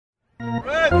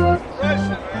Red's pushing,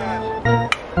 man.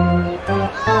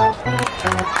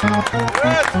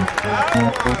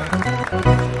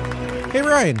 Hey,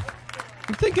 Ryan,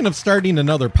 I'm thinking of starting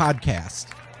another podcast.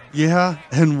 Yeah,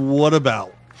 and what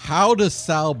about? How to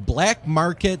sell black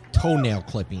market toenail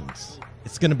clippings.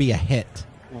 It's going to be a hit.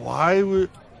 Why would...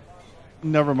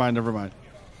 Never mind.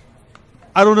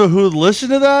 I don't know who would listen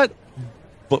to that,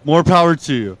 but more power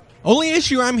to you. Only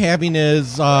issue I'm having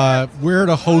is where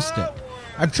to host it.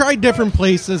 I've tried different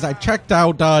places. I've checked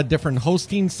out different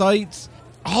hosting sites.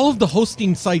 All of the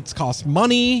hosting sites cost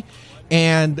money,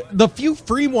 and the few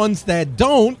free ones that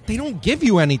they don't give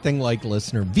you anything like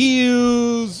listener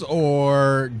views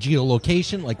or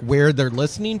geolocation, like where they're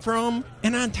listening from.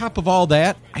 And on top of all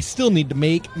that, I still need to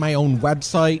make my own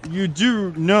website. You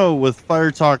do know with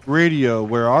Fire Talk Radio,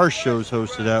 where our show's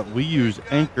hosted at, we use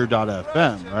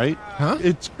Anchor.fm, right? Huh?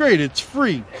 It's great. It's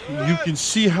free. You can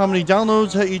see how many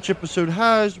downloads each episode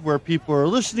has, where people are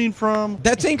listening from.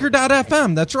 That's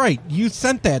Anchor.fm. That's right. You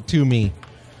sent that to me.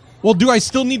 Well, do I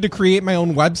still need to create my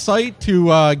own website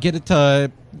to get it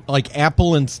to like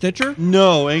Apple and Stitcher?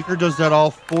 No, Anchor does that all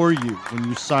for you. When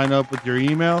you sign up with your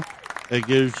email, it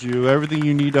gives you everything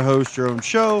you need to host your own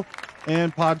show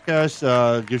and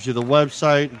podcast. Gives you the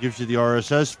website, it gives you the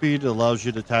RSS feed, it allows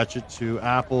you to attach it to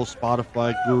Apple,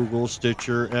 Spotify, Google,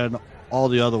 Stitcher, and all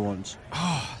the other ones.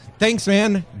 Thanks,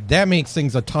 man. That makes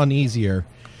things a ton easier.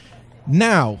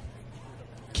 Now,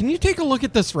 can you take a look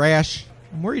at this rash?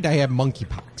 I'm worried I have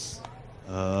monkeypox.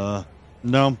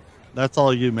 No, that's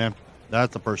all you, man.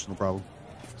 That's a personal problem.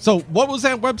 So what was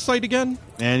that website again?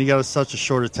 Man, you got such a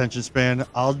short attention span.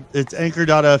 It's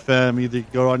Anchor.fm. Either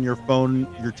go on your phone,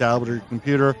 your tablet, or your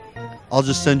computer. I'll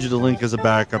just send you the link as a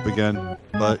backup again.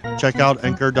 But check out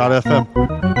Anchor.fm.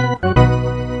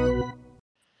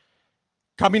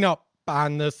 Coming up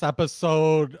on this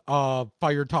episode of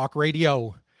Fire Talk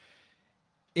Radio,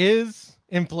 is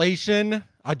inflation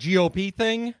a GOP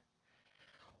thing?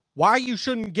 Why you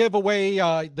shouldn't give away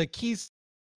the keys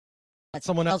let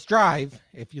someone else drive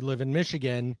if you live in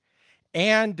Michigan,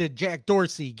 and did Jack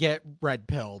Dorsey get red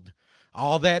pilled?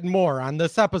 All that and more on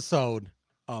this episode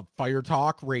of Fire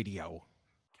Talk Radio.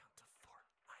 Count to four.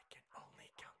 I can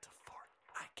only count to four.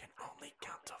 I can only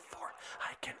count to four.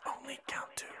 I can only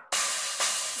count to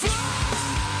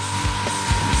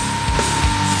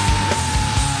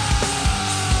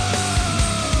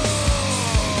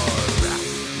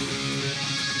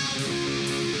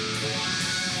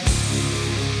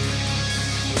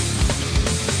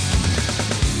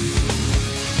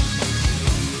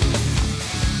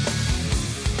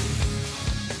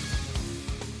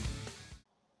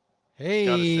Hey,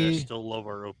 Gotta say, I still love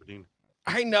our opening.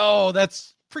 I know,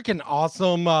 that's freaking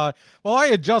awesome. While I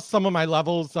adjust some of my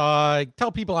levels,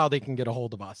 tell people how they can get a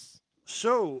hold of us.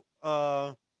 So,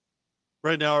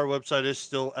 right now our website is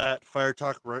still at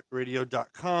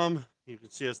firetalkradio.com. You can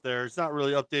see us there. It's not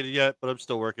really updated yet, but I'm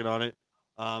still working on it.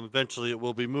 Eventually it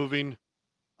will be moving.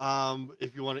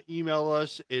 If you want to email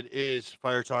us, it is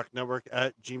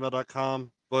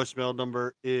firetalknetwork@gmail.com. Voicemail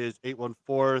number is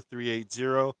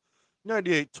 814-380-9820.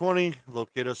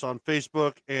 Locate us on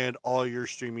Facebook and all your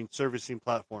streaming servicing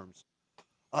platforms.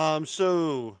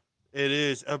 So it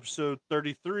is episode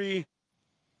 33.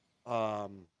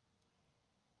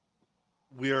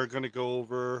 We are going to go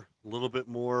over a little bit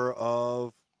more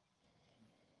of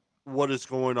what is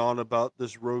going on about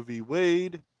this Roe v.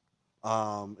 Wade,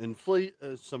 some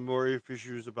more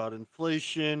issues about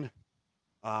inflation,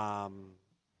 the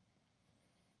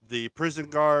prison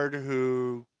guard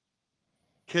who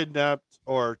kidnapped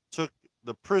or took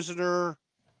the prisoner.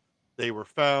 They were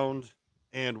found,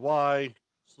 and why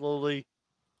slowly.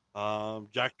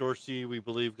 Jack Dorsey, we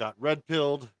believe, got red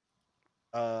pilled.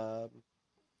 New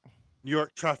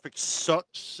York traffic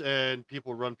sucks and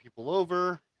people run people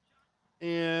over.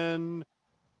 And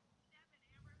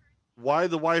why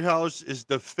the White House is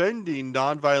defending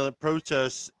nonviolent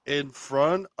protests in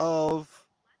front of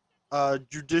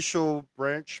judicial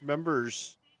branch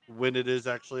members when it is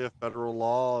actually a federal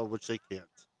law, which they can't.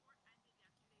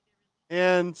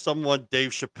 And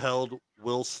Dave Chappelle,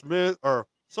 Will Smith,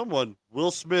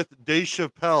 Dave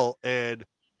Chappelle, and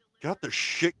got the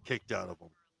shit kicked out of him.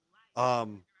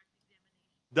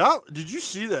 Did you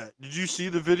see that? Did you see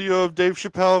the video of Dave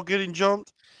Chappelle getting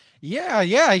jumped? Yeah,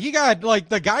 he got, like,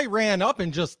 the guy ran up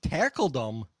and just tackled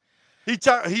him. He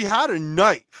had a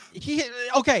knife.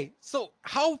 Okay, so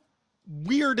how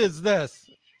weird is this?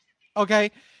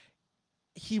 Okay,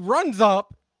 he runs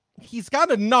up, he's got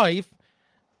a knife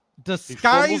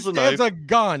disguised as a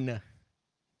gun.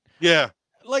 Yeah.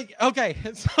 Like, okay,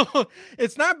 so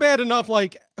it's not bad enough.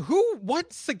 Like,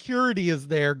 what security is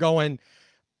there going,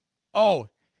 oh,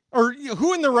 Or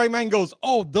who in their right mind goes,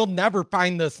 oh, they'll never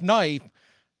find this knife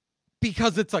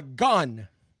because it's a gun.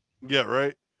 Yeah,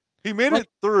 right. He made Like- it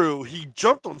through. He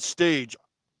jumped on stage.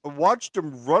 I watched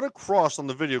him run across on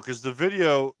the video because the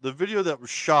video that was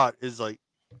shot is like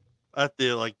at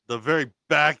the very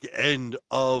back end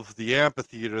of the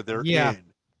amphitheater they're Yeah.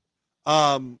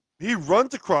 in. He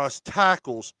runs across,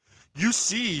 tackles. You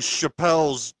see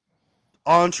Chappelle's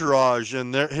entourage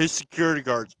and his security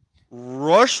guards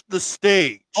rush the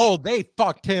stage. Oh, they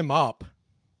fucked him up.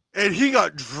 And he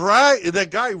got dragged. And that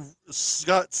guy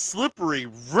got slippery,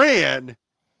 ran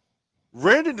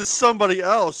into somebody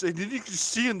else, and then you can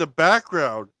see in the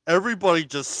background everybody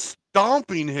just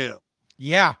stomping him.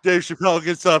 Yeah. Dave Chappelle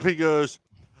gets up. He goes,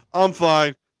 "I'm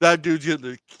fine. That dude's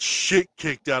getting the shit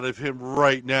kicked out of him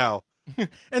right now."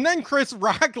 And then Chris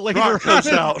Rock later Rock comes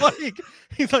on is out. like,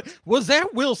 he's like, was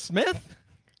that Will Smith?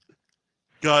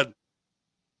 God.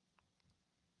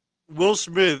 Will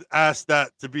Smith asked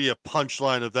that to be a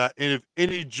punchline of that, and if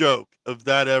any joke of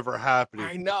that ever happening.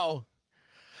 I know.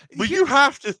 But you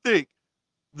have to think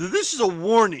that this is a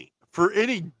warning for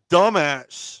any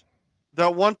dumbass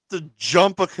that wants to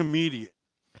jump a comedian.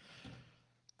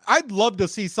 I'd love to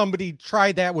see somebody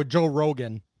try that with Joe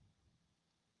Rogan.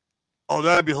 Oh,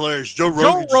 that'd be hilarious. Joe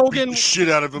Rogan just beat the shit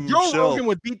out of him Joe himself. Rogan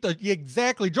would beat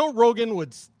exactly. Joe Rogan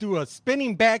would do a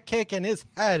spinning back kick, and his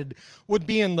head would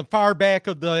be in the far back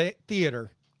of the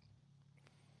theater.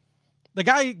 The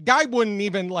guy wouldn't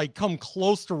even like come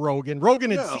close to Rogan. Rogan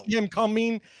would see him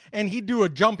coming, and he'd do a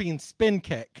jumping spin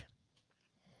kick,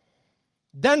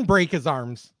 then break his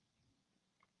arms.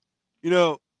 You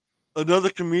know, another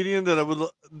comedian that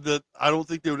I don't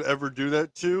think they would ever do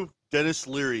that to, Dennis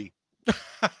Leary.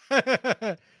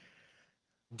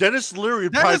 Dennis Leary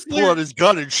would probably pull out his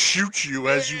gun and shoot you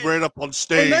as you ran up on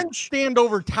stage. And then stand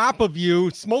over top of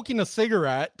you, smoking a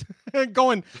cigarette, and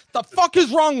going, "The fuck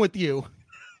is wrong with you?"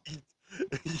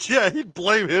 Yeah, he'd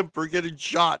blame him for getting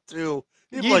shot too.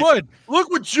 He would. Look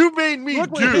what you made me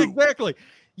do. Exactly.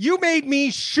 You made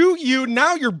me shoot you.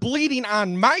 Now you're bleeding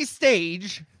on my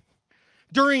stage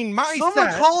during my Someone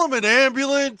set. call him an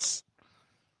ambulance.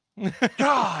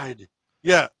 God.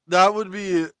 Yeah, that would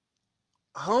be.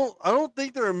 I don't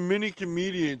think there are many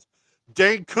comedians.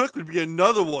 Dan Cook would be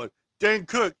another one. Dan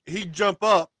Cook, he'd jump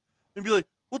up and be like,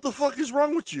 "What the fuck is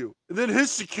wrong with you?" And then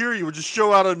his security would just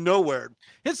show out of nowhere.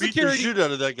 His beat security. the shit out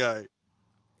of that guy.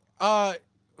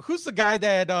 Who's the guy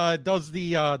that does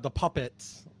the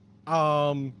puppets?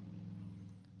 The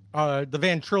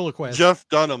ventriloquist. Jeff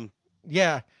Dunham.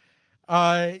 Yeah.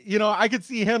 I could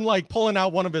see him like pulling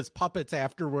out one of his puppets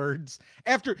afterwards.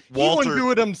 After he wouldn't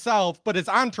do it himself, but his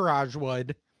entourage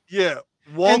would. Yeah,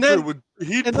 Walter would.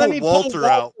 He'd pull Walter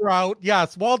out.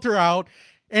 Yes, Walter out,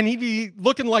 and he'd be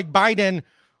looking like Biden.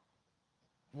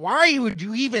 Why would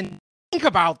you even think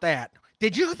about that?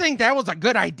 Did you think that was a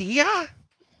good idea?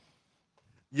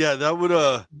 Yeah, that would.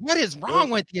 What is wrong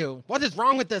with you? What is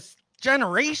wrong with this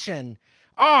generation?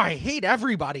 Oh, I hate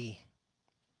everybody.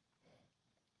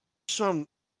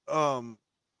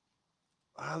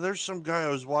 There's some guy I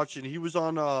was watching. He was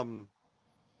on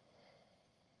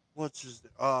what's his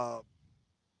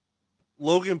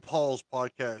Logan Paul's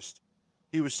podcast.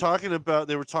 They were talking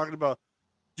about,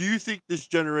 do you think this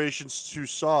generation's too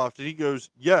soft? And he goes,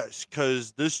 yes,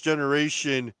 because this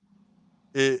generation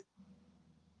this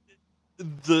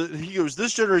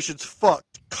generation's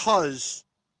fucked because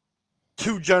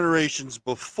 2 generations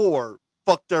before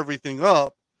fucked everything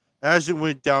up. As it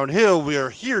went downhill, we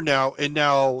are here now, and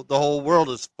now the whole world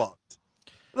is fucked.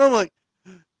 And I'm like,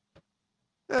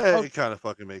 it kind of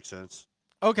fucking makes sense.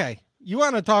 Okay, you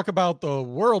want to talk about the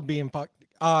world being fucked?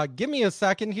 Give me a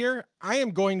second here. I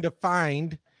am going to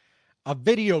find a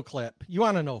video clip. You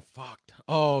want to know fucked?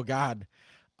 Oh God.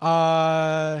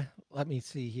 Let me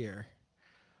see here.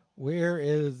 Where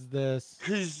is this?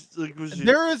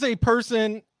 There is a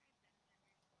person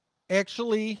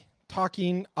actually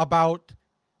talking about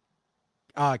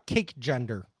cake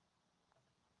gender.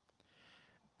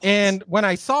 And when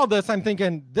I saw this, I'm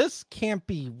thinking this can't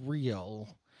be real.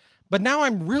 But now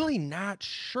I'm really not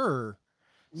sure.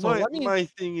 So my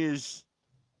thing is,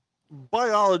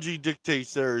 biology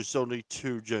dictates there is only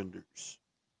 2 genders.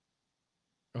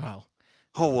 Wow.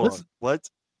 Hold on. What?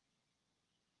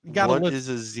 What is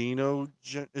a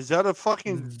xenogender? Is that a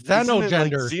fucking xenogender?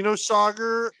 Like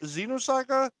Xenosaga?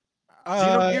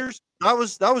 Xenogears?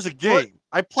 That was a game. What?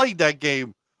 I played that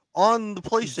game on the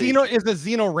PlayStation. Is it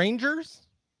Xeno Rangers?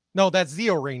 No, that's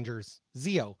Zeo Rangers.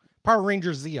 Zeo. Power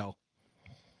Rangers Zeo.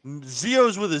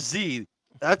 Zeo's with a Z.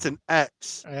 That's an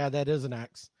X. Yeah, that is an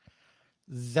X.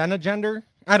 Xenogender?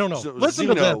 I don't know. So Listen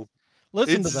to this.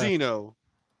 Listen to this. Xeno.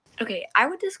 Okay, I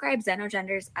would describe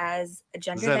xenogenders as a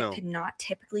gender Xeno. that could not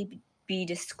typically be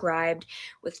described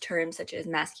with terms such as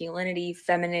masculinity,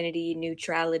 femininity,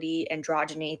 neutrality,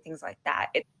 androgyny, things like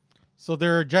that. So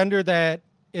they're a gender that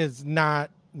is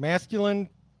not masculine,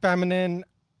 feminine,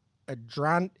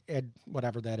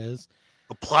 whatever that is.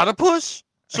 A platypus?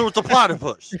 So it's a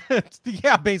platypus.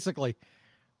 Yeah, basically.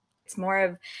 It's more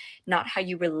of not how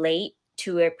you relate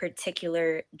to a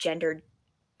particular gendered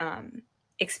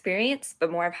experience,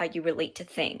 but more of how you relate to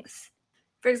things.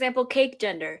 For example, cake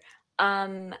gender.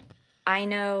 I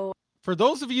know. For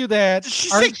those of you that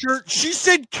aren't sure, She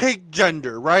said cake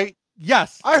gender, right?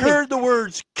 yes, I cake. heard the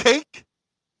words cake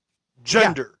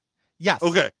gender. Yes.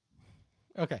 Okay.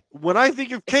 Okay. When I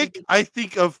think of cake, I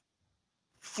think of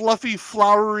fluffy,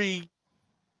 flowery,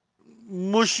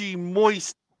 mushy,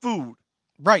 moist food.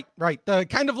 Right. The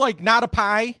kind of like not a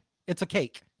pie, it's a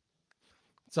cake.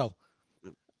 So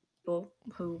People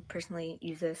who personally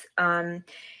use this.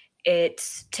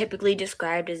 It's typically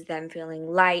described as them feeling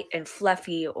light and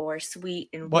fluffy or sweet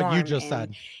and warm. what you just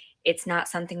and said. It's not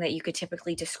something that you could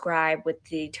typically describe with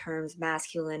the terms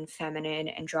masculine, feminine,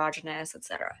 androgynous,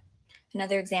 etc.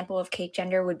 Another example of cake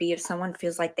gender would be if someone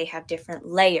feels like they have different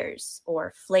layers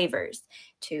or flavors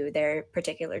to their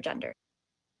particular gender.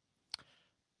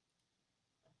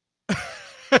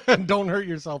 Don't hurt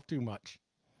yourself too much.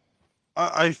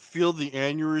 I feel the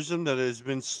aneurysm that has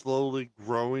been slowly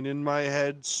growing in my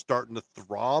head starting to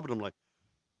throb. And I'm like,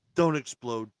 don't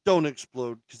explode,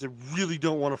 because I really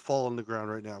don't want to fall on the ground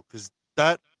right now. Because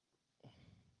that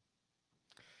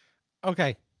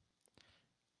Okay.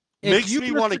 makes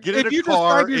me want to get in a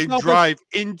car and drive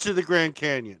into the Grand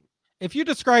Canyon. If you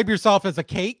describe yourself as a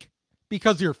cake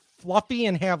because you're fluffy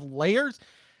and have layers,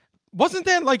 wasn't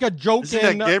that like a joke?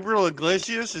 Isn't that Gabriel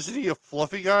Iglesias? Isn't he a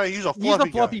fluffy guy? He's a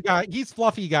fluffy guy. He's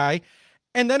fluffy guy.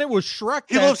 And then it was Shrek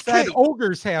He that loves said cake.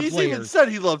 ogres have He's layers. even said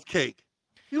he loved cake.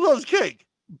 He loves cake.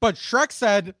 But Shrek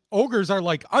said ogres are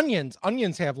like onions.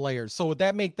 Onions have layers. So would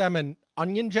that make them an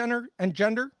onion gender?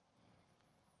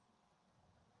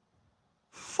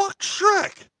 Fuck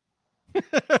Shrek.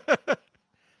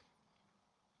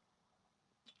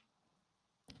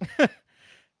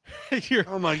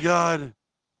 Oh my god.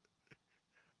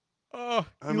 Oh,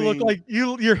 I look mean- like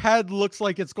your head looks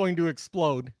like it's going to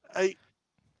explode.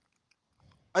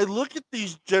 I look at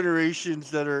these generations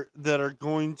that are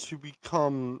going to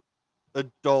become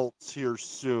adults here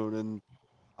soon, and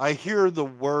I hear the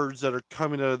words that are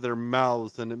coming out of their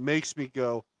mouths, and it makes me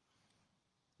go,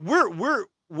 we're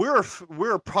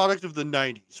a product of the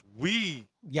 90s.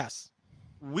 Yes.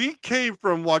 We came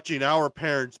from watching our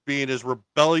parents being as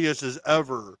rebellious as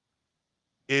ever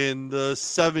in the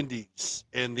 70s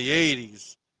and the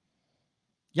 80s.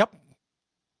 Yep.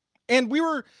 And we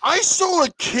were. I saw a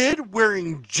kid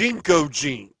wearing Jinko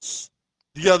jeans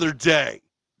the other day,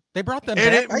 They brought them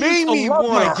and back. it I made used to me love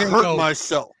my want to hurt Jinkos.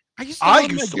 myself. I used to love my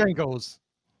used to- Jinkos.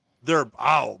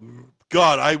 Oh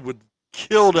god, I would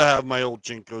kill to have my old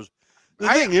Jinkos. The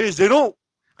thing is, they don't.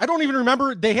 I don't even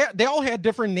remember. They all had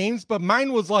different names, but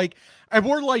mine was like I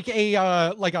wore like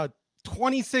a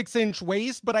 26-inch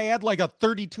waist, but I had like a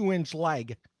 32-inch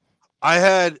leg. I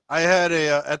had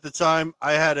a at the time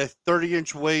I had a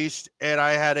 30-inch waist and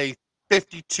I had a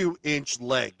 52-inch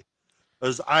leg,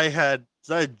 because I had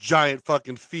giant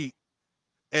fucking feet,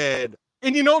 and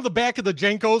you know the back of the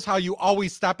Jenkos, how you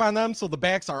always step on them, so the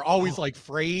backs are always like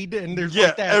frayed, and there's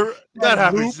like that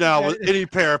happens loop now that- with any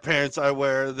pair of pants I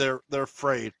wear. They're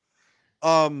frayed.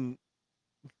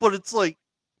 But it's like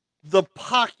the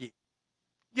pocket.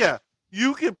 Yeah,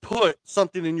 you can put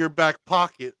something in your back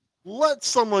pocket. Let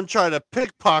someone try to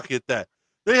pickpocket that.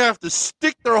 They have to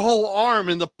stick their whole arm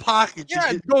in the pocket.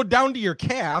 Yeah, go down to your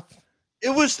calf. It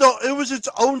was its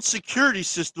own security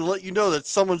system to let you know that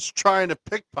someone's trying to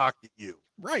pickpocket you.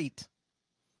 Right.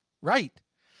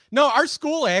 No, our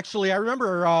school actually, I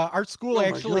remember our school Oh my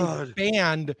actually God.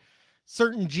 banned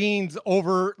certain jeans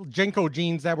over Jenko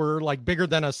jeans that were like bigger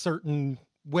than a certain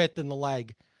width in the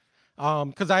leg.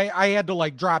 Because I had to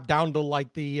like drop down to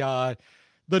like the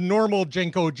normal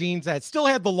Jenko jeans that still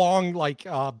had the long like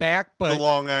back, but The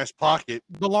long ass pocket.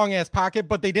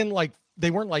 but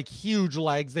they weren't like huge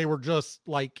legs. They were just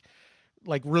like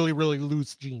really, really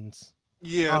loose jeans.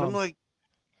 Yeah, and I'm like,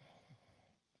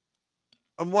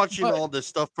 I'm watching but- all this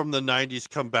stuff from the 90s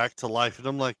come back to life, and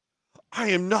I'm like, I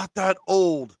am not that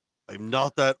old. I'm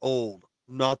not that old.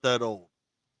 Not that old.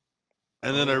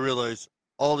 And then I realize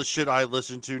all the shit I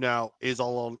listen to now is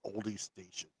all on oldie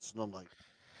stations. And I'm like,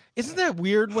 Isn't that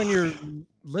weird when you're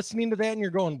listening to that and you're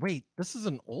going, wait, this is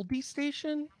an oldie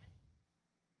station?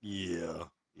 yeah,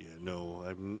 no,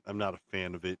 I'm not a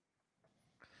fan of it.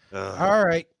 All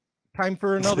right. Time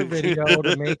for another video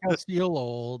to make us feel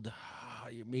old.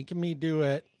 You're making me do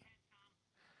it.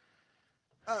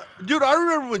 Dude, I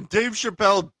remember when Dave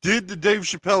Chappelle did the Dave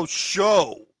Chappelle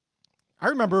show. I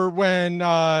remember when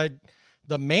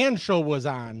the Man Show was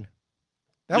on.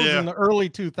 That was in the early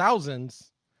 2000s.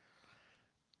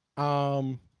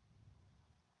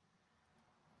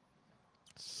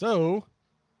 So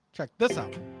check this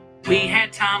out. We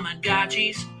had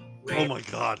Tamagotchis. Oh my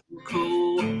God.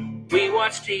 Cool. We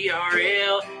watched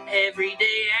TRL every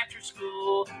day after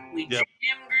school. We jammed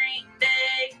Green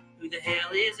Day. Who the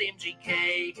hell is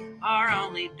MGK? Our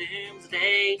only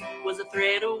doomsday was a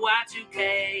threat of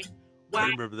Y2K. I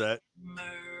remember that.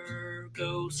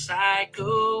 Go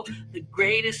Psycho, the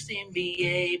greatest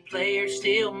NBA player,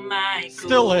 still Michael.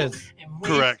 Still is. And when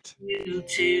Correct.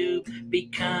 YouTube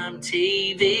become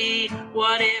TV,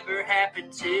 whatever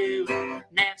happened to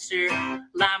Napster,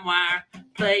 LimeWire,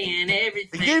 playing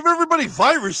everything. It gave everybody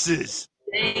viruses.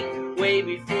 Way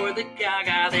before the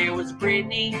Gaga, there was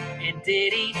Britney and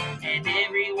Diddy, and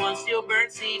everyone still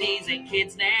burnt CDs, and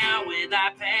kids now with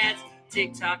iPads,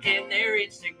 TikTok, and their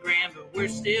Instagram, but we're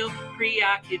still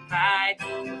preoccupied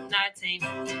with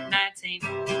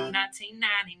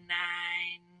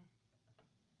 1999.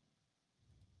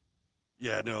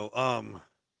 Yeah, no,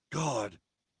 God.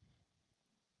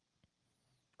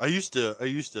 I used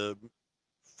to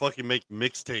fucking make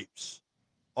mixtapes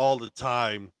all the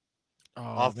time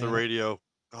off the radio.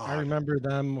 God. I remember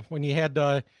them when you had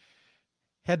to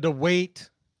wait.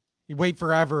 You wait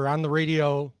forever on the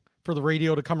radio for the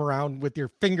radio to come around with your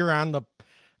finger on the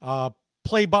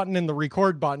play button and the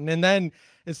record button. And then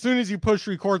as soon as you push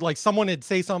record, like someone would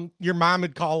say something, your mom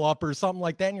would call up or something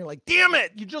like that. And you're like, damn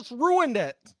it, you just ruined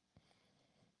it.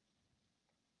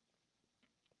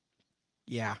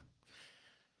 Yeah.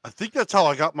 I think that's how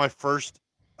I got my first,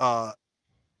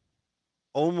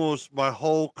 almost my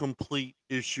whole complete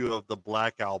issue of the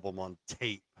Black Album on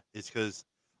tape. Is because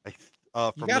you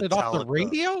got it off the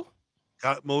radio?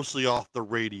 Got it mostly off the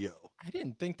radio. I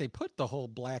didn't think they put the whole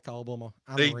Black Album on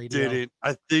They the radio. didn't.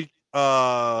 I think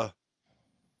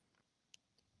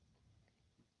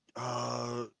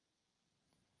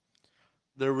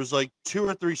there was like 2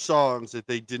 or 3 songs that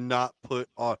they did not put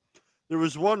on. There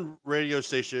was one radio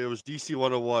station, it was DC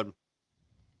 101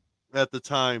 at the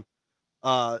time,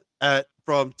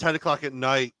 from 10 o'clock at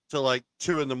night to like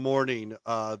 2 in the morning,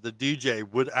 the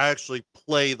DJ would actually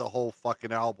play the whole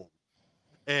fucking album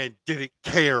and didn't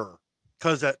care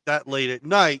because at that late at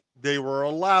night, they were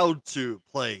allowed to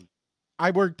play.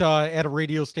 I worked at a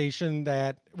radio station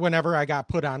that whenever I got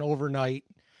put on overnight,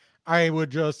 I would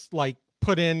just like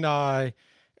put in,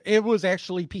 it was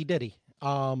actually P. Diddy.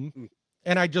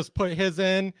 And I just put his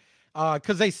in,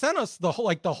 cause they sent us the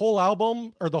whole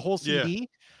album or the whole CD,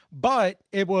 but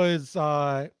it was,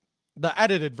 the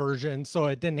edited version. So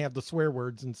it didn't have the swear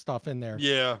words and stuff in there.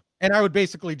 Yeah. And I would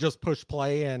basically just push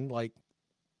play and like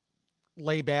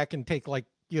lay back and take like,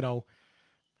 a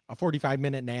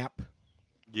 45-minute nap.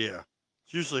 Yeah.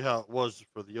 It's usually how it was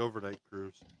for the overnight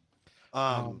cruise.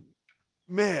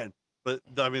 Man, but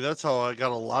I mean, that's how I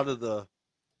got a lot of the.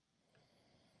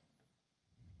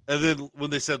 And then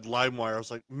when they said LimeWire, I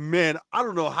was like, man, I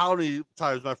don't know how many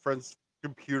times my friend's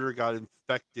computer got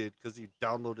infected because he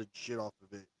downloaded shit off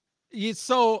of it.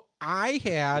 So I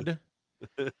had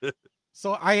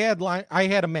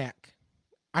a Mac.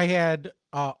 I had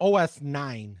OS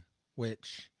 9,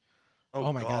 which,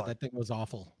 oh my God, that thing was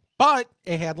awful. But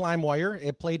it had LimeWire.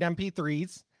 It played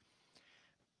MP3s.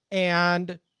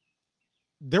 And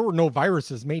there were no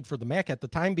viruses made for the Mac at the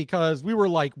time because we were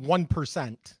like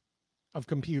 1% of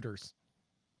computers.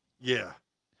 Yeah.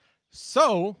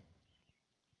 So,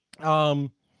 my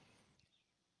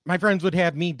friends would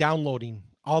have me downloading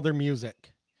all their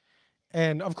music.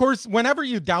 And of course, whenever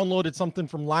you downloaded something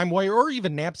from LimeWire or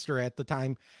even Napster at the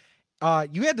time,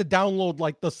 you had to download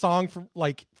like the song from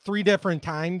like 3 different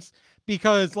times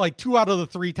because like 2 out of the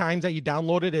 3 times that you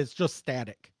downloaded is just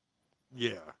static.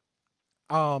 Yeah.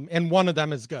 And one of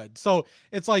them is good. So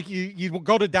it's like you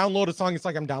go to download a song. It's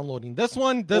like I'm downloading this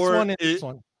one, this one, and this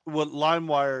one. With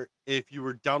LimeWire, if you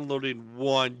were downloading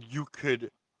one, you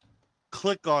could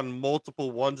click on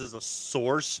multiple ones as a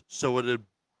source, so it would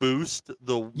boost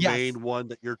the main one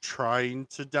that you're trying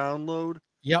to download.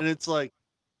 Yeah, and it's like,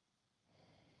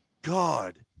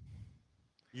 God,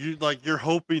 you're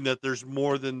hoping that there's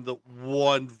more than the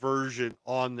one version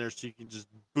on there, so you can just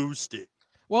boost it.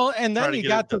 Well, and then you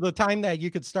got to the time that you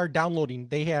could start downloading.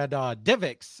 They had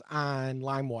DivX on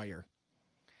LimeWire,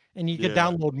 and you could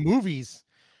download movies.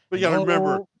 But you got to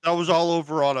remember, that was all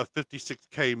over on a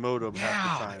 56K modem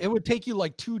half the time. It would take you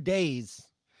like 2 days,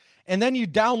 and then you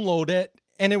download it,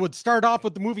 and it would start off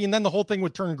with the movie and then the whole thing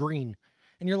would turn green.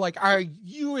 And you're like,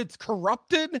 it's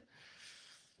corrupted?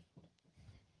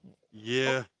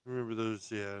 Yeah, remember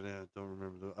those? Yeah, don't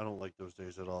remember those. I don't like those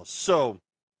days at all. So,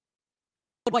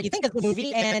 what you think of the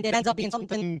movie, and it ends up being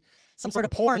some sort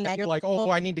of porn that you're like, oh,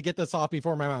 I need to get this off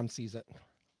before my mom sees it.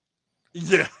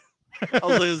 Yeah, I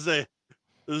was gonna say,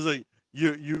 it was like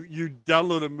you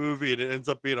download a movie and it ends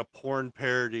up being a porn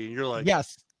parody, and you're like,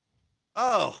 yes,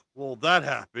 oh, well, that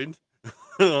happened.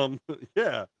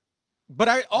 Yeah. But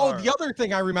the other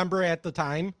thing I remember at the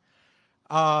time,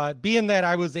 being that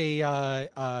I was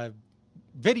a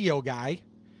video guy,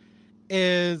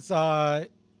 is and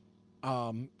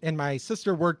my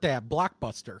sister worked at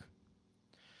Blockbuster.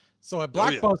 So at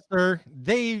Blockbuster,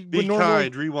 they would normally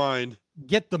rewind,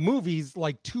 get the movies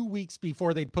like 2 weeks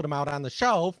before they'd put them out on the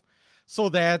shelf, so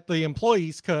that the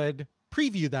employees could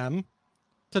preview them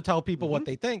to tell people what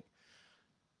they think.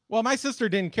 Well, my sister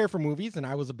didn't care for movies, and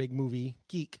I was a big movie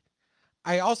geek.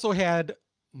 I also had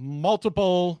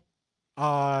multiple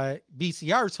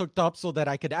VCRs hooked up so that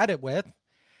I could edit with,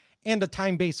 and a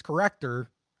time-based corrector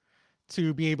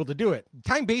to be able to do it.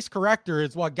 Time-based corrector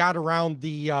is what got around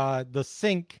the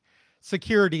sync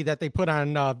security that they put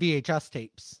on VHS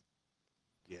tapes.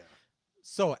 Yeah.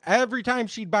 So every time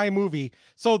she'd buy a movie,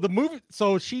 so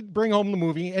she'd bring home the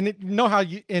movie, and you know how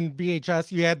in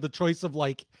VHS you had the choice of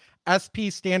like SP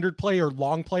standard play or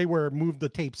long play, where it moved the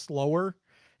tape slower.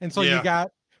 And so you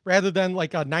got, rather than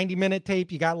like a 90-minute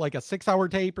tape, you got like a 6-hour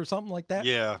tape or something like that.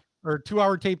 Yeah. Or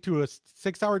 2-hour tape to a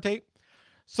 6-hour tape.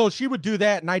 So she would do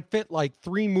that, and I'd fit like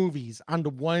 3 movies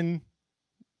onto one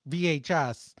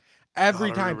VHS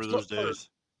every time. Remember those days.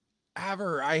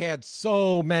 I had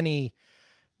so many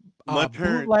parents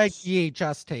bootleg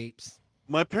VHS tapes.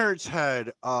 My parents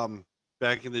had,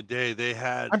 back in the day, they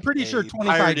had, I'm pretty sure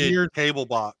 25 pirated years cable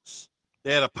box.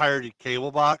 They had a pirated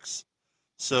cable box.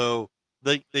 So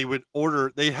they would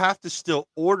order, they have to still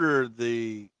order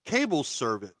the cable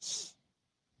service.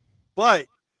 But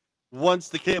once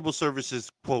the cable service is,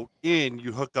 quote, in,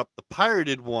 you hook up the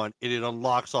pirated one and it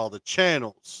unlocks all the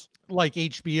channels. Like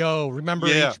HBO. Remember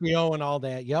HBO and all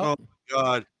that? Yep. Oh,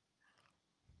 God.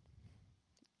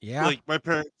 Yeah. Like, my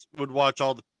parents would watch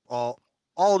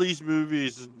all these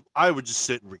movies, and I would just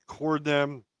sit and record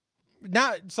them.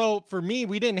 So for me,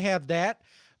 we didn't have that.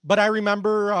 But I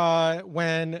remember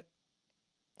when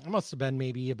I must have been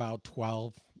maybe about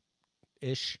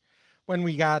 12-ish when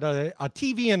we got a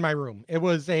TV in my room. It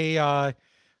was a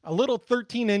little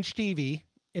 13-inch TV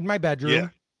in my bedroom,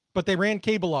 but they ran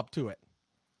cable up to it.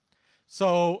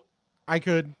 So I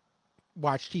could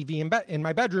watch TV in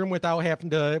my bedroom without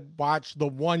having to watch the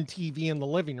one TV in the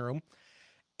living room.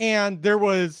 And there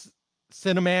was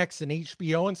Cinemax and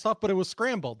HBO and stuff, but it was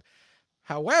scrambled.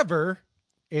 However,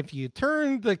 if you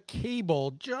turn the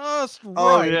cable just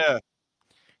right,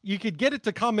 you could get it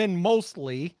to come in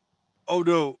mostly. Oh,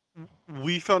 no.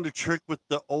 We found a trick with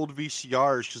the old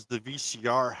VCRs because the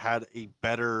VCR had a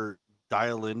better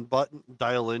dial-in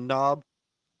knob.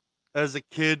 As a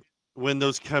kid, when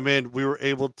those come in, we were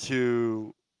able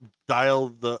to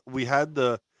dial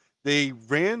they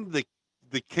ran the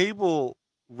cable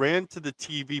ran to the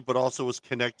TV, but also was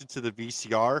connected to the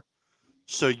VCR.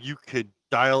 So you could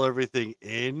dial everything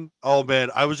in. Oh, man,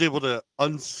 I was able to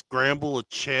unscramble a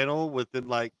channel within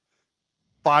like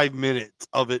 5 minutes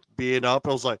of it being up.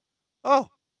 I was like, oh,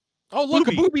 look,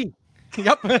 a booby.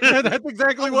 Yep. That's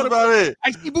exactly what about it.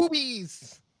 I see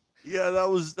boobies. Yeah, that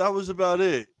was about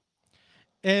it.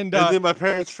 And then my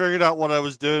parents figured out what I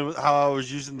was doing, how I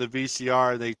was using the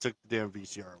VCR, and they took the damn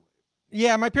VCR away.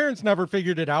 Yeah, my parents never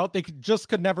figured it out. They could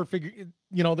never figure,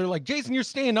 they're like, Jason, you're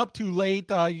staying up too late,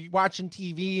 watching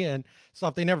TV and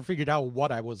stuff. They never figured out what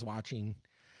I was watching,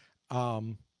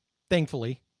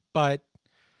 thankfully. But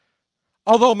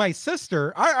although my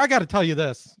sister, I got to tell you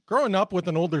this, growing up with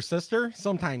an older sister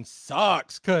sometimes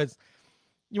sucks, because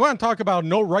you want to talk about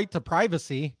no right to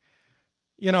privacy.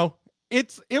 It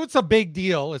was a big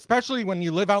deal, especially when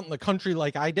you live out in the country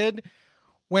like I did.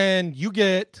 When you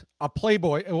get a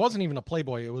Playboy, it wasn't even a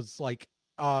Playboy. It was like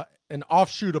an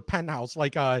offshoot of Penthouse.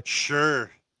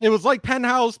 Sure. It was like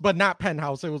Penthouse, but not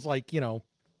Penthouse. It was like, it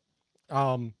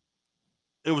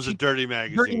was a dirty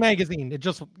magazine. Dirty magazine. It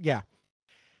just, yeah.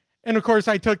 And of course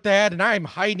I took that and I'm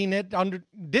hiding it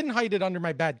didn't hide it under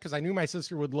my bed because I knew my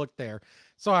sister would look there.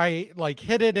 So I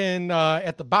hid it in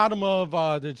at the bottom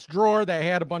of this drawer that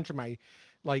had a bunch of my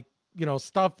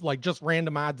stuff, like just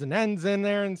random odds and ends in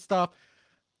there and stuff.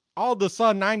 All of a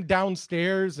sudden I'm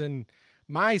downstairs and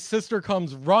my sister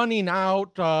comes running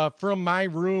out from my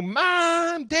room.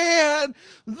 Mom, Dad,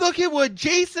 look at what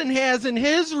Jason has in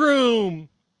his room.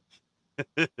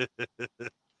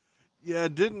 Yeah,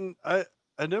 didn't I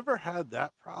never had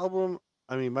that problem.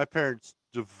 I mean, my parents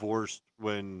divorced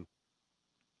when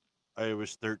I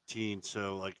was 13,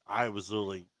 so like I was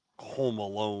literally home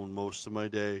alone most of my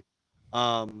day.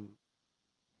 Um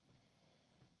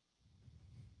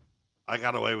I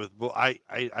got away with I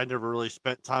never really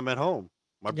spent time at home.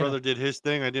 My You know, brother did his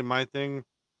thing, I did my thing.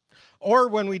 or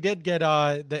when we did get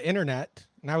the internet,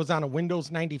 and I was on a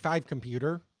Windows 95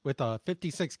 computer with a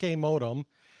 56K modem,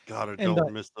 God, I and don't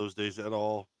the miss those days at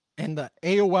all.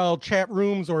 AOL chat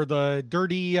rooms or the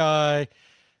dirty uh,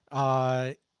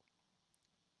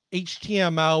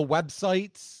 HTML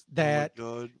websites Oh my that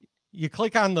god. you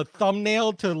click on the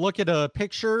thumbnail to look at a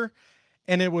picture,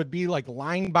 and it would be like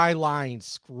line by line.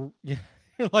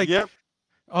 Like, Yep.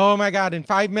 oh my god! In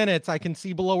 5 minutes, I can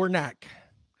see below her neck,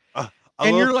 Uh,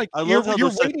 and you're like, I love how you're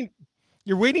those say, waiting.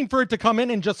 You're waiting for it to come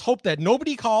in and just hope that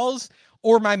nobody calls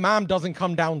or my mom doesn't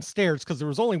come downstairs because there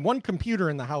was only one computer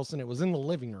in the house and it was in the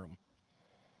living room.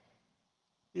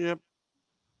 yep.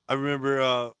 I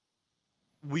remember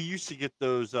we used to get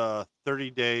those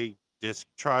 30-day disc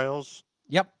trials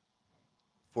Yep.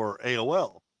 for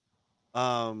AOL.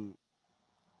 Um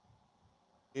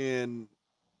and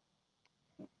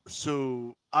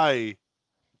so I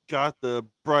got the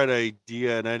bright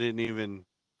idea and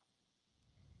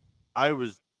I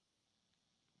was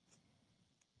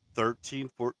 13,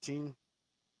 14,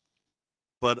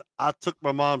 but I took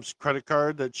my mom's credit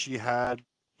card that she had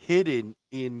hidden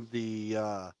in the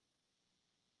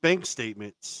bank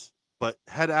statements, but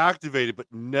had activated but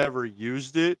never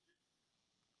used it,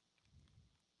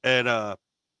 and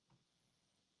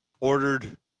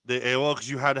ordered the AOL because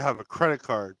you had to have a credit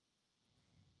card.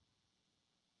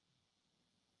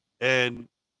 And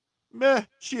I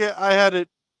had it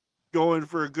going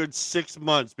for a good 6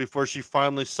 months before she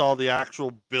finally saw the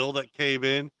actual bill that came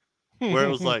in, where it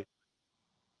was like,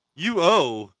 you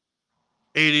owe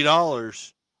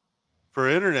 $80 for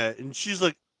internet. And she's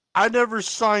like, I never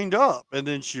signed up. And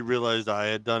then she realized I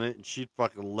had done it and she'd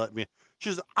fucking let me.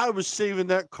 She's I was saving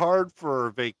that card for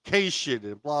a vacation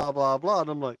and blah blah blah. And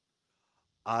I'm like,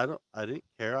 I didn't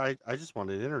care. I just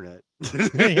wanted internet.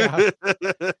 Yeah.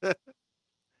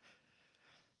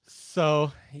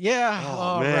 So yeah,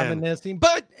 Oh man. reminiscing.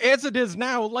 But as it is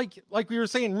now, like we were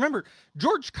saying, remember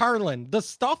George Carlin, the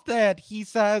stuff that he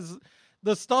says,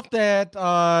 the stuff that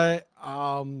was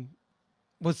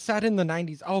said in the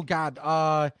 90s. Oh God,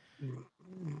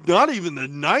 Not even the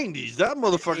 90s. That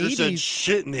motherfucker said 80s.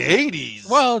 shit in the 80s.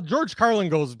 Well, George Carlin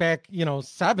goes back,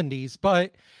 70s,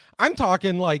 but I'm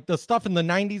talking like the stuff in the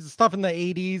 90s, the stuff in the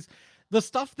 80s, the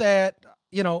stuff that,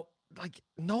 like,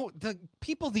 no, the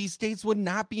people these days would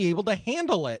not be able to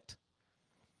handle it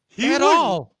he at wouldn't.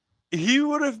 all. He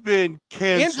would have been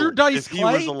canceled Andrew Dice if he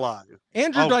was Clay? alive.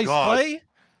 Andrew Oh, Dice God. Clay.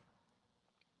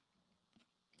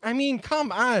 I mean,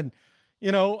 come on.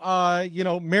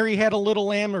 Mary had a little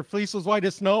lamb, her fleece was white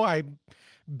as snow. I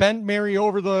bent Mary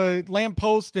over the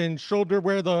lamppost and showed her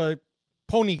where the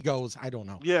pony goes. I don't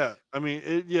know. Yeah, I mean,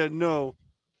 no.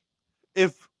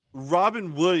 If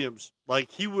Robin Williams, like,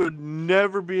 he would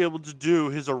never be able to do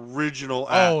his original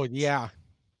act. Oh yeah.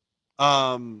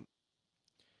 But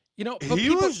he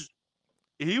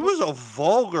was a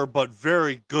vulgar but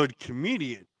very good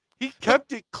comedian. He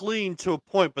kept it clean to a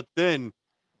point, but then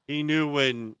he knew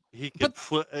when he could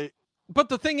flip. But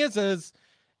the thing is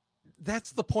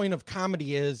that's the point of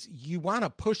comedy, is you want to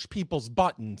push people's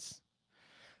buttons.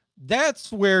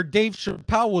 That's where Dave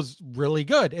Chappelle was really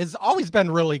good. Has always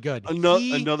been really good.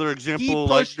 Another example, he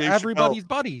pushed like Dave everybody's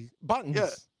Chappelle. buttons. Yeah.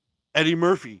 Eddie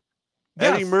Murphy.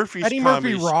 Yes. Eddie Murphy's Eddie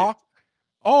Murphy Raw.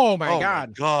 Oh my God.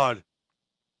 My God.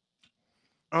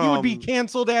 He would be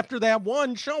canceled after that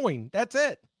one showing. That's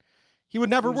it. He would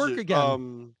never work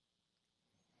again.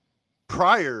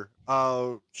 Pryor.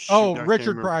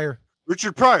 Richard Pryor.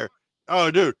 Richard Pryor.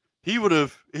 Oh, dude. He would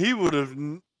have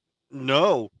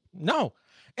no.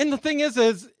 And the thing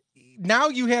is now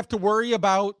you have to worry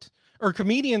about, or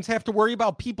comedians have to worry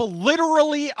about, people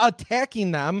literally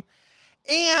attacking them.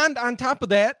 And on top of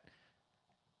that,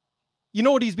 you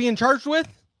know what he's being charged with?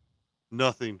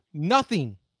 Nothing.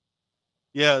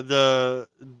 Yeah, the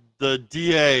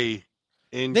DA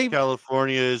in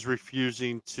California is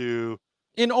refusing to.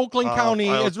 In Oakland County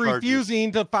is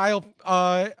refusing to file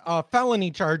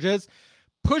felony charges.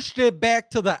 Pushed it back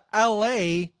to the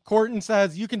LA court and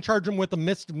says you can charge him with a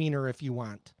misdemeanor if you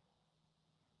want.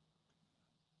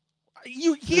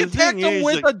 He attacked him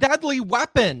with a deadly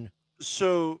weapon.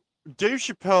 So Dave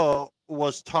Chappelle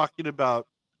was talking about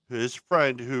his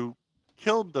friend who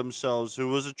killed themselves, who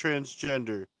was a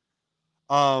transgender,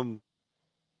 and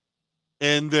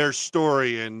their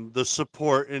story and the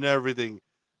support and everything.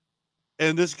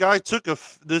 And this guy took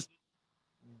this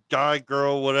guy,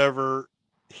 girl, whatever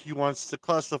he wants to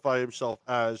classify himself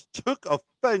as, took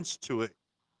offense to it.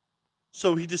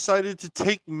 So he decided to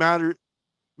take matters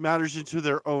into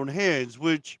their own hands,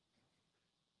 which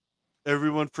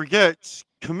everyone forgets.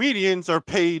 Comedians are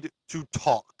paid to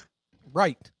talk.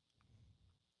 Right.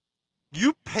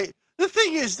 You pay. The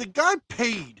thing is, the guy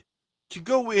paid to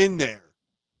go in there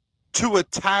to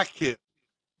attack him.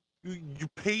 You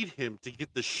paid him to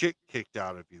get the shit kicked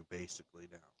out of you, basically,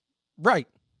 now. Right.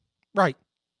 Right.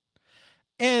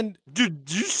 And Dude,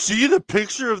 did you see the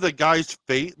picture of the guy's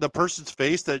face, the person's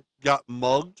face that got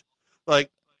mugged? Like,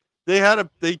 they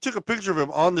took a picture of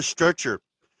him on the stretcher.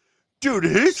 Dude,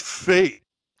 his face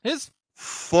his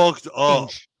fucked up.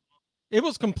 it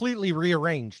was completely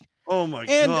rearranged. Oh my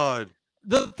And god.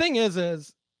 the thing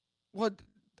is what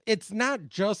it's not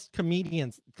just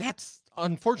comedians. That's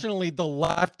unfortunately the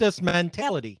leftist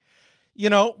mentality. You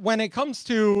know, when it comes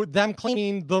to them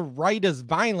claiming the right is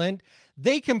violent,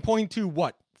 they can point to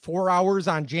what, 4 hours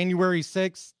on January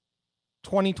 6th,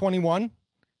 2021.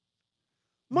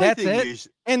 That's it. Is,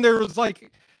 and there was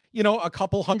like, you know, a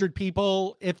couple hundred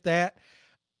people, if that.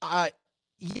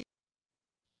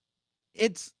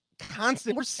 It's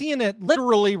constant. We're seeing it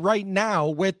literally right now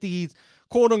with these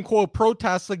quote unquote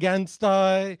protests against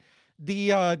the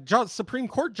Supreme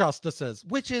Court justices,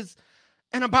 which is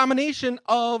an abomination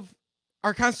of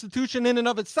our Constitution in and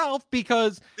of itself,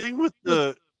 because with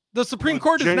the Supreme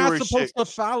Court is not January supposed 6th. to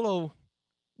follow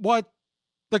what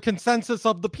the consensus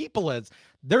of the people is.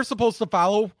 They're supposed to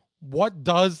follow what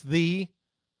does the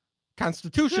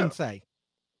Constitution say.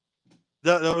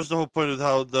 That was the whole point of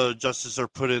how the justices are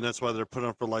put in. That's why they're put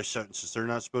on for life sentences. They're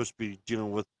not supposed to be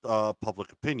dealing with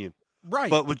public opinion. Right.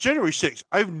 But with January 6th,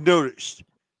 I've noticed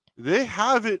they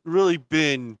haven't really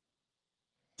been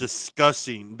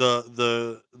discussing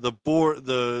the board,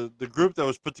 the group that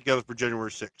was put together for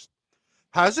January 6th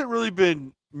hasn't really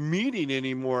been meeting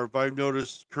anymore, if I've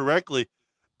noticed correctly,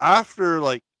 after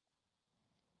like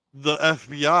the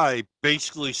FBI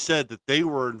basically said that they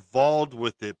were involved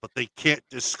with it, but they can't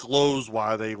disclose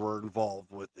why they were involved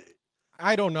with it.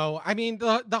 I don't know. I mean,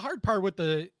 the hard part with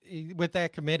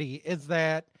that committee is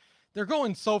that they're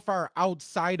going so far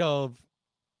outside of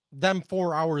them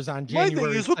 4 hours on January. My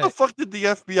thing is, what the fuck did the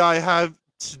FBI have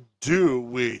to do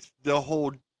with the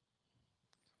whole?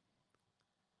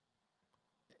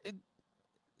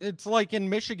 It's like in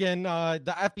Michigan,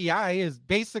 the FBI is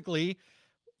basically,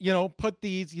 you know, put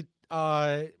these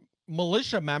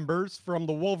militia members from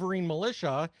the Wolverine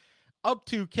militia up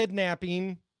to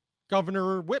kidnapping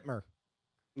Governor Whitmer.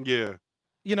 Yeah.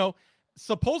 You know,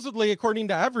 supposedly, according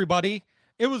to everybody,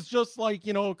 it was just like,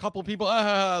 you know, a couple of people,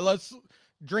 let's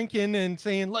drinking and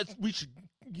saying, we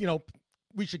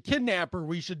should kidnap her.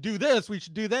 We should do this. We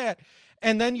should do that.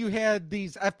 And then you had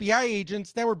these FBI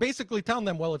agents that were basically telling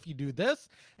them, well, if you do this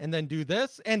and then do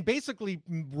this, and basically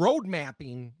road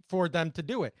mapping for them to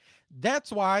do it.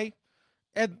 That's why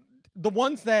the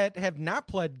ones that have not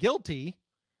pled guilty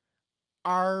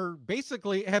are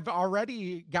basically have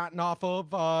already gotten off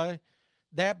of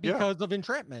that because of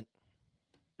entrapment.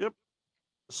 Yep.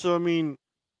 So, I mean,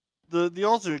 the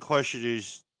ultimate question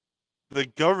is, the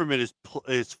government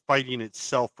is fighting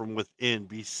itself from within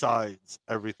besides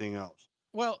everything else.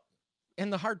 Well,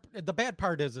 and the bad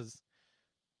part is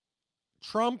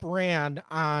Trump ran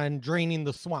on draining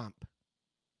the swamp.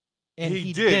 And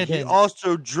he did. He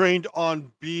also drained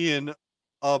on being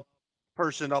a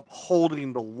person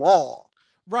upholding the law.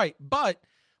 Right. But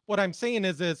what I'm saying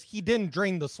is he didn't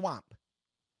drain the swamp.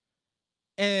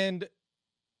 And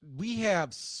we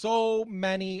have so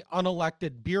many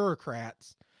unelected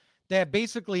bureaucrats that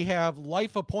basically have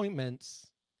life appointments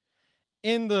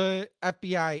in the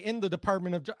FBI, in the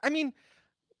Department of I mean,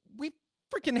 we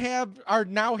freaking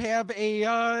now have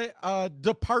a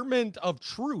Department of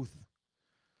Truth.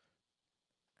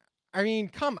 I mean,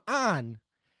 come on.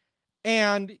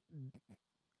 And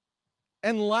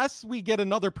unless we get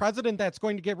another president that's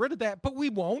going to get rid of that, but we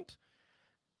won't.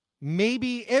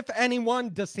 Maybe if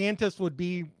anyone, DeSantis would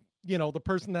be, you know, the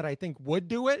person that I think would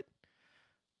do it.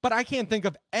 But I can't think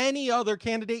of any other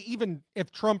candidate, even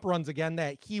if Trump runs again,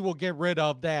 that he will get rid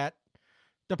of that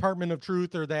Department of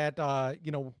Truth or that,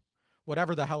 you know,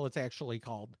 whatever the hell it's actually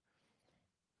called.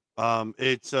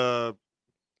 It's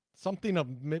something of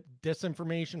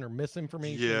disinformation or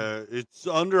misinformation. Yeah,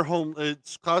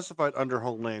 it's classified under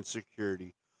Homeland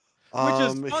Security. Which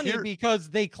is funny because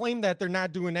they claim that they're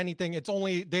not doing anything.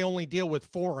 They only deal with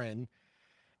foreign.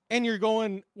 And you're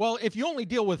going, well, if you only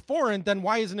deal with foreign, then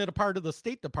why isn't it a part of the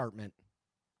State Department?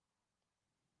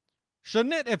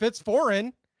 Shouldn't it? If it's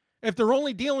foreign If they're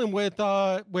only dealing with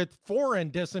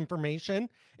foreign disinformation,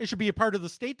 it should be a part of the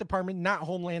State Department, not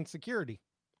Homeland Security.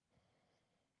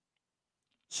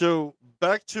 So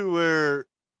back to where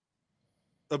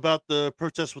about the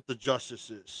protest with the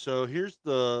justices. So here's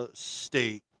the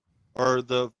state or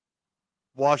the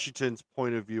Washington's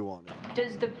point of view on it.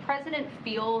 Does the president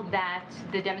feel that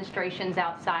the demonstrations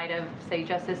outside of, say,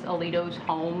 Justice Alito's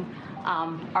home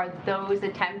are those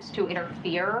attempts to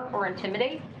interfere or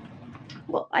intimidate?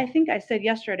 Well, I think I said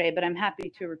yesterday, but I'm happy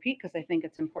to repeat because I think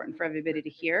it's important for everybody to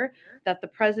hear that the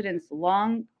president's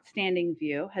long-standing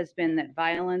view has been that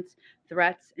violence,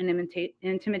 threats, and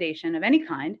intimidation of any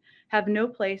kind have no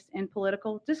place in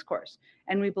political discourse.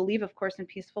 And we believe, of course, in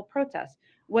peaceful protests.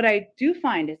 What I do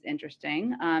find is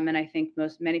interesting, and I think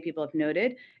many people have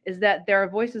noted, is that there are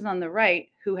voices on the right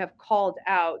who have called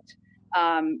out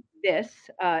this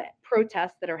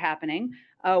protests that are happening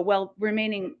while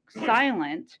remaining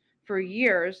silent for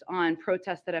years on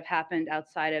protests that have happened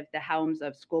outside of the homes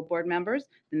of school board members,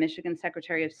 the Michigan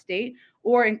Secretary of State,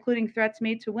 or including threats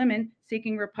made to women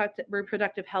seeking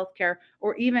reproductive health care,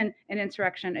 or even an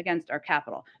insurrection against our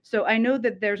Capitol. So I know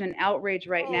that there's an outrage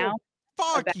right now.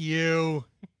 Fuck you.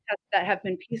 That have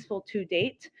been peaceful to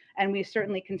date, and we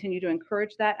certainly continue to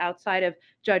encourage that outside of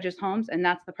judges' homes, and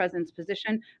that's the president's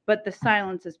position. But the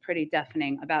silence is pretty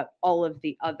deafening about all of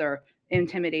the other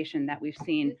intimidation that we've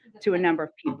seen to a number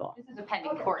of people. This is a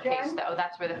pending court case, though.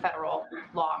 That's where the federal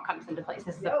law comes into place.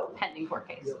 This is a pending court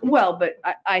case. Well, but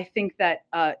I think that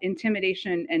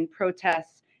intimidation and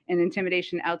protests and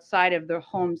intimidation outside of the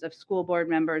homes of school board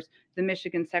members, the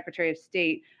Michigan Secretary of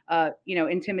State,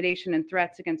 intimidation and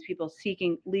threats against people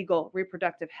seeking legal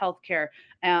reproductive health care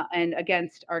and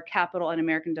against our Capitol and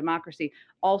American democracy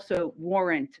also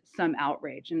warrant some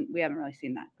outrage. And we haven't really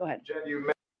seen that. Go ahead. Jen, you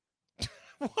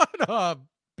What a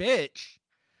bitch.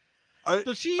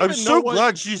 Does she I'm even so know what-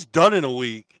 glad she's done in a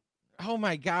week. Oh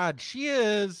my God, she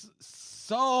is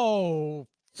so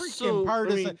freaking So, I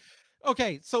partisan. mean-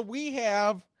 Okay, so we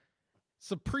have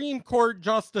Supreme Court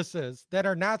justices that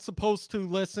are not supposed to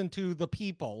listen to the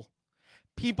people.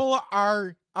 People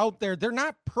are out there. They're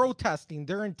not protesting.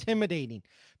 They're intimidating.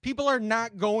 People are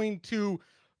not going to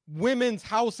women's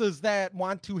houses that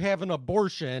want to have an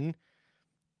abortion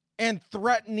and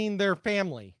threatening their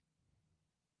family.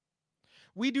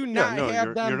 We do not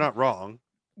have them. You're not wrong.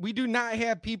 We do not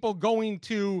have people going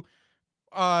to,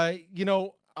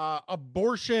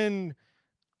 abortion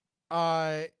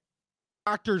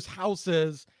doctors'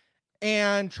 houses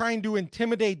and trying to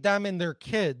intimidate them and their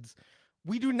kids.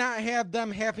 We do not have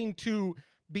them having to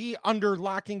be under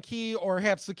lock and key or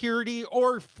have security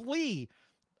or flee.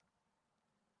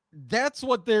 That's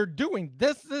what they're doing.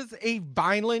 This is a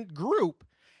violent group.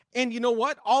 And you know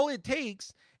what? All it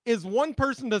takes is one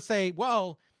person to say,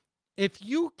 well, if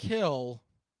you kill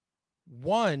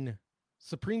one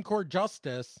Supreme Court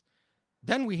justice,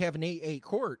 then we have an 8-8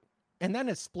 court. And then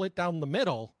it's split down the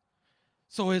middle.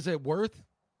 So is it worth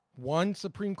one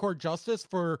Supreme Court justice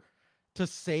to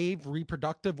save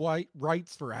reproductive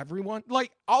rights for everyone?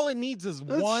 Like, all it needs is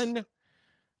one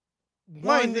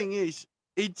thing is,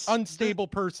 it's unstable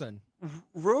person.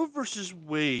 Roe versus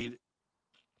Wade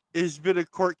has been a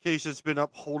court case that's been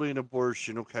upholding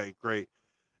abortion. Okay, great.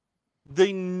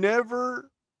 They never,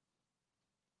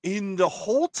 in the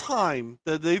whole time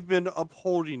that they've been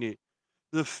upholding it,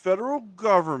 the federal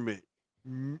government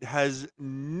has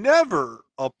never,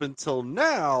 up until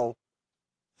now,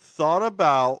 thought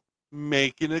about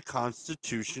making a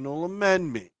constitutional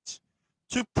amendment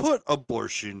to put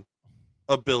abortion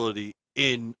ability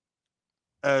in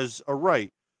as a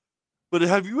right. But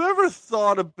have you ever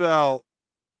thought about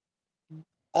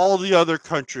all the other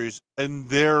countries and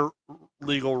their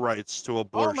legal rights to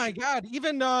abortion? Oh my God.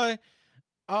 Even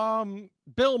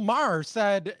Bill Maher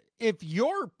said, if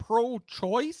you're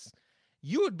pro-choice,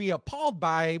 you would be appalled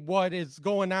by what is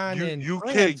going on in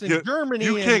France and Germany.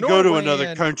 You and can't go to Norway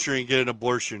another country and get an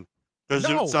abortion because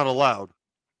No. it's not allowed.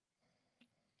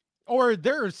 Or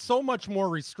they're so much more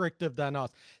restrictive than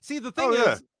us. See, the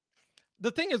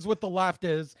thing is with the left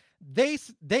is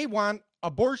they want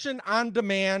abortion on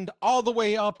demand all the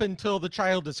way up until the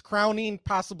child is crowning,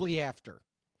 possibly after.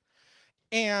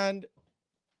 And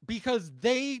because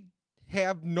they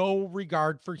have no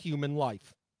regard for human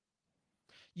life.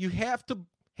 You have to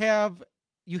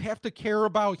care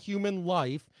about human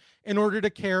life in order to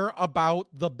care about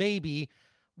the baby,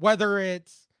 whether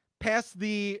it's past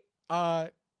the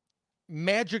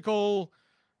magical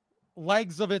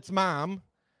legs of its mom,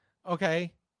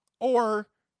 okay, or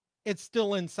it's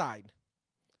still inside.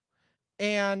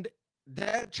 And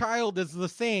that child is the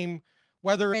same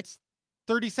whether it's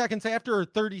 30 seconds after or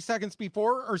 30 seconds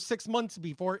before or 6 months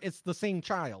before, it's the same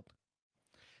child.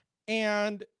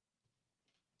 And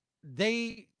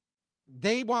they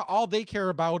want, all they care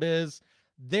about is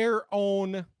their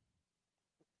own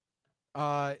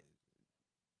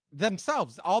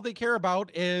themselves. All they care about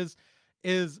is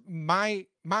my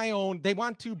own. They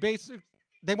want to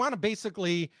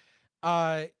basically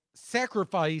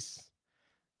sacrifice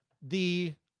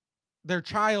their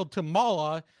child to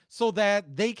Mullah so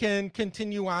that they can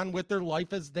continue on with their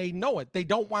life as they know it. They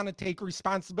don't want to take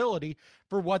responsibility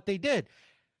for what they did.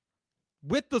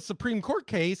 With the Supreme Court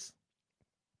case,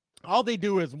 all they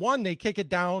do is, one, they kick it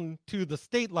down to the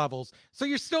state levels. So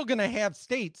you're still going to have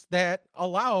states that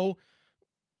allow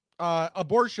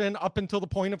abortion up until the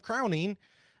point of crowning,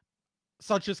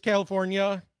 such as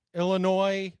California,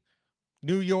 Illinois,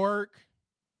 New York,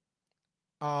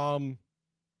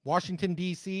 Washington,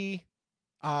 D.C.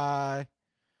 I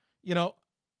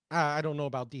don't know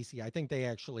about D.C. I think they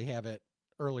actually have it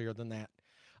earlier than that.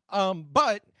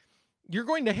 But you're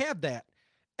going to have that.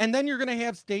 And then you're going to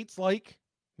have states like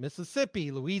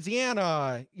Mississippi,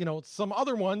 Louisiana, some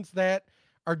other ones that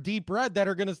are deep red that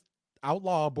are going to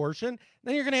outlaw abortion.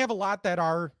 Then you're going to have a lot that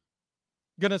are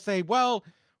going to say, well,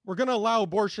 we're going to allow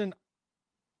abortion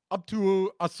up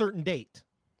to a certain date.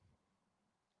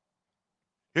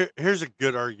 Here's a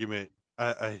good argument.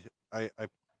 I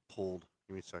pulled.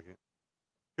 Give me a second.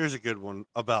 Here's a good one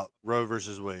about Roe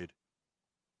versus Wade.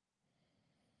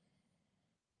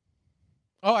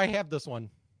 Oh, I have this one.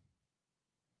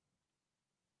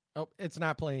 Oh, it's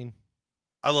not playing.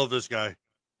 I love this guy.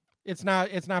 It's not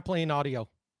playing audio.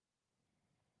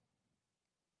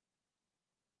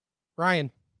 Ryan,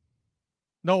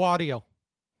 no audio.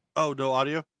 Oh, no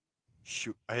audio?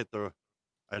 Shoot, I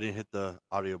didn't hit the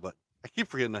audio button. I keep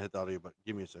forgetting I hit the audio button.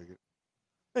 Give me a second.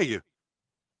 Thank you.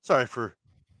 Sorry for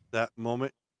that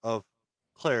moment of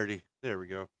clarity. There we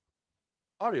go.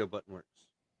 Audio button works.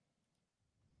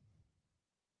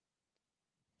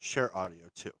 Share audio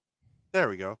too. There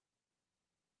we go.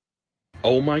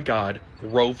 Oh my God,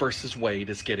 Roe versus Wade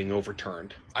is getting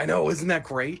overturned. I know, isn't that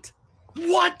great?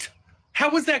 What?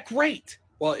 How is that great?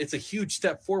 Well, it's a huge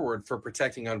step forward for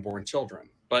protecting unborn children.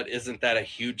 But isn't that a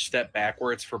huge step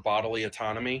backwards for bodily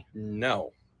autonomy?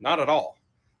 No, not at all.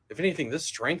 If anything, this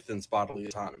strengthens bodily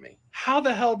autonomy. How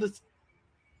the hell does...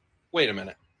 Wait a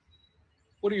minute.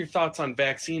 What are your thoughts on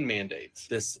vaccine mandates?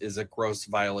 This is a gross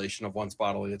violation of one's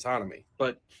bodily autonomy.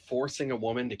 But forcing a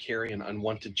woman to carry an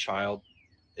unwanted child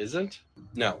isn't?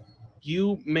 No.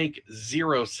 You make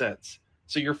zero sense.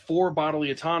 So you're for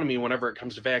bodily autonomy whenever it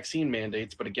comes to vaccine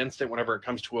mandates, but against it whenever it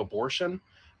comes to abortion?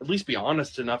 At least be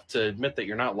honest enough to admit that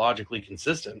you're not logically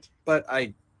consistent. But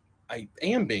I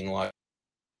am being logical.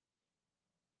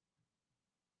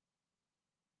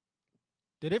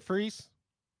 Did it freeze?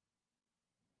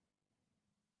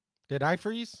 Did I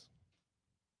freeze?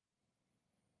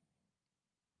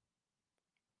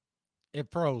 It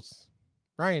froze.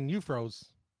 Ryan, you froze.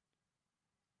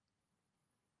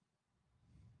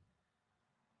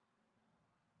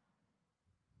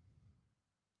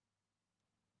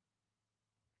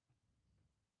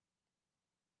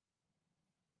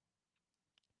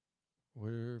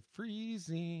 We're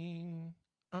freezing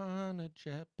on a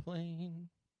jet plane.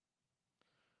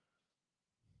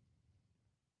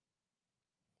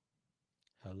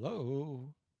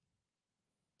 Hello.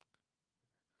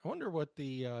 I wonder what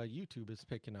the YouTube is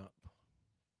picking up.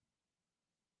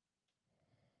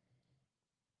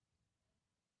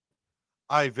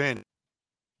 I vanished.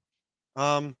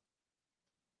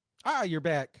 You're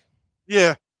back.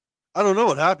 Yeah. I don't know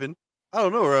what happened. I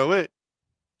don't know where I went.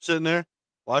 Sitting there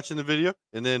watching the video,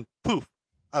 and then poof,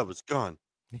 I was gone.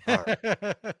 All right.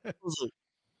 I was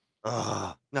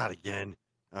like, not again.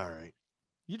 All right.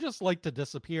 You just like to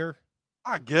disappear.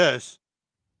 I guess.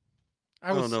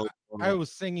 I don't know. I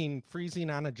was singing "Freezing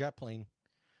on a Jet Plane."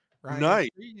 Right? Nice.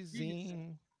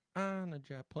 Freezing on a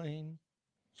jet plane.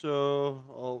 So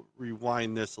I'll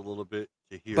rewind this a little bit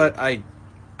to hear. But I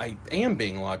am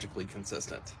being logically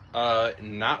consistent.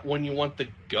 Not when you want the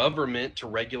government to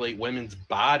regulate women's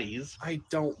bodies. I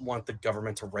don't want the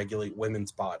government to regulate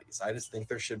women's bodies. I just think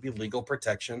there should be legal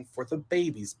protection for the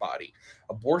baby's body.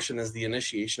 Abortion is the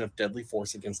initiation of deadly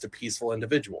force against a peaceful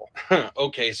individual.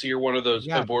 Okay, so you're one of those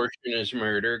abortion is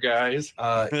murder guys?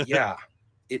 Yeah,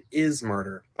 it is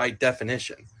murder by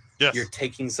definition. Yes. You're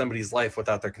taking somebody's life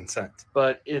without their consent.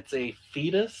 But it's a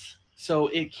fetus, so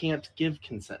it can't give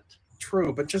consent.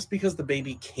 True, but just because the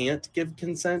baby can't give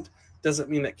consent doesn't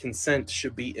mean that consent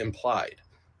should be implied.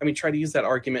 I mean, try to use that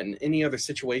argument in any other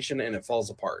situation and it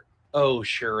falls apart. Oh,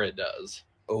 sure it does.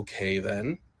 Okay,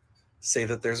 then. Say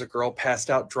that there's a girl passed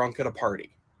out drunk at a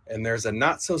party, and there's a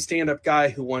not so stand-up guy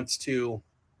who wants to,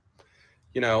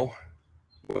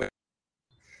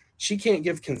 she can't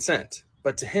give consent,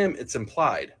 but to him it's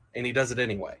implied, and he does it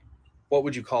anyway. What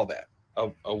would you call that?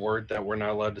 A word that we're not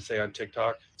allowed to say on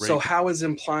TikTok. So how is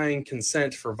implying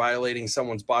consent for violating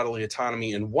someone's bodily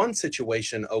autonomy in one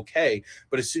situation okay,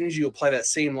 but as soon as you apply that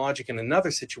same logic in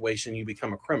another situation, you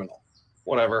become a criminal?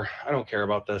 Whatever. I don't care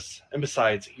about this. And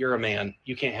besides, you're a man.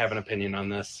 You can't have an opinion on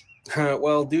this.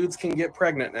 Well, dudes can get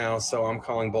pregnant now, so I'm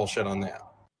calling bullshit on that.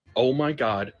 Oh my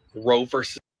God. Roe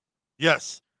versus...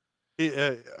 Yes.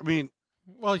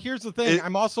 Well, here's the thing.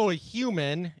 I'm also a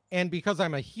human, and because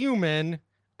I'm a human,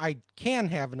 I can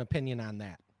have an opinion on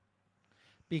that.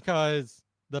 Because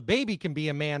the baby can be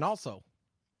a man also.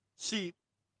 See,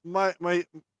 my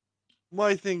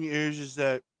thing is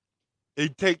that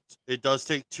it does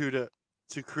take two to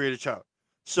create a child.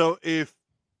 So if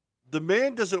the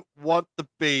man doesn't want the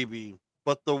baby,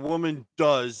 but the woman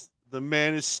does, the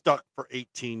man is stuck for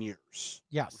 18 years.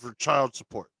 Yes. For child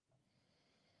support.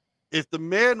 If the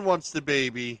man wants the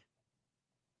baby,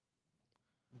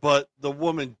 but the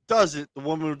woman doesn't, the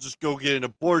woman will just go get an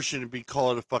abortion and be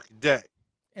called a fucking day.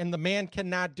 And the man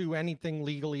cannot do anything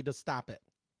legally to stop it.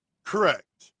 Correct.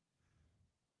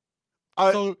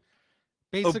 So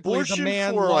basically, abortion the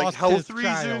man for lost like health his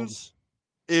child. reasons.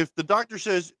 If the doctor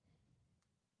says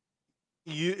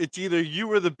it's either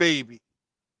you or the baby,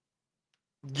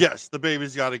 yes, the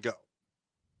baby's got to go.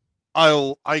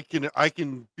 I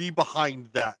can be behind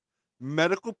that.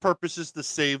 Medical purposes to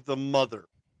save the mother.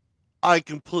 I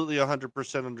completely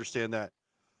 100% understand that.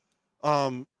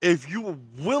 If you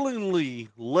willingly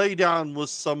lay down with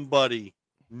somebody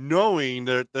knowing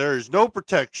that there is no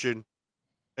protection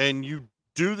and you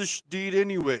do the deed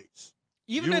anyways.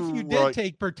 Even if you did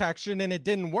take protection and it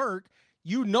didn't work,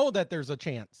 you know that there's a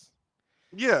chance.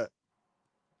 Yeah.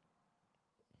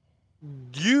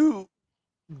 You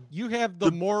have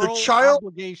the moral the child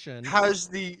obligation. has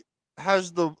the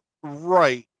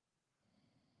right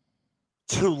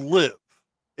to live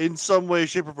in some way,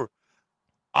 shape, or form.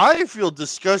 I feel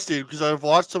disgusted because I've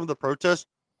watched some of the protests.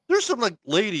 There's some like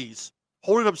ladies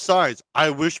holding up signs. I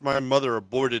wish my mother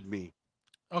aborted me.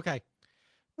 Okay.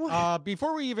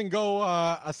 Before we even go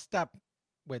a step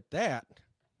with that.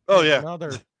 Oh yeah.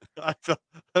 Another.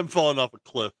 I'm falling off a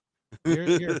cliff.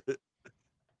 Here.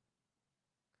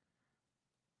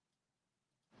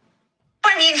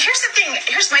 I mean, here's the thing.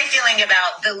 Here's my feeling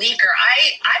about the leaker.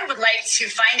 I would like to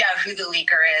find out who the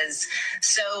leaker is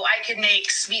so I can make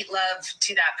sweet love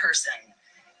to that person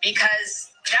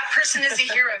because that person is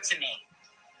a hero to me.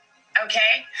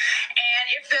 Okay? And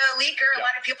if the leaker, a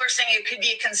lot of people are saying it could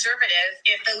be a conservative.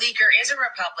 If the leaker is a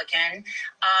Republican,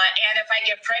 and if I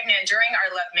get pregnant during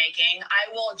our lovemaking,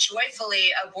 I will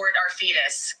joyfully abort our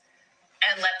fetus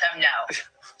and let them know.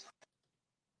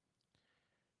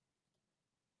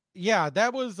 Yeah,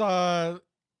 that was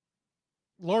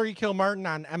Lori Kilmartin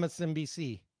on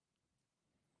MSNBC.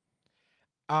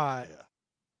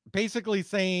 Basically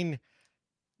saying,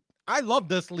 I love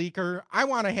this leaker. I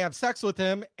want to have sex with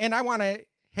him, and I want to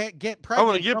get pregnant. I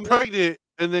want to get pregnant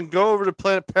and then go over to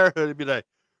Planet Parenthood and be like,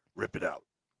 rip it out.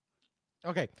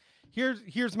 Okay,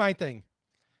 here's my thing.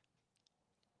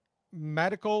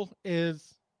 Medical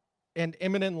is and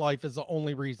imminent life is the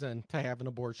only reason to have an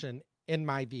abortion, in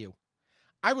my view.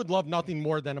 I would love nothing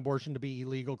more than abortion to be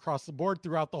illegal across the board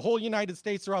throughout the whole United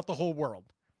States, throughout the whole world.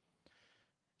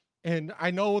 And I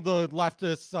know the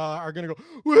leftists are going to go,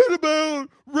 what about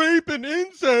rape and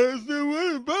incest?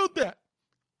 What about that?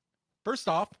 First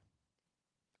off,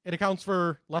 it accounts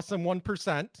for less than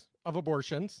 1% of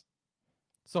abortions.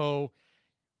 So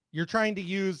you're trying to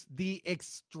use the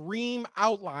extreme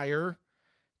outlier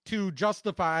to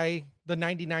justify the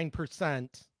 99%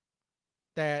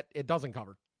 that it doesn't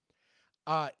cover.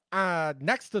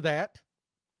 Next to that,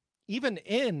 even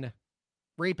in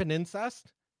rape and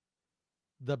incest,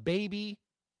 the baby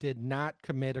did not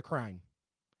commit a crime,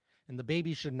 and the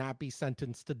baby should not be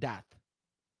sentenced to death.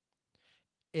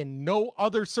 In no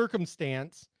other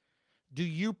circumstance do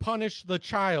you punish the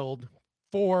child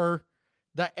for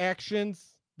the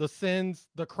actions, the sins,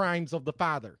 the crimes of the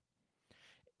father.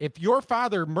 If your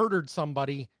father murdered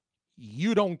somebody,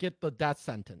 you don't get the death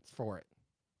sentence for it.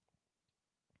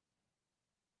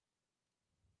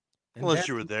 And Unless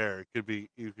you were there,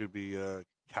 you could be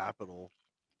capital.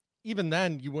 Even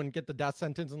then, you wouldn't get the death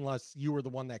sentence unless you were the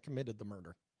one that committed the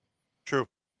murder. True.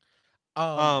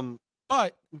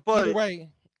 But either way,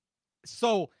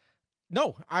 so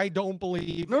no, I don't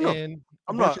believe in.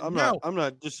 I'm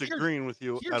not disagreeing with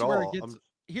you at all.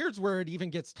 Here's where it even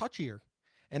gets touchier,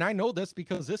 and I know this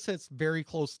because this hits very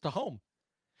close to home.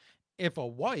 If a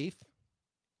wife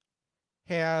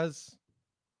has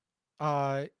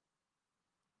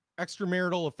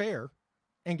extramarital affair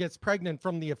and gets pregnant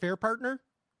from the affair partner,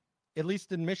 at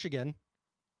least in Michigan,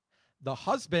 the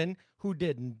husband who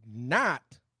did not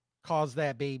cause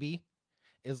that baby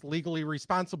is legally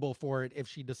responsible for it if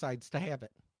she decides to have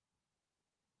it.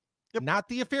 Yep. Not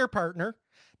the affair partner,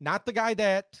 not the guy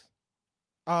that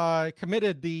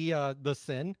committed the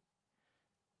sin.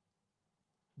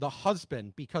 The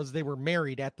husband, because they were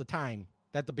married at the time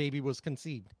that the baby was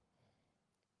conceived.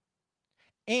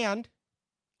 And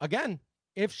again,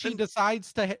 if she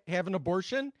decides to have an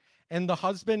abortion and the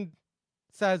husband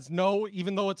says, no,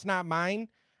 even though it's not mine,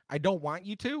 I don't want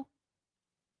you to,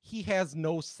 he has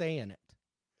no say in it.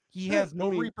 He has no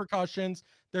repercussions.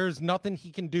 There's nothing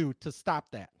he can do to stop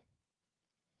that.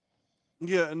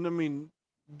 Yeah, and I mean,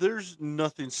 there's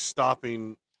nothing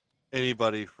stopping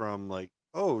anybody from like,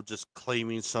 oh, just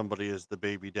claiming somebody as the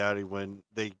baby daddy when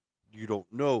you don't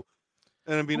know.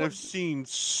 And I mean, I've seen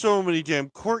so many damn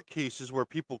court cases where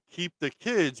people keep the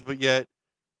kids, but yet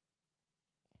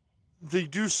they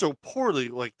do so poorly.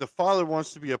 Like the father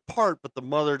wants to be a part, but the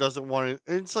mother doesn't want it.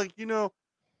 And it's like,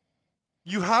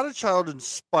 you had a child in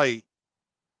spite.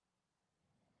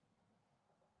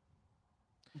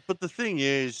 But the thing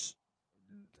is,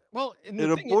 well,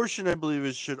 an abortion, I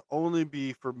believe, should only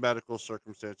be for medical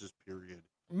circumstances, period.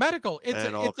 Medical.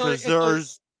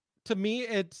 To me,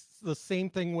 it's the same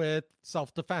thing with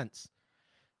self-defense.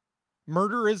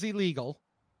 Murder is illegal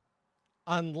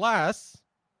unless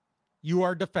you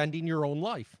are defending your own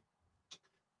life.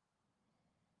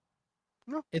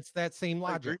 No, it's that same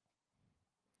logic.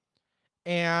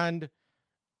 And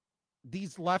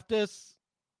these leftists,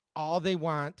 all they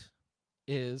want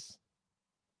is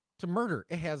to murder.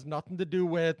 It has nothing to do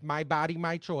with my body,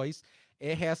 my choice.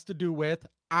 It has to do with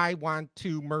I want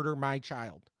to murder my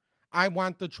child. I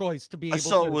want the choice to be able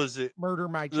to murder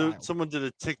my child. Someone did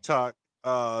a TikTok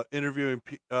interviewing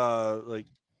like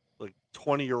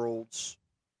 20-year-olds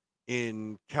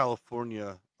in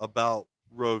California about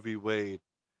Roe v. Wade.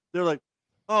 They're like,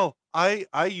 oh, I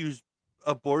use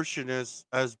abortion as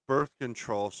birth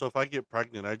control. So if I get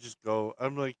pregnant, I just go.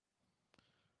 I'm like,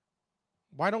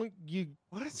 why don't you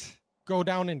go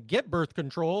down and get birth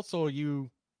control so you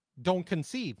don't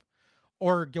conceive?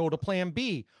 Or go to plan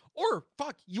B. Or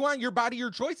fuck, you want your body,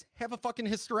 your choice? Have a fucking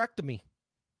hysterectomy.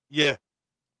 Yeah.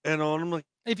 And I'm like,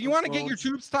 if you want to get your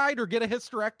tubes tied or get a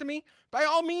hysterectomy, by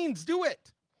all means do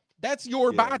it. That's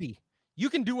your body.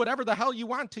 You can do whatever the hell you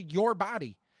want to your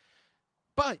body.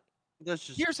 But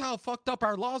here's how fucked up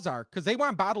our laws are, because they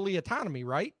want bodily autonomy,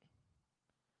 right?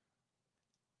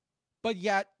 But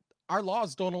yet our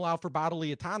laws don't allow for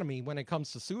bodily autonomy when it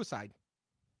comes to suicide.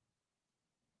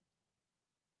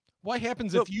 What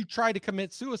happens if you try to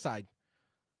commit suicide?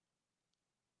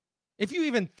 If you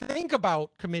even think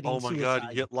about committing suicide. Oh my God,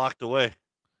 you get locked away.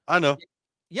 I know.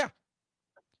 Yeah.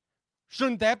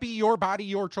 Shouldn't that be your body,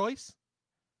 your choice?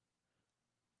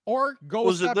 Or go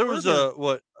a step further.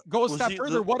 Go a step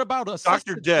further. What about a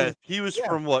Dr. Death? He was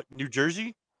from what? New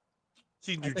Jersey?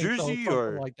 See, New Jersey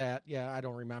or like that? Yeah, I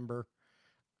don't remember.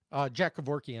 Jack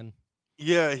Kevorkian.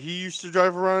 Yeah, he used to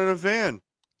drive around in a van.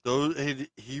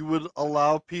 He would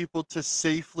allow people to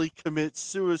safely commit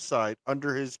suicide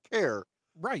under his care.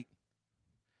 Right.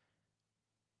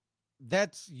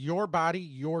 That's your body,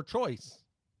 your choice.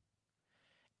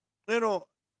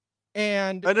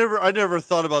 And I never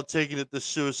thought about taking it the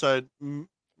suicide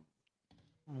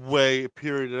way,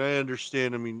 period. And I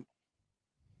understand. I mean,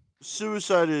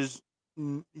 suicide is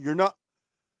you're not.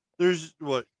 There's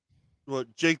what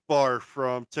Jake Barr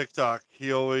from TikTok.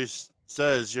 He always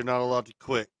says you're not allowed to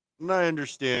quit, and I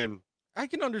understand. I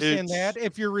can understand that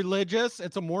if you're religious,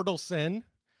 it's a mortal sin.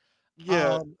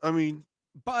 Yeah, I mean,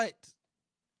 but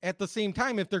at the same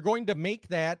time, if they're going to make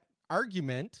that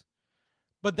argument,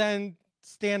 but then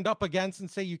stand up against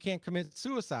and say you can't commit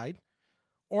suicide,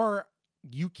 or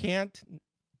you can't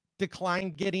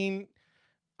decline getting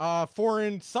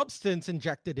foreign substance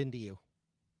injected into you.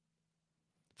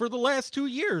 For the last 2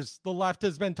 years, the left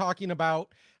has been talking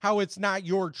about how it's not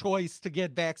your choice to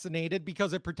get vaccinated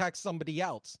because it protects somebody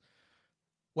else.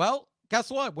 Well,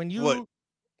 guess what? When you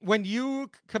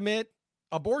commit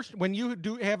abortion, when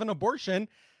you have an abortion,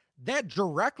 that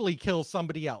directly kills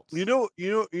somebody else. You know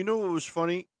what was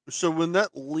funny? So when that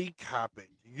leak happened,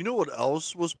 you know what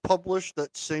else was published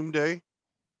that same day?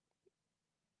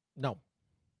 No.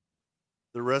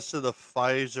 The rest of the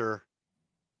Pfizer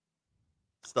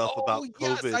stuff about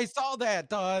COVID. Yes, I saw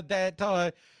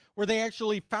that. Where they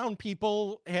actually found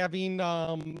people having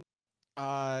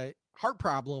heart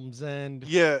problems and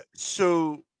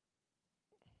so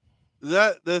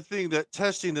that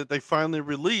testing that they finally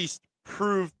released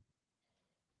proved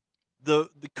the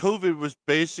COVID was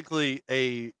basically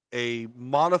a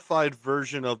modified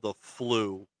version of the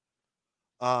flu,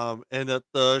 and that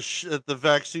the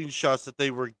vaccine shots that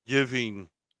they were giving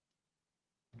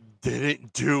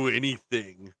didn't do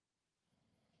anything.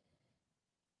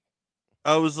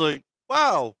 I was like,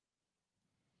 wow,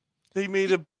 they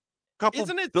made a couple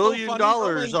Isn't it billion so funny,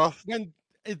 dollars off.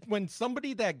 when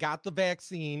somebody that got the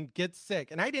vaccine gets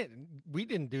sick, and we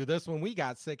didn't do this when we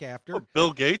got sick after. Oh,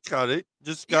 Bill Gates got it.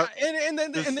 Just got and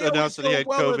then just and they announced that he had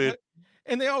COVID.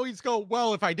 And they always go,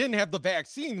 well, if I didn't have the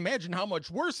vaccine, imagine how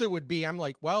much worse it would be. I'm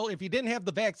like, well, if you didn't have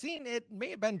the vaccine, it may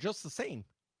have been just the same.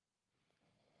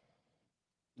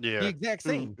 Yeah, The exact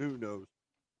same. Who knows?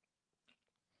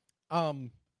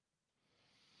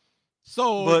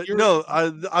 So, But no, I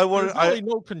want there's really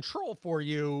no control for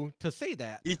you to say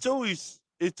that. It's always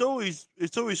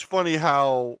funny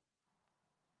how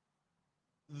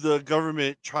the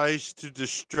government tries to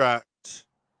distract,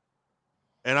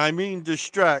 and I mean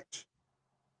distract,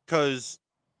 because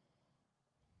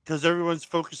everyone's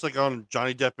focused like on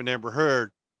Johnny Depp and Amber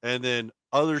Heard, and then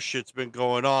other shit's been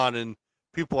going on, and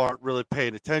people aren't really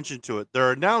paying attention to it.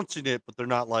 They're announcing it, but they're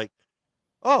not like,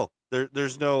 oh,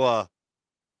 there's no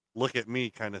look at me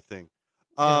kind of thing.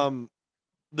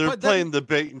 They're But playing the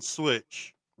bait and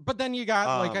switch. But then you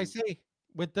got, like I say,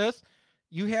 with this,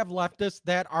 you have leftists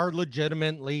that are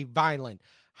legitimately violent.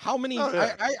 How many? Oh,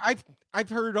 yeah. I've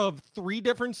heard of 3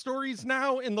 different stories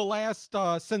now in the last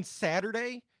since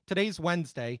Saturday. Today's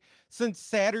Wednesday. Since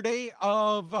Saturday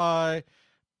of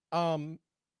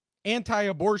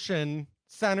anti-abortion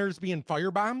centers being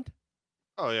firebombed.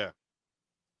 Oh yeah.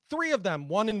 3 of them.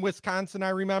 One in Wisconsin, I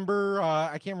remember.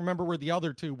 I can't remember where the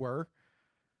other 2 were.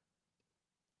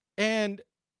 And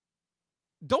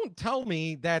don't tell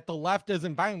me that the left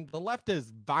isn't violent. The left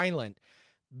is violent.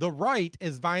 The right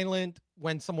is violent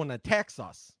when someone attacks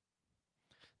us.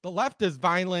 The left is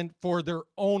violent for their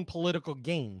own political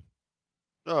gain.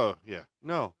 Oh yeah.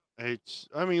 No. I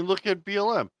mean, look at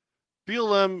BLM.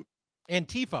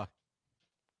 Antifa.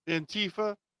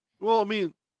 Well, I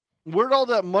mean, where'd all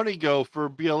that money go for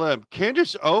BLM?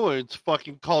 Candace Owens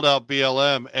fucking called out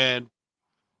BLM and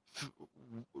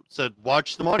said,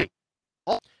 watch the money.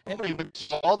 All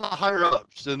the higher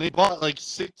ups, and they bought like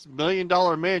 $6 million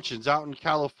mansions out in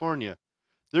California.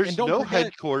 There's no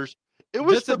headquarters. It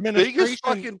was the biggest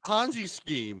fucking Ponzi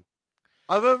scheme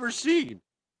I've ever seen.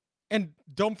 And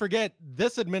don't forget,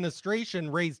 this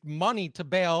administration raised money to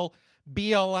bail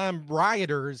BLM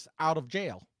rioters out of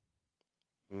jail.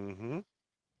 Mm-hmm.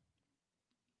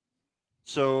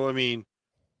 So, I mean,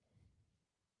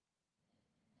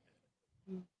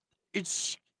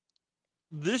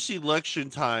 this election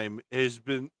time is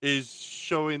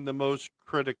showing the most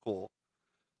critical.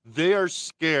 They are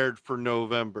scared for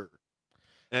November.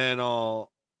 And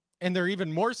they're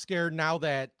even more scared now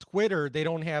that Twitter, they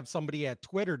don't have somebody at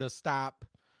Twitter to stop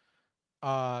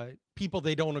people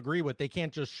they don't agree with. They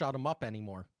can't just shut them up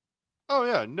anymore. Oh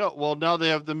yeah, no. Well, now they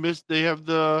have the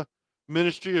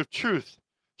Ministry of Truth.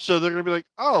 So they're going to be like,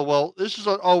 "Oh, well, this is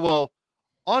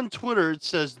on Twitter it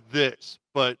says this,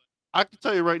 but I can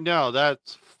tell you right now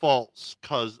that's false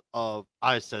cuz of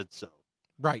I said so."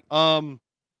 Right.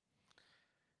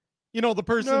 You know, the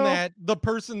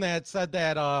person that said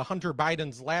that Hunter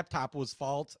Biden's laptop was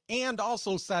false, and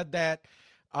also said that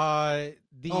I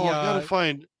gotta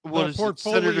find what is it?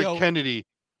 Senator Kennedy.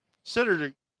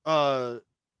 Senator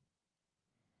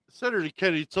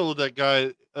Kennedy told that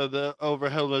guy the over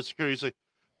Homeland Security, he's like,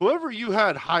 whoever you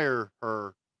had hire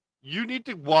her, you need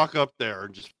to walk up there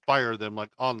and just fire them like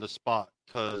on the spot,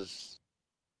 because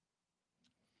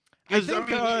I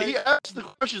mean, he asked the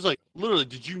questions like, literally,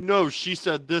 did you know she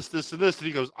said this, this, and this? And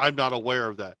he goes, I'm not aware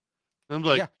of that. And I'm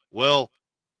like, well,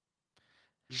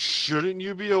 shouldn't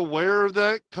you be aware of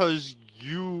that? Because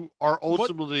you are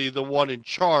ultimately the one in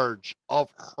charge of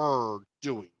her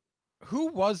doing. Who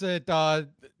was it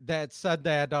that said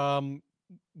that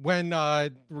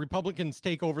when Republicans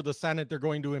take over the Senate, they're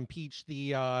going to impeach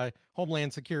the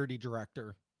Homeland Security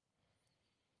Director?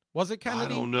 Was it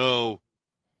Kennedy? I don't know.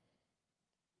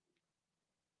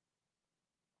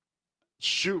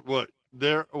 Shoot,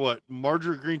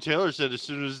 Marjorie Greene Taylor said as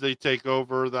soon as they take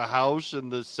over the House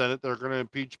and the Senate, they're going to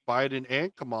impeach Biden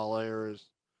and Kamala Harris.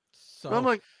 So and I'm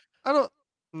like, I don't.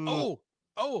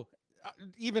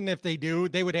 Even if they do,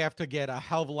 they would have to get a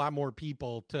hell of a lot more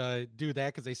people to do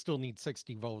that, because they still need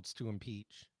 60 votes to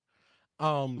impeach.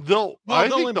 I think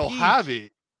they'll have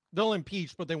it. They'll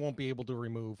impeach, but they won't be able to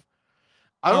remove.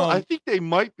 I think they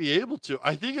might be able to.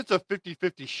 I think it's a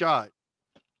 50-50 shot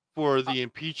for the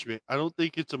impeachment. I don't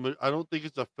think it's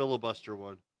a filibuster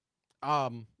one.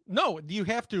 No, you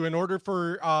have to in order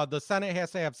for the Senate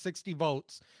has to have 60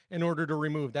 votes in order to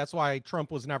remove. That's why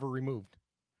Trump was never removed.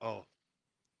 Oh.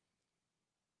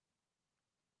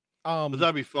 But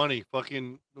that'd be funny.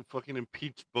 Fucking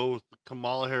impeach both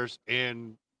Kamala Harris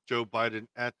and Joe Biden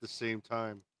at the same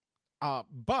time.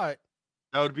 But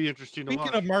that would be interesting to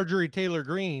speaking watch. of Marjorie Taylor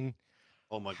Greene,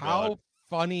 oh my how God,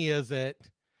 funny is it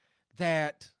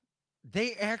that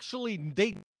they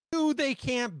knew they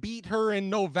can't beat her in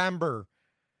November.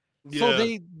 So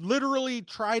they literally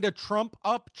try to trump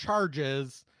up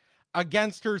charges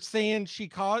against her, saying she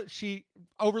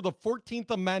over the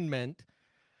 14th Amendment,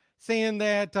 saying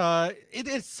that it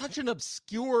is such an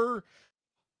obscure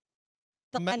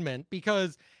amendment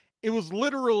because it was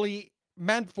literally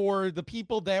meant for the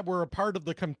people that were a part of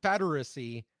the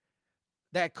Confederacy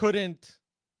that couldn't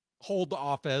hold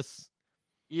office.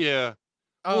 Yeah.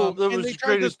 Well, that and was they the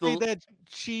tried to greatest.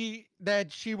 say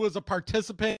that she was a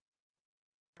participant.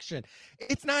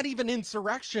 It's not even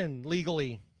insurrection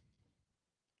legally.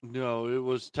 No, it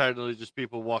was technically just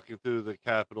people walking through the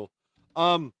Capitol.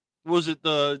 Was it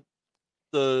the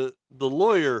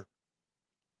lawyer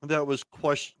that was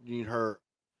questioning her?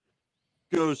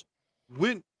 Goes,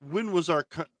 when was our?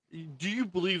 Do you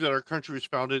believe that our country was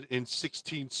founded in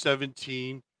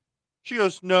 1617? She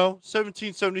goes, no,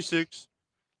 1776.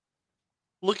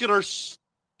 Look at our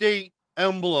state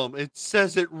emblem. It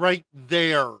says it right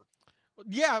there.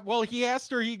 Yeah, well, he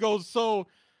asked her, he goes, so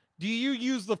do you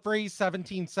use the phrase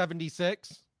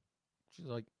 1776? She's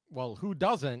like, well, who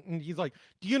doesn't? And he's like,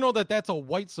 do you know that that's a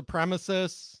white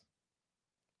supremacist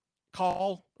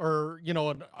call, or, you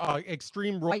know, an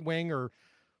extreme right wing, or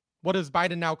what is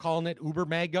Biden now calling it? Uber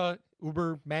MAGA?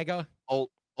 Ultra MAGA.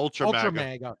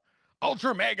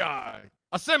 Ultra MAGA.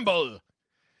 Assemble.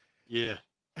 Yeah.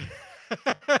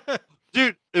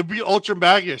 Dude, it'd be Ultra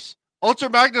Magnus. Ultra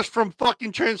Magnus from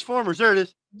fucking Transformers. There it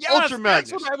is. Yes, Ultra Magnus.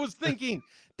 That's what I was thinking.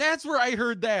 That's where I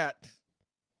heard that.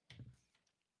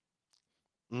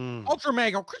 Ultra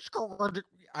MAGA.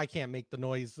 I can't make the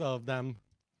noise of them.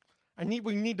 We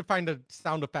need to find a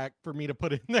sound effect for me to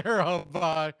put in there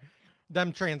of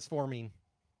them transforming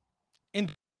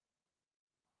into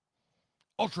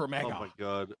Ultra MAGA. Oh my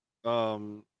God.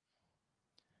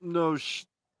 No,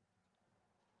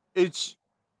 it's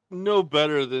no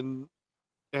better than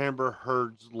Amber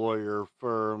Heard's lawyer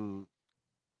from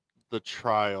the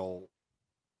trial.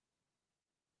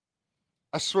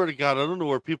 I swear to God, I don't know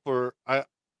where people are.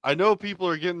 I know people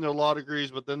are getting their law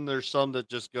degrees, but then there's some that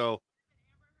just go,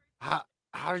 how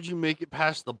did you make it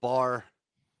past the bar?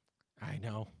 I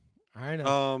know.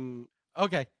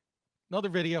 Okay. Another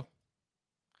video.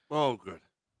 Oh, good.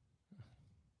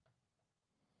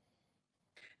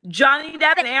 Johnny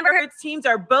Depp and Amber Heard's teams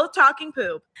are both talking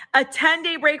poop. A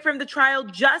 10-day break from the trial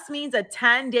just means a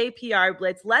 10-day PR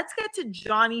blitz. Let's get to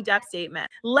Johnny Depp's statement.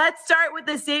 Let's start with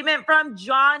the statement from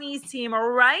Johnny's team.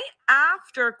 Right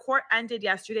after court ended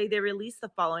yesterday, they released the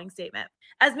following statement.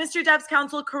 As Mr. Depp's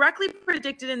counsel correctly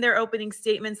predicted in their opening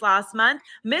statements last month,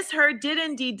 Ms. Heard did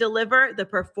indeed deliver the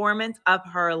performance of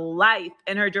her life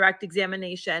in her direct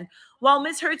examination. While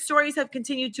Ms. Heard's stories have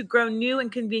continued to grow new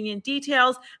and convenient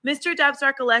details, Mr. Depp's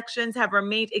recollections have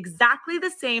remained exactly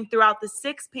the same throughout the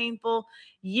 6 painful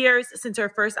years since her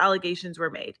first allegations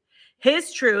were made.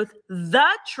 His truth, the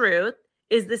truth,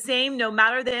 is the same no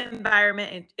matter the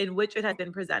environment in which it has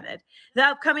been presented. The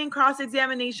upcoming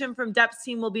cross-examination from Depp's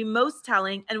team will be most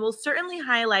telling and will certainly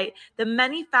highlight the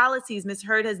many fallacies Ms.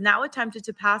 Heard has now attempted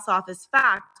to pass off as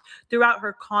fact throughout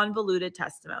her convoluted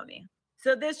testimony.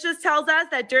 So this just tells us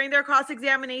that during their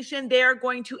cross-examination, they are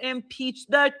going to impeach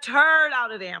the turd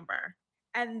out of Amber.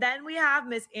 And then we have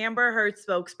Ms. Amber Heard's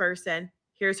spokesperson.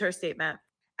 Here's her statement.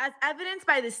 As evidenced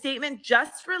by the statement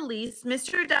just released,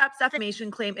 Mr. Depp's defamation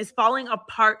claim is falling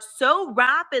apart so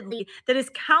rapidly that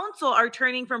his counsel are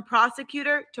turning from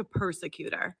prosecutor to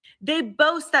persecutor. They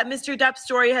boast that Mr. Depp's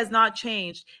story has not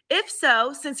changed. If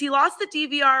so, since he lost the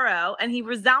DVRO and he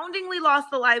resoundingly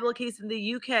lost the libel case in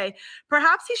the UK,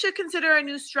 perhaps he should consider a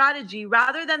new strategy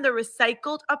rather than the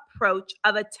recycled approach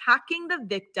of attacking the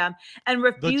victim and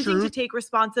refusing to take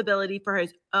responsibility for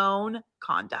his own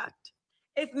conduct.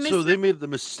 So they made the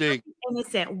mistake.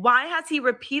 Innocent. Why has he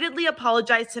repeatedly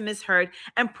apologized to Ms. Heard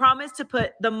and promised to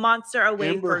put the monster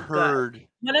away for good?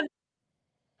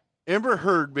 Amber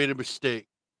Heard made a mistake.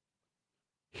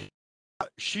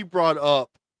 She brought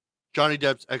up Johnny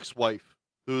Depp's ex-wife,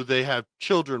 who they have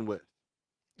children with.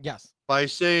 Yes. By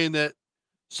saying that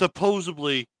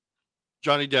supposedly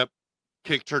Johnny Depp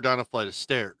kicked her down a flight of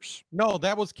stairs. No,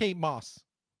 that was Kate Moss.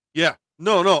 Yeah.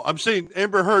 No. I'm saying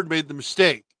Amber Heard made the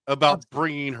mistake about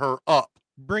bringing her up.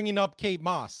 Bringing up Kate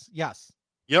Moss. Yes.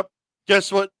 Yep.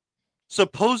 Guess what?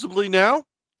 supposedly now,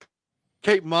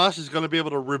 Kate Moss is going to be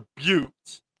able to rebuke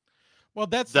Well,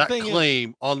 that's that the thing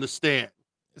claim on the stand.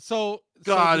 So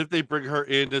God, so if they bring her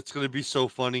in, it's going to be so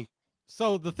funny.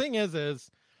 So the thing is,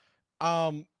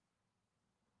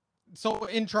 so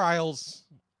in trials,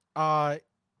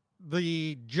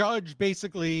 the judge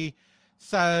basically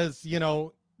says,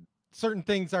 certain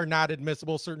things are not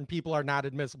admissible, certain people are not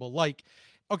admissible. Like,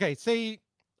 okay, say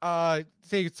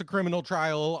it's a criminal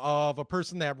trial of a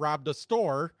person that robbed a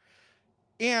store,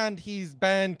 and he's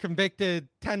been convicted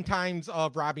 10 times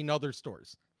of robbing other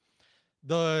stores.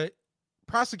 The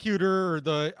prosecutor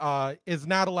or is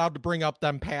not allowed to bring up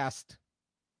them past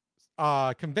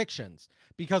convictions,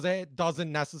 because it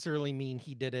doesn't necessarily mean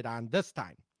he did it on this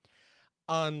time,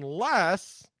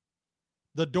 unless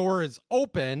the door is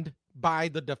opened by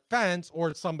the defense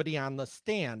or somebody on the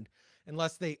stand,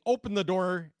 unless they open the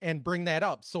door and bring that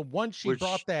up. So once she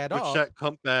brought that up, that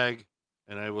cunt bag,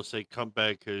 and I will say cunt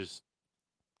bag because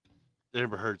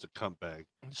Amber Heard's a cunt bag.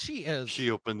 She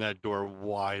opened that door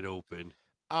wide open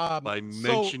by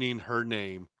mentioning her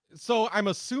name. So I'm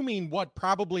assuming what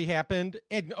probably happened,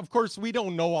 and of course we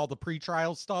don't know all the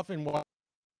pretrial stuff and what.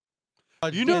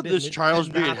 This trial's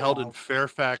being held in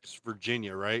Fairfax,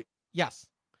 Virginia, right? Yes,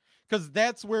 because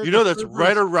that's where that's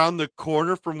right around the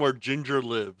corner from where Ginger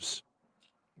lives.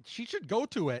 She should go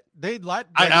to it. They'd let.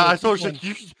 I told her,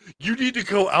 you need to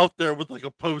go out there with like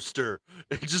a poster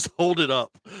and just hold it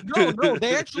up. No,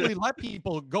 they actually let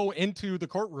people go into the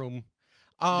courtroom.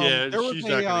 She's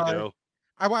not gonna go.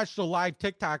 I watched a live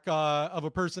TikTok of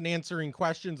a person answering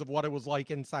questions of what it was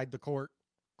like inside the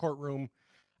courtroom.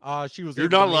 She was. You're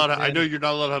not allowed to. I know you're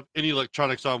not allowed to have any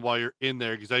electronics on while you're in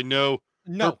there, because I know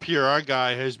her PR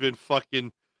guy has been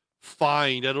fucking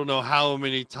fined. I don't know how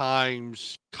many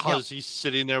times because he's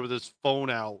sitting there with his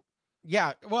phone out.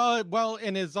 Yeah, well,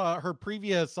 and his her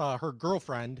previous her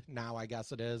girlfriend, now I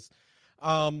guess it is,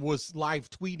 was live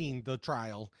tweeting the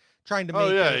trial, trying to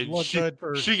make it look good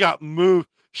for. She got moved.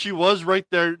 She was right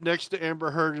there next to Amber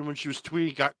Heard, and when she was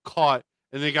tweeting, got caught,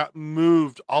 and they got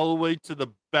moved all the way to the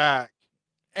back,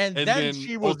 and then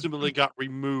she was ultimately got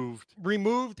removed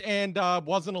and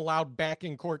wasn't allowed back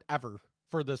in court ever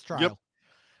for this trial. Yep.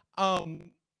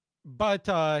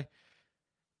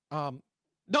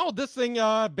 No, this thing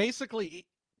basically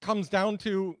comes down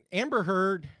to Amber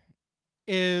Heard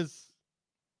is,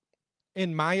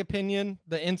 in my opinion,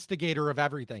 the instigator of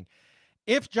everything.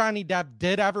 If Johnny Depp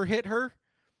did ever hit her,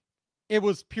 it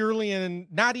was purely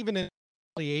not even in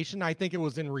retaliation. I think it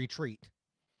was in retreat.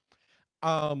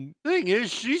 Thing is,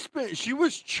 she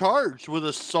was charged with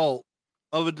assault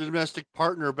of a domestic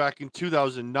partner back in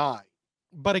 2009.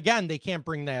 But again, they can't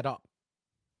bring that up.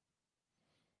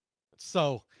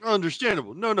 So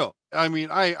understandable. No. I mean,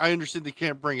 I understand they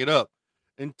can't bring it up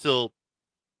until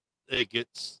it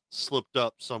gets slipped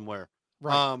up somewhere.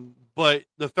 Right. But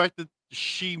the fact that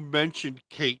she mentioned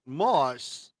Kate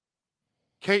Moss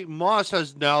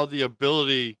has now the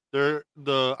ability.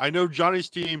 I know Johnny's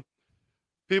team.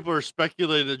 People are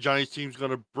speculating that Johnny's team's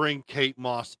going to bring Kate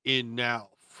Moss in now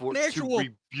to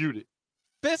rebuke it.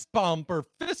 Fist pump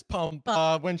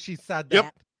when she said that.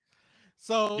 Yep.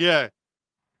 So yeah,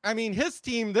 I mean, his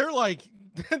team, they're like,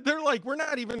 we're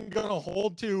not even going to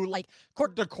hold to like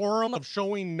court decorum of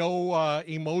showing no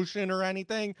emotion or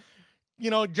anything.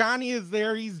 Johnny is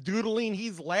there. He's doodling.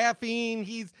 He's laughing.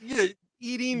 He's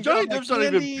eating. Johnny Depp's not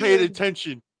even paying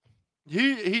attention.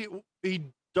 He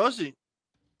doesn't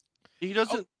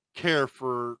care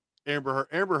for Amber Heard.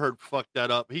 Amber Heard fucked that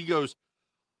up. He looks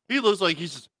like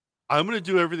he's just, I'm going to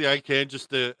do everything I can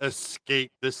just to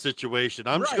escape this situation.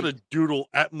 I'm just going to doodle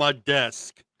at my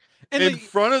desk in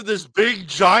front of this big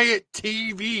giant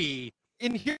TV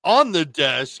on the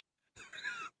desk.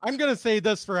 I'm going to say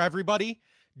this for everybody.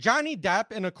 Johnny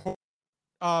Depp in a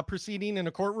proceeding in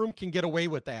a courtroom can get away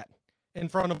with that in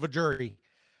front of a jury.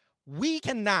 We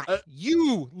cannot.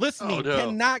 You listening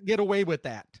cannot get away with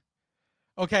that.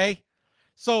 Okay?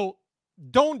 So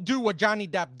don't do what Johnny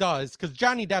Depp does, because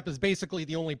Johnny Depp is basically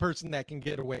the only person that can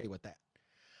get away with that.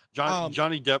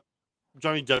 Johnny Depp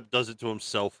does it to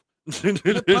himself.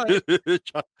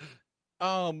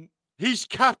 He's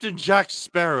Captain Jack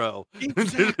Sparrow.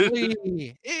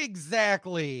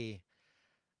 Exactly.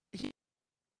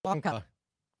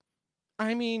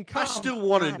 I mean,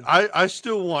 I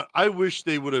wish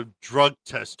they would have drug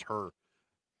test her,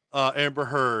 Amber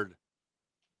Heard.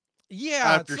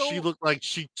 Yeah, after she looked like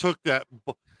she took that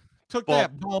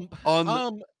bump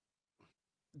on.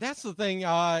 That's the thing.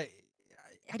 I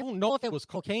don't know if it was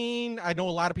cocaine. I know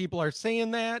a lot of people are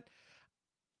saying that.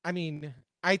 I mean,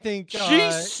 I think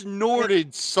she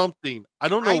snorted something. I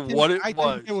don't know what it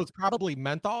was. Think it was probably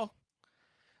menthol.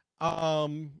 I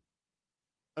don't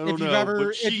if you've know, ever, but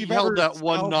if she you've held ever that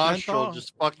one smelled nostril, menthol,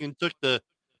 just fucking took the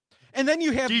and then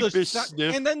you have deepest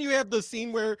sniff. and then you have the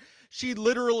scene where she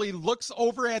literally looks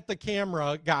over at the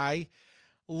camera guy,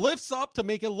 lifts up to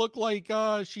make it look like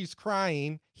she's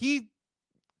crying. He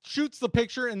shoots the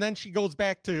picture, and then she goes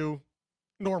back to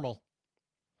normal.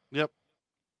 Yep.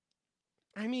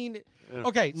 I mean, Yeah.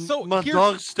 okay, so My here's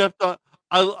dog stepped on.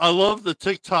 I love the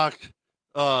TikTok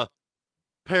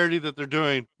parody that they're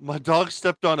doing. My dog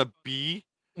stepped on a bee,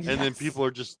 and then Yes. people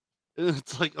are just.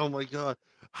 It's like, oh my god,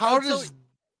 how And so- does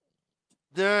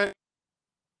that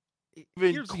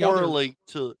even here's the other- correlate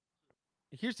to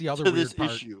here's the other to weird this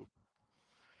part. issue?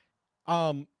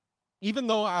 Even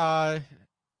though I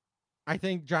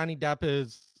think Johnny Depp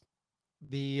is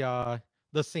the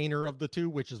saner of the two,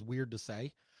 which is weird to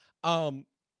say.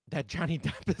 That Johnny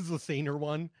Depp is the saner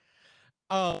one.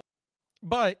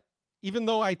 But even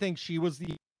though I think she was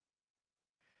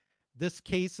this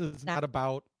case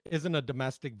isn't a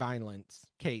domestic violence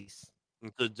case.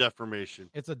 It's a defamation.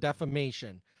 It's a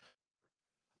defamation.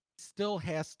 Still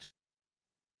has to,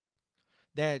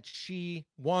 that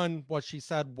what she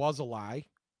said was a lie,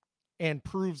 and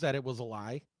proves that it was a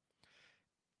lie.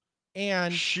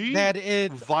 And She that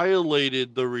it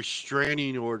violated the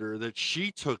restraining order that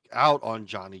she took out on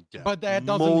Johnny Depp. But that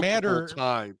doesn't multiple matter.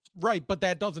 times. Right, but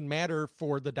that doesn't matter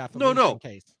for the defamation No.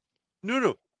 case.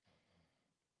 No.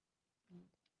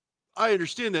 I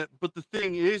understand that, but the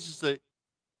thing is that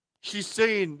she's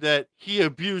saying that he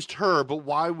abused her, but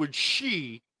why would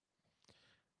she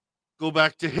go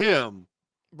back to him?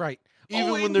 Right.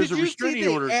 Even when and there's did a you see restraining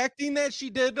the order. acting that she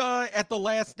did at the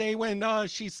last day when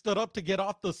she stood up to get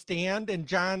off the stand, and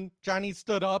Johnny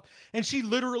stood up, and she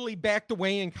literally backed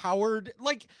away and cowered.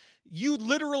 Like, you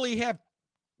literally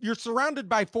you're surrounded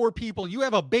by 4 people. You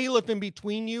have a bailiff in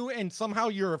between you, and somehow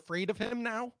you're afraid of him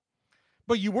now.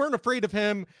 But you weren't afraid of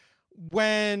him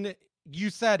when you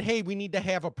said, hey, we need to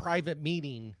have a private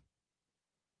meeting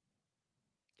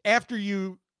after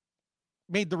you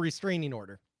made the restraining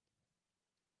order.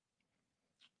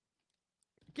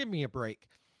 Give me a break.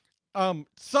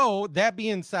 So that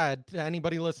being said, to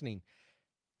anybody listening,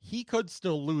 he could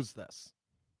still lose this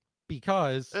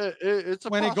because it's a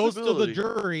when it goes to the possibility.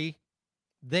 jury,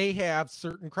 they have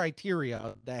certain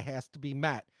criteria that has to be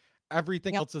met.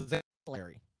 Everything else is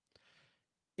ancillary.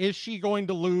 Is she going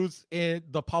to lose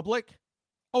the public?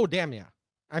 Oh, damn yeah.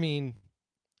 I mean,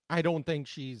 I think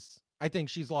she's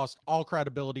lost all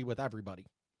credibility with everybody.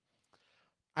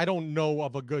 I don't know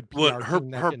of a good PR But her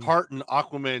team that her can, part in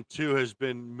Aquaman 2 has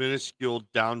been minuscule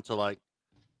down to like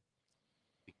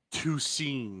 2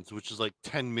 scenes, which is like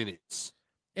 10 minutes.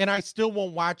 and I still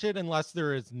won't watch it unless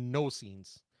there is no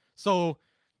scenes. So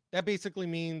that basically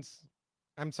means,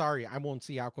 I'm sorry, I won't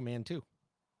see Aquaman 2.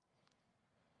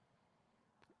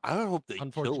 I hope they kill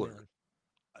Unfortunately. her.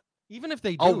 Even if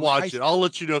they do, I'll watch it. I'll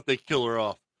let you know if they kill her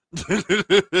off.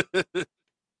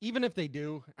 Even if they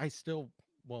do, I still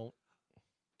won't.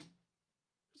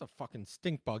 There's a fucking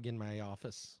stink bug in my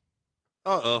office.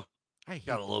 Uh-oh. I hate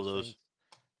Gotta love those.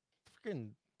 things. Freaking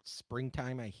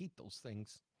springtime, I hate those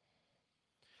things.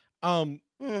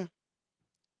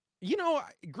 You know,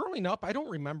 growing up, I don't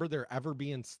remember there ever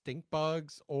being stink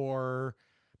bugs or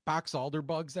box alder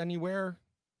bugs anywhere.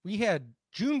 We had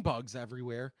June bugs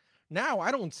everywhere. Now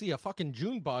I don't see a fucking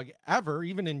June bug ever,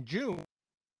 even in June.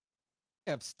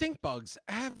 We have stink bugs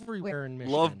everywhere in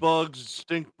Michigan. Love bugs,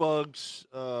 stink bugs.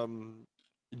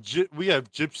 We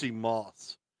have gypsy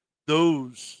moths.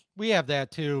 Those. We have that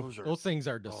too. Those are- Those things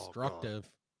are oh, God. destructive.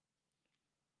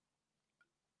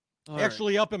 All right.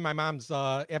 Actually, up in my mom's,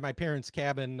 at my parents'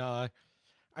 cabin, I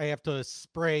have to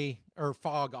spray or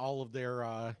fog all of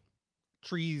their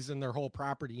trees and their whole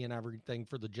property and everything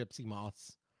for the gypsy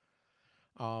moths.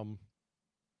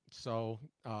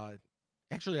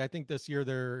 Actually, I think this year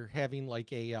they're having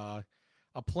like a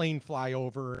plane fly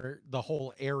over the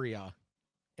whole area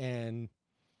and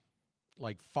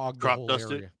like fog the Crop whole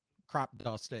dust it? area. Crop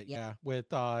dust it, yeah. With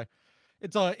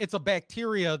it's a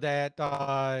bacteria that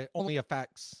only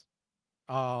affects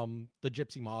the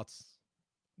gypsy moths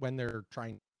when they're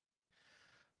trying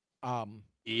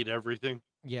Eat everything.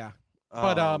 yeah.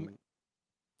 But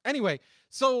anyway,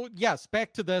 so yes,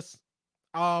 back to this.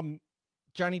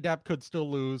 Johnny Depp could still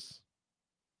lose.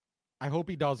 I hope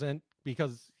he doesn't,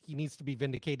 because he needs to be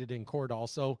vindicated in court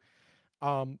also.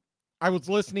 I was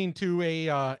listening to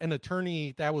an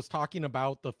attorney that was talking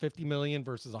about the 50 million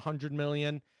versus 100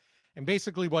 million. And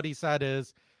basically what he said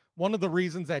is one of the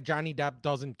reasons that Johnny Depp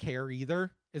doesn't care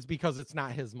either is because it's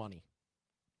not his money.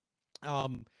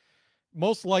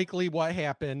 Most likely what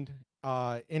happened,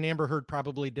 and Amber Heard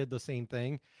probably did the same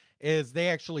thing, is they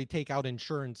actually take out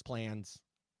insurance plans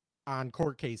on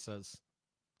court cases.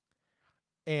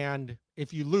 And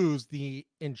if you lose, the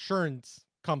insurance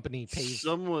company pays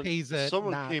it.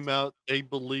 Someone not- came out. They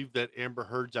believe that Amber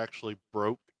Heard's actually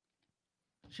broke.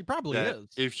 She probably that is.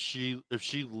 If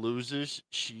she loses,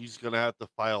 she's gonna have to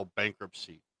file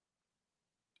bankruptcy.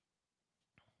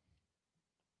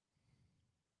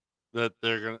 That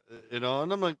they're gonna, and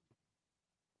I'm like,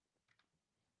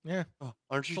 yeah,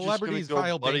 aren't you celebrities just gonna go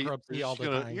file buddy, bankruptcy you're all just the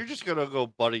gonna- time. You're just gonna go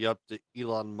buddy up to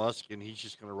Elon Musk, and he's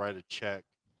just gonna write a check.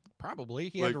 Probably.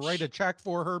 He had to write Which- a check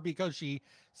for her because she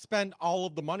spent all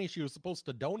of the money she was supposed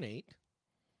to donate.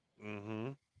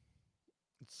 Mm-hmm.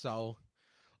 So,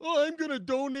 I'm going to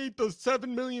donate the $7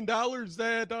 million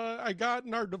that I got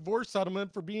in our divorce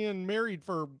settlement for being married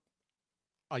for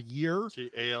a year. To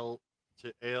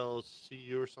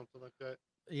ALCU or something like that.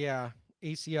 Yeah,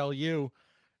 ACLU.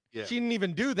 Yeah. She didn't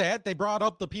even do that. They brought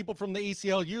up the people from the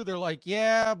ACLU. They're like,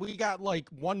 yeah, we got like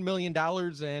 $1 million,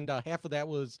 and half of that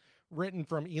was written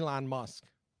from Elon Musk.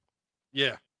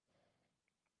 Yeah.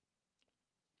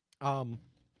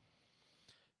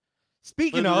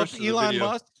 Speaking Play the of rest of the Elon video.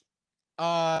 Musk,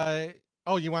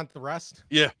 oh, you want the rest?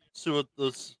 Yeah. See what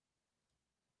else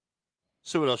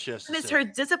she has to Ms. say.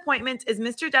 Heard's disappointment is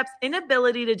Mr. Depp's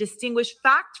inability to distinguish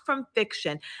fact from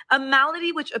fiction, a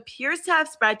malady which appears to have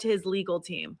spread to his legal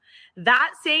team.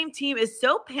 That same team is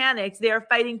so panicked they are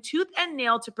fighting tooth and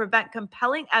nail to prevent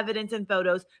compelling evidence and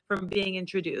photos from being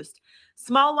introduced.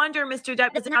 Small wonder Mr.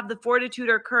 Depp doesn't have the fortitude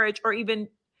or courage or even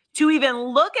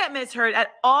look at Ms. Heard at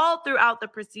all throughout the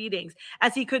proceedings,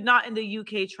 as he could not in the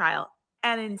UK trial.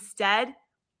 And instead,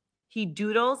 he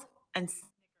doodles and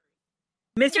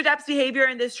Mr. Depp's behavior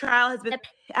in this trial has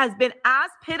been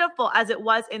as pitiful as it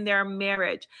was in their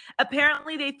marriage.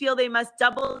 Apparently, they feel they must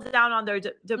double down on their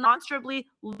demonstrably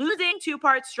losing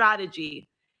two-part strategy: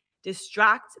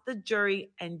 distract the jury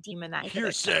and demonize the victim.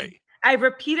 Hearsay. I've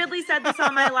repeatedly said this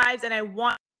on my lives, and I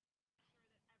want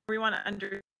everyone to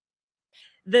understand.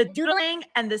 The doodling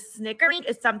and the snickering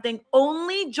is something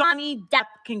only Johnny Depp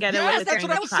can get away with during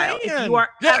the trial. If you are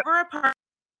ever a part,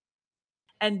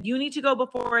 and you need to go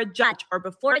before a judge or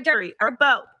before a jury or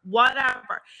both,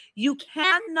 whatever, you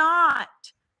cannot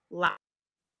lie.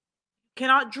 You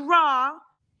cannot draw. You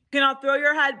cannot throw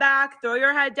your head back, throw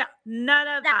your head down. None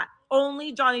of that.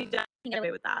 Only Johnny Depp can get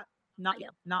away with that. Not you,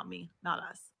 not me, not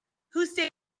us. Whose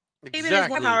statement is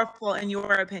more powerful in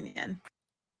your opinion?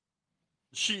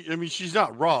 She's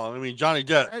not wrong. I mean, Johnny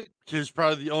Depp is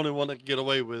probably the only one that can get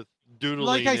away with doodling.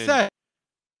 Like I said,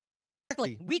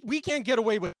 exactly. We can't get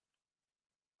away with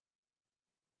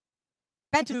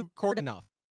been to court enough.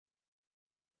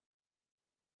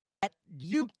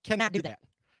 You cannot do that.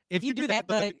 If you do that,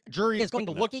 the jury is going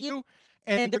to look at you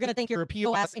and they're going to think you're a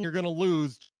POS and you're going to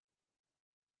lose.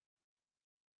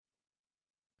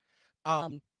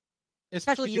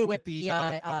 Especially you with the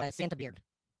Santa beard.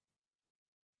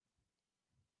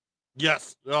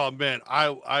 Yes. Oh man.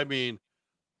 I mean,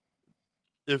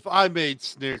 if I made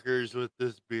Snickers with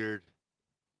this beard,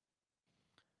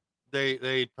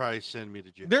 they'd probably send me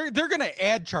to jail. They're gonna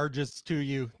add charges to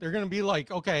you. They're gonna be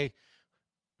like, okay,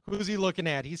 who's he looking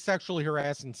at? He's sexually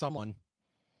harassing someone.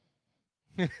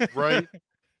 Right?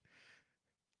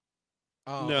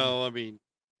 No, I mean,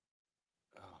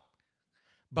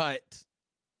 but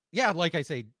yeah, like I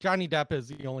say, Johnny Depp is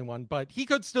the only one, but he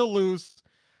could still lose.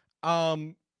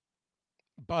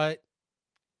 But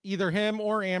either him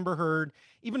or Amber Heard,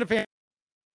 even if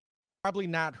probably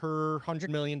not her $100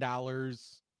 million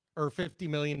or $50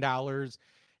 million,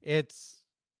 it's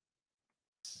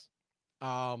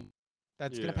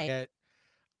that's gonna pay it.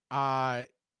 I'm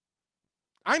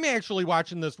actually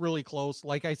watching this really close,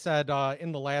 like I said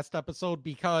in the last episode,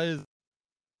 because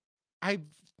I've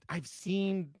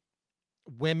seen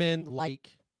women like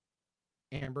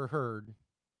Amber Heard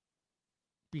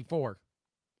before.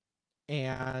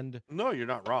 And no, you're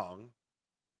not wrong.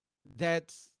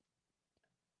 That's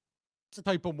the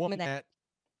type of woman that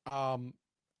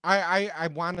I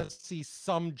want to see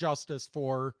some justice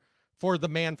for the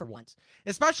man for once.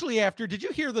 Especially after, did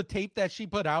you hear the tape that she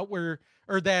put out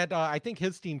that I think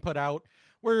his team put out,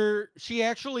 where she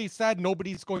actually said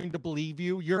nobody's going to believe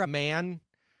you. You're a man.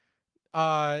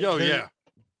 Yeah.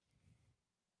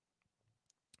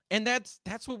 And that's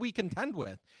what we contend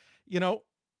with. You know,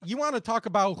 you want to talk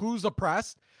about who's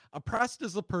oppressed? Oppressed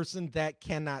is a person that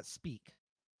cannot speak.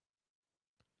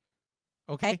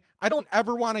 Okay? I don't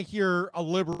ever want to hear a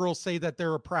liberal say that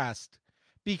they're oppressed,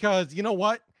 because you know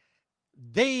what?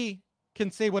 They can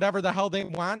say whatever the hell they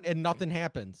want and nothing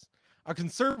happens. A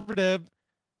conservative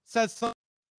says something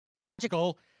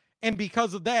logical, and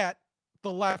because of that,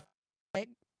 the left,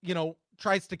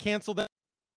 tries to cancel them,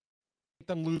 make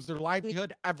them lose their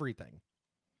livelihood, everything.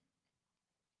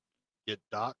 Get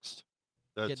doxxed.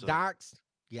 Get doxxed.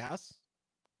 Yes.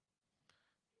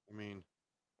 I mean,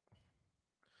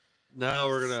 now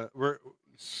we're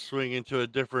swing into a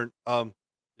different. You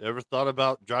ever thought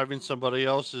about driving somebody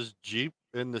else's Jeep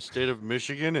in the state of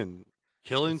Michigan and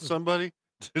killing somebody?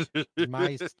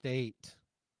 My state.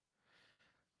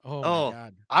 Oh my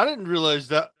God. I didn't realize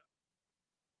that.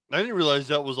 I didn't realize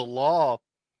that was a law.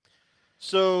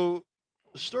 So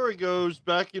the story goes,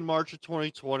 back in March of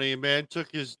 2020, a man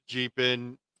took his Jeep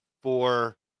in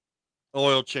for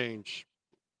oil change.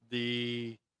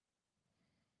 The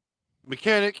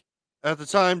mechanic at the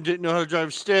time didn't know how to drive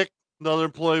a stick. Another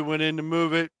employee went in to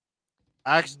move it,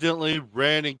 accidentally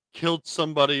ran and killed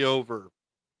somebody over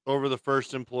the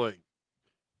first employee.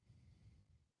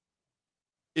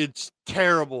 It's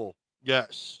terrible.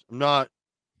 Yes, I'm not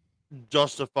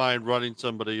justifying running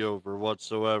somebody over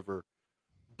whatsoever,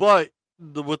 but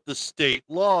what the state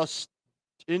law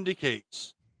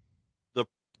indicates, the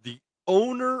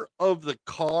owner of the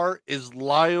car is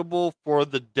liable for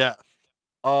the death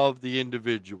of the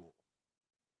individual.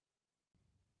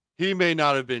 He may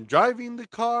not have been driving the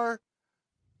car,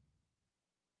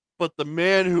 but the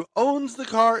man who owns the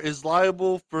car is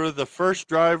liable for the first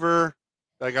driver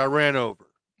that got ran over.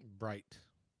 Right.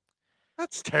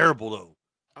 That's terrible, though.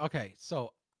 Okay,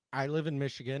 so I live in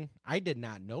Michigan. I did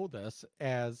not know this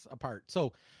as a part.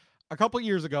 So a couple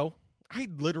years ago, I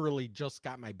literally just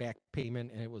got my back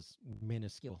payment and it was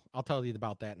minuscule. I'll tell you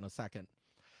about that in a second.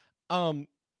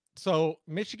 So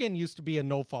Michigan used to be a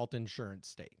no-fault insurance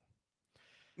state.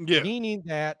 Yeah. Meaning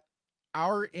that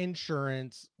our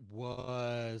insurance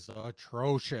was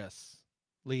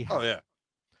atrociously high. Oh,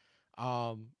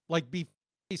 yeah. Like we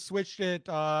switched it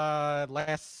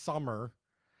last summer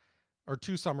or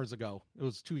 2 summers ago. It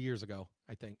was 2 years ago,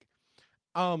 I think.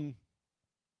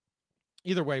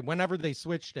 Either way, whenever they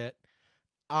switched it,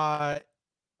 I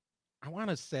want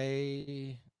to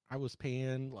say I was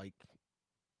paying like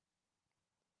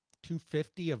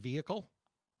 $250 a vehicle.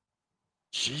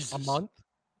 Jesus. A month.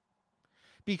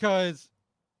 Because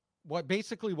what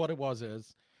it was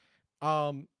is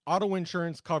auto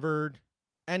insurance covered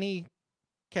any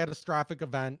catastrophic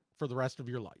event for the rest of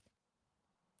your life.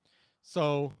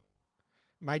 So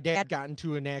my dad got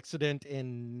into an accident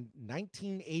in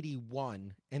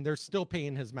 1981 and they're still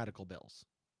paying his medical bills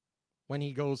when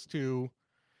he goes to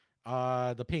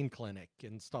the pain clinic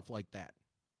and stuff like that.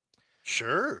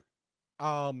 Sure.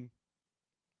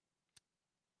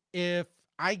 If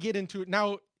I get into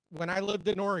now, when I lived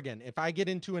in Oregon, if I get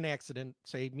into an accident,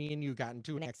 say me and you got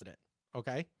into an accident,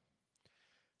 okay?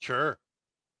 Sure.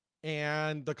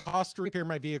 And the cost to repair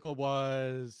my vehicle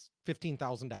was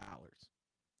 $15,000.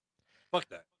 Fuck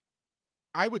that.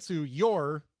 I would sue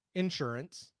your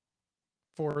insurance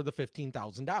for the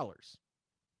 $15,000.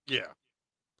 Yeah.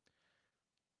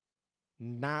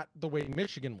 Not the way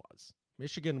Michigan was.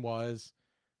 Michigan was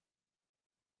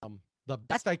the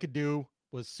best I could do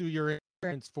was sue your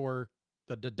insurance for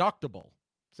the deductible.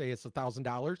 Say it's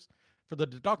 $1,000 for the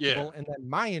deductible, Yeah. and then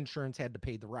my insurance had to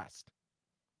pay the rest.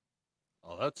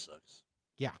 Oh, that sucks.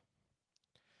 Yeah.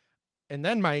 And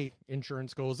then my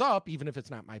insurance goes up, even if it's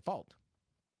not my fault.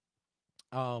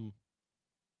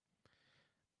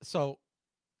 So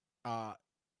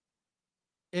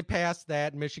it passed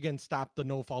that. Michigan stopped the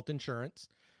no-fault insurance.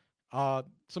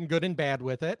 Some good and bad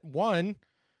with it. One,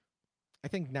 I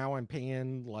think now I'm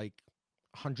paying like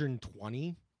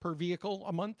 $120 per vehicle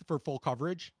a month for full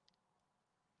coverage.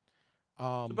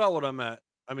 It's about what I'm at.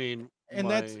 I mean, and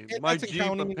my that's Jeep,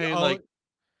 I'm accounting, paying like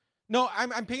no,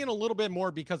 I'm paying a little bit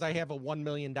more because I have a $1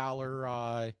 million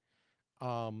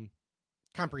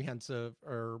comprehensive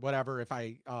or whatever if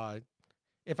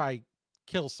I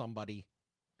kill somebody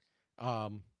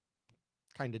kind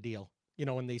of deal. You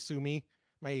know, when they sue me,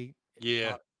 my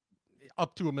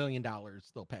up to $1 million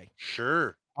they'll pay.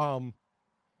 Sure.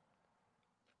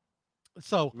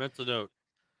 So mental note,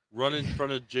 run in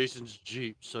front of Jason's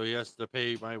Jeep, so he has to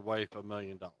pay my wife $1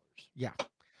 million. Yeah.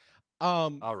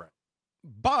 All right.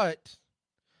 But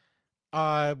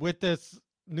with this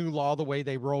new law, the way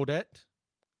they wrote it,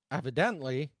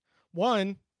 evidently,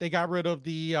 one, they got rid of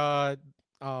the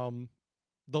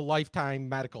lifetime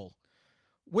medical,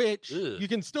 which you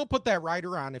can still put that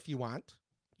rider on if you want.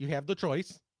 You have the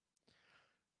choice.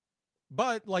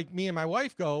 But like me and my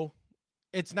wife go,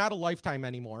 it's not a lifetime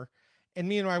anymore. And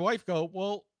me and my wife go,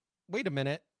 well, wait a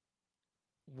minute.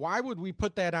 Why would we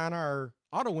put that on our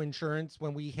auto insurance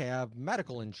when we have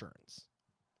medical insurance?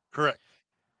 Correct.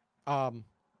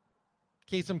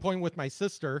 Case in point with my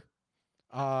sister,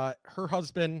 her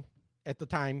husband at the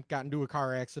time got into a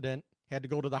car accident, had to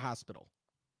go to the hospital.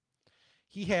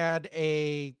 He had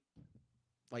a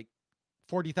like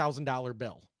 $40,000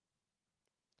 bill.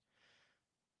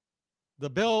 The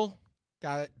bill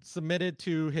got submitted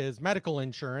to his medical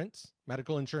insurance.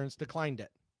 Medical insurance declined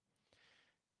it.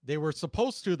 They were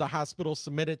supposed to, the hospital,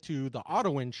 submit it to the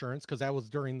auto insurance because that was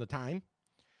during the time.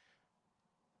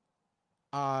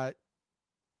 The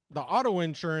auto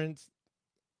insurance,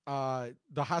 the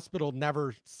hospital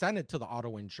never sent it to the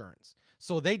auto insurance.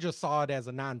 So they just saw it as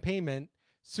a non-payment,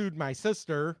 sued my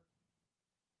sister,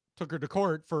 took her to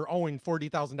court for owing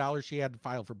 $40,000. She had to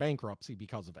file for bankruptcy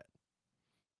because of it.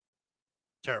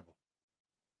 Terrible.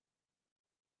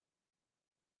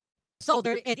 So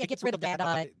there, it gets rid of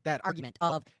that argument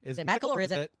of is it medical or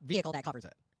is it vehicle that covers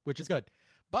it? Which is good.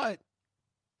 But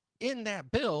in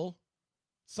that bill,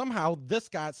 somehow this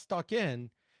got stuck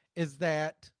in, is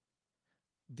that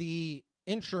the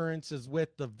insurance is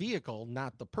with the vehicle,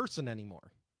 not the person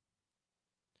anymore.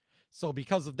 So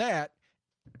because of that,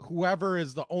 whoever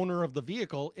is the owner of the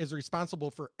vehicle is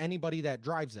responsible for anybody that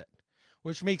drives it,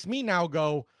 which makes me now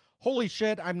go, holy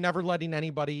shit, I'm never letting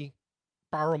anybody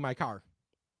borrow my car.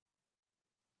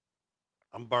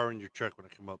 I'm borrowing your truck when I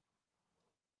come up.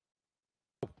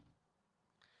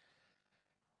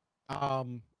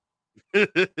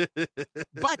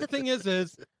 But the thing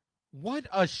is what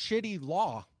a shitty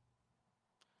law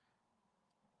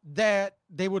that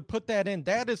they would put that in.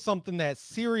 That is something that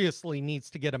seriously needs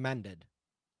to get amended,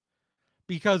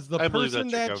 because the person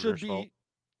that should be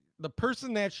the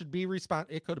person that should be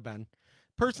responsible, it could have been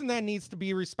person that needs to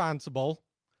be responsible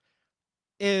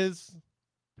is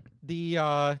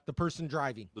the person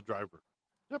driving, the driver.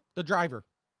 Yep, the driver.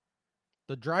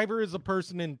 The driver is a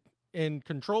person in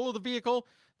control of the vehicle.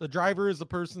 The driver is the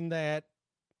person that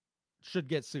should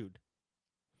get sued.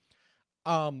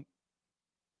 Now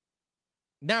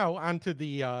onto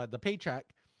the paycheck.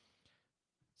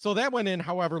 So that went in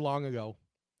however long ago.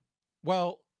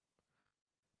 Well,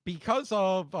 because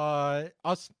of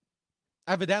us,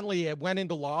 evidently it went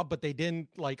into law, but they didn't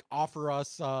like offer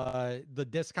us the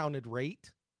discounted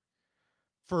rate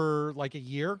for like a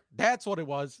year. That's what it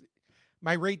was.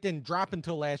 My rate didn't drop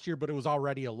until last year, but it was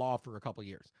already a law for a couple of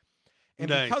years. And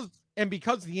nice.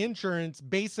 because the insurance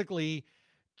basically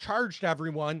charged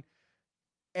everyone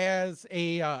as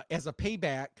a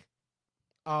payback,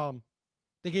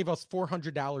 they gave us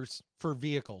 $400 per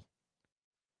vehicle.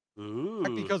 Ooh.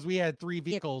 Because we had 3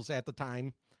 vehicles at the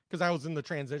time, because I was in the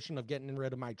transition of getting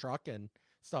rid of my truck and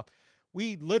stuff.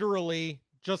 We literally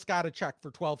just got a check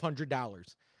for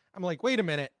 $1,200. I'm like, wait a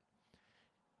minute.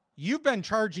 You've been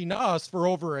charging us for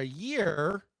over a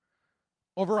year,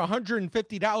 over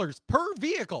 $150 per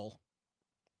vehicle.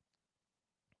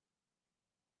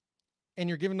 And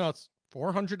you're giving us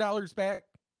 $400 back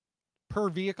per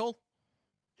vehicle?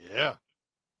 Yeah.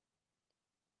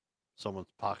 Someone's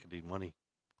pocketing money.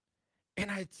 And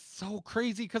it's so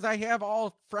crazy because I have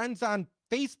all friends on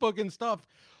Facebook and stuff.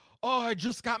 Oh, I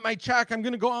just got my check. I'm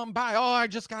going to go out and buy. Oh,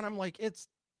 I'm like, it's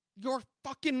your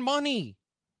fucking money.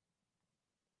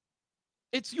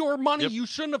 It's your money. Yep. You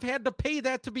shouldn't have had to pay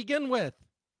that to begin with.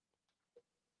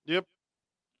 Yep.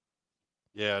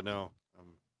 Yeah, no.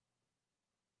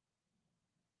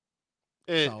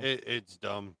 It's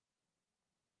dumb.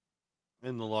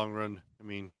 In the long run, I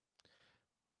mean.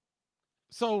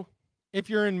 So, if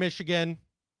you're in Michigan,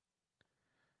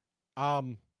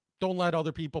 don't let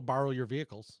other people borrow your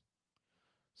vehicles.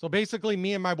 So basically,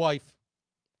 me and my wife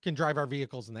can drive our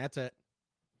vehicles, and that's it.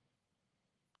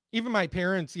 Even my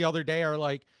parents the other day are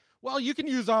like, well, you can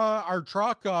use our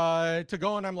truck to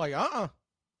go. And I'm like,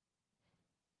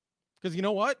 because you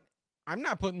know what? I'm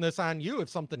not putting this on you if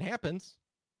something happens.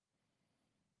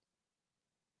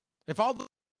 If all the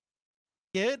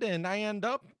kid and I end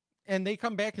up and they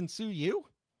come back and sue you,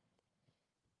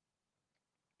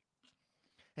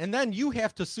 and then you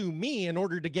have to sue me in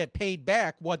order to get paid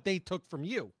back what they took from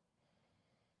you.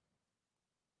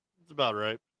 It's about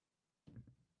right.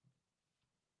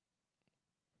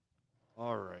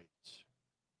 All right.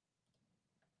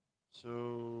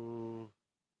 So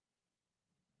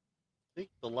I think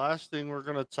the last thing we're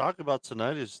going to talk about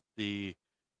tonight is the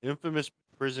infamous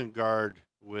prison guard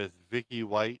with Vicky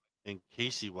White and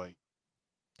Casey White.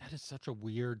 That is such a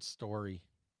weird story.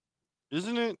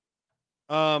 Isn't it?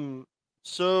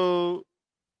 So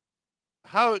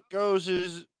how it goes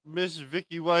is Miss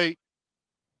Vicky White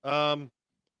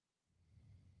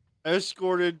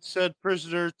escorted said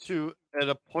prisoner to an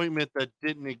appointment that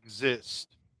didn't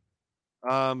exist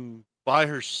by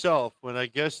herself, when I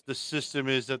guess the system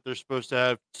is that they're supposed to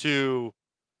have 2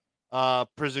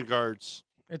 prison guards.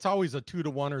 It's always a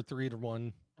 2-to-1 or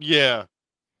 3-to-1. Yeah.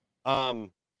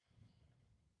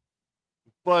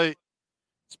 But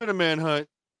it's been a manhunt.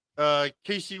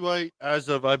 Casey White, as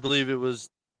of I believe it was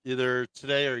either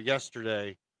today or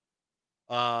yesterday,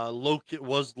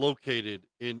 was located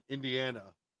in Indiana,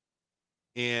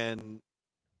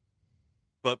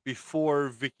 but before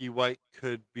Vicky White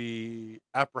could be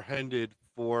apprehended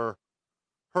for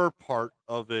her part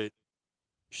of it,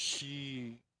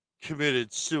 she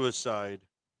committed suicide.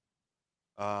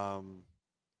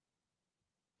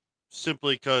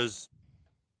 Simply because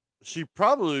she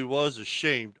probably was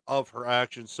ashamed of her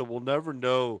actions, so we'll never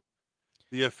know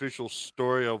the official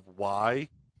story of why.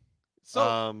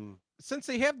 So, since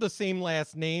they have the same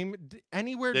last name,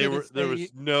 anywhere They did were it there say,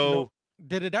 was no.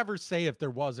 did it ever say if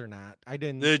there was or not? I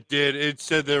didn't. It did. It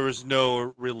said there was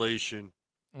no relation.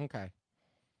 Okay.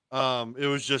 It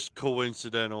was just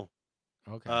coincidental.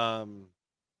 Okay.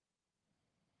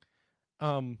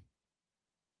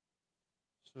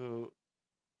 So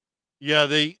yeah,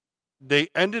 they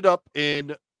ended up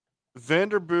in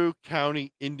Vanderbilt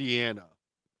County, Indiana,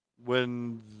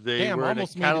 when they Damn, were in a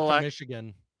almost made it to Cadillac.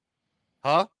 Michigan.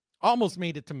 Huh? Almost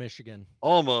made it to Michigan.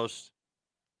 Almost.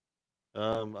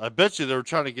 I bet you they were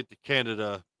trying to get to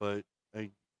Canada, but I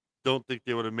don't think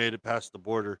they would have made it past the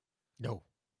border. No.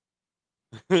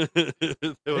 They They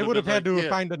would have been had like, to "Yeah."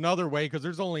 find another way because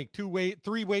there's only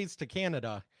three ways to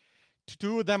Canada.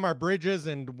 Two of them are bridges,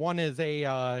 and one is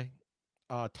a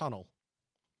tunnel.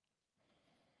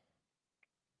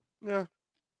 Yeah.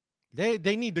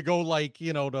 They need to go like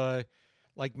to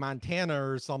like Montana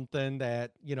or something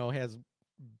that has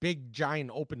big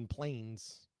giant open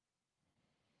plains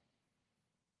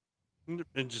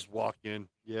And just walk in.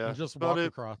 Yeah. and just about walk it.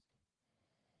 across.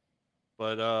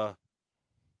 But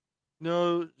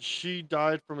no, she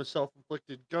died from a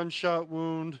self-inflicted gunshot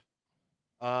wound.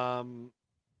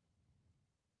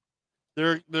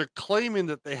 They're claiming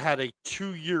that they had a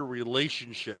 2-year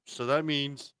relationship, so that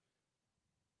means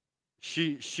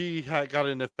she had got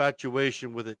an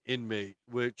infatuation with an inmate,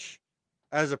 which,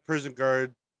 as a prison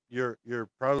guard, you're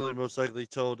probably most likely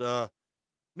told,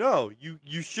 no,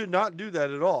 you should not do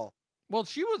that at all. Well,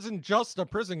 she wasn't just a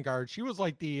prison guard; she was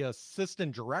like the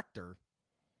assistant director.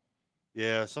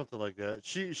 Yeah, something like that.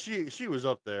 She was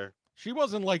up there. She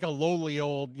wasn't like a lowly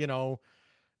old, run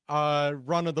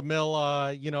of the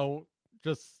mill,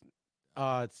 just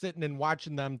sitting and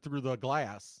watching them through the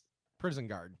glass prison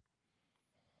guard.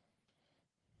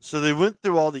 So they went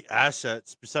through all the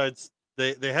assets. Besides,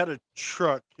 they had a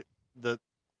truck that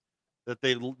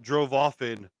they drove off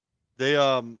in. They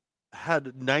had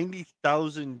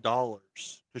 $90,000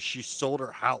 because she sold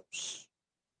her house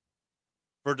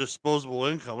for disposable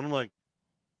income. And I'm like,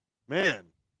 man,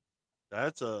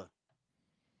 that sounds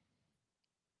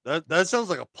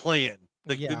like a plan.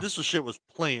 Like Yeah. this shit was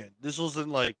planned. This wasn't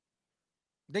like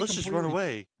let's just run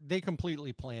away. They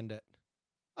completely planned it.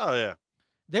 Oh yeah.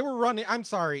 They were running. I'm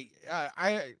sorry.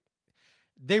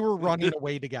 They were running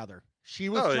away together. She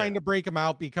was trying to break him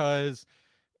out because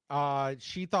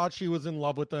she thought she was in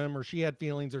love with him or she had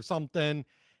feelings or something,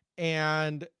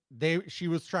 and she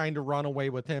was trying to run away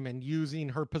with him and using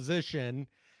her position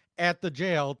at the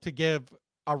jail to give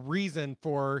a reason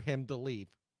for him to leave.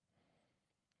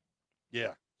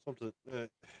 Yeah, something.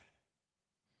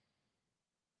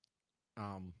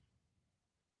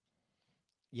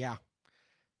 Yeah,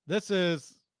 this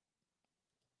is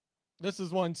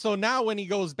one. So now when he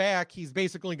goes back, he's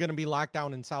basically going to be locked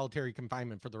down in solitary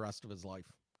confinement for the rest of his life.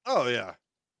 Oh yeah.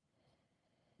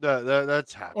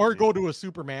 That's happening. Or go to a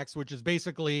supermax, which is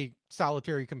basically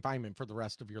solitary confinement for the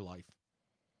rest of your life.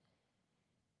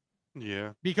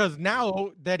 Yeah. Because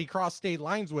now that he crossed state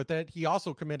lines with it, he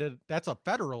also committed, that's a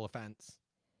federal offense.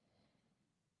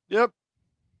 Yep.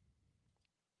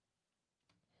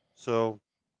 So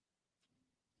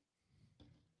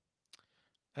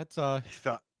that's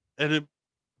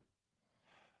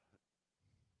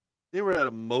they were at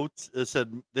a it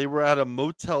said they were at a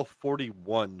Motel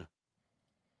 41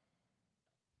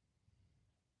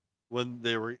 when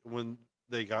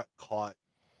they got caught.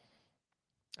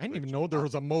 I didn't even know there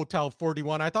was a Motel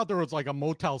 41. I thought there was like a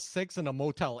Motel 6 and a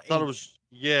Motel 8. I thought it was,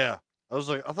 yeah. I was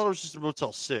like, I thought it was just a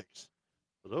Motel 6.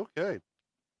 But okay.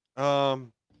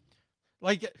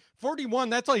 Like 41,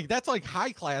 that's like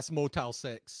high class Motel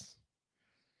 6.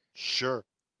 Sure.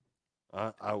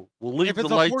 I will leave the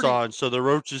it's a lights 40 on so the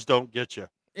roaches don't get you.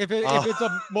 If it's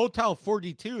a Motel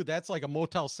 42, that's like a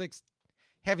Motel 6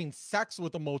 having sex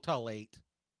with a Motel 8.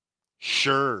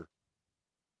 Sure.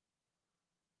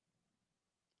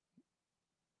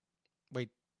 Wait,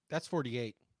 that's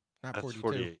 48, not That's 42.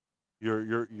 48.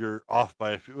 You're off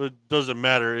by a few. It doesn't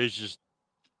matter. It's just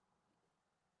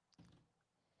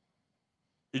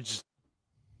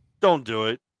don't do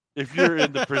it. If you're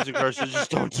in the prison guards, so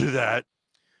just don't do that.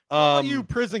 All you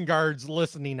prison guards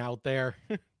listening out there,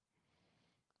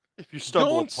 if you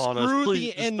stumble don't upon us, screw please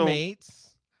the just inmates.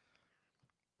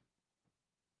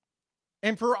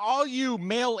 And for all you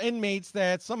male inmates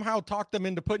that somehow talk them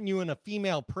into putting you in a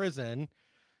female prison,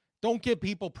 don't get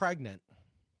people pregnant.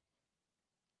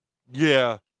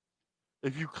 Yeah.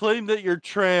 If you claim that you're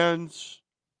trans,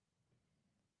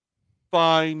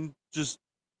 fine. Just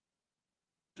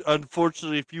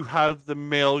unfortunately, if you have the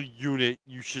male unit,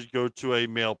 you should go to a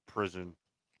male prison.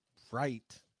 Right.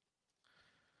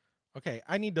 Okay,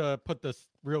 I need to put this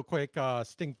real quick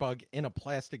stink bug in a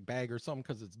plastic bag or something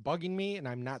because it's bugging me and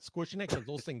I'm not squishing it because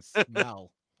those things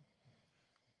smell.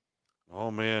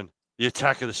 Oh man, the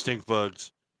attack of the stink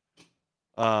bugs.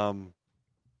 And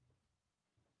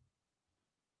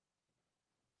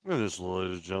this,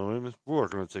 ladies and gentlemen, we're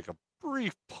going to take a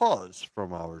brief pause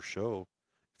from our show.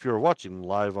 If you're watching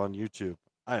live on YouTube,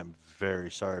 I am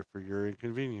very sorry for your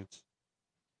inconvenience.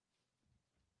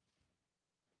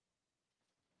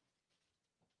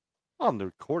 On the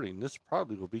recording, this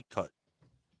probably will be cut.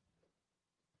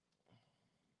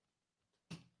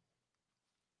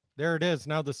 There it is.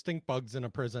 Now the stink bug's in a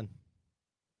prison.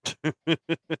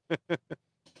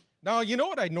 Now, you know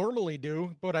what I normally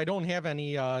do, but I don't have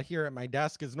any here at my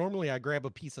desk, is normally I grab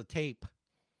a piece of tape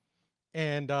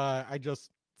and I just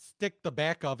stick the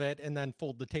back of it and then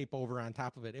fold the tape over on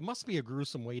top of it. It must be a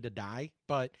gruesome way to die,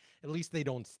 but at least they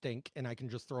don't stink and I can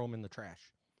just throw them in the trash.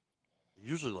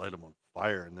 Usually light them on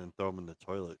fire and then throw them in the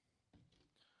toilet.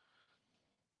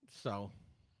 So,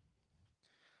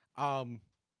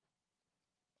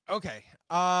 okay.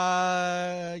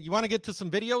 You want to get to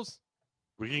some videos?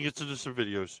 We can get to some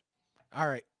videos. All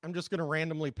right. I'm just going to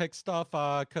randomly pick stuff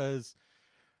because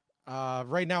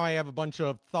right now I have a bunch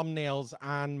of thumbnails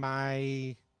on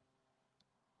my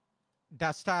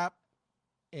desktop.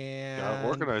 And Gotta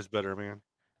organize better, man.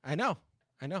 I know.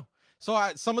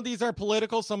 So some of these are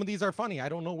political, some of these are funny. I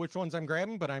don't know which ones I'm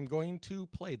grabbing, but I'm going to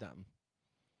play them.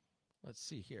 Let's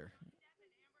see here.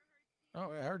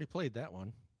 Oh, I already played that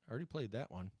one.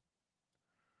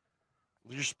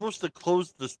 You're supposed to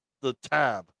close the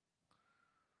tab.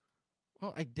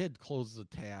 Well, I did close the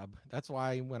tab. That's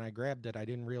why when I grabbed it, I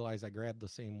didn't realize I grabbed the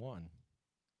same one.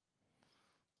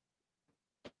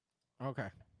 Okay.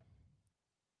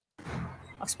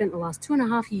 I've spent the last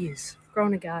 2.5 years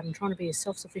growing a garden, trying to be as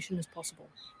self-sufficient as possible.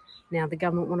 Now the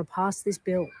government want to pass this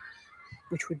bill,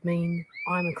 which would mean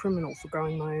I'm a criminal for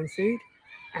growing my own food,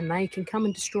 and they can come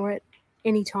and destroy it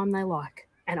anytime they like,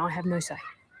 and I have no say.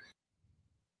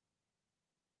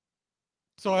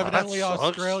 So evidently sucks.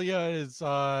 Australia is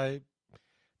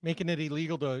making it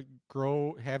illegal to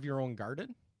have your own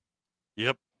garden?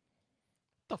 Yep.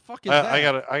 What the fuck is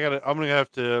that? I'm gonna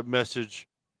have to message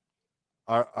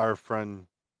our friend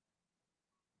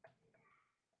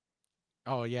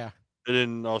yeah,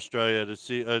 in Australia to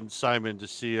see, and Simon, to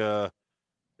see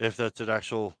if that's an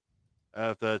actual,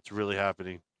 if that's really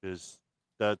happening, because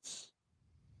that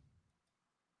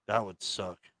would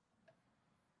suck.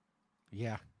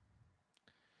 Yeah.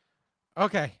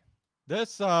 Okay.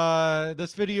 This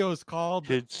video is called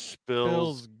Kid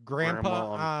spills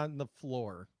grandpa on the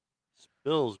floor.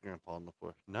 Spills grandpa on the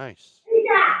floor. Nice.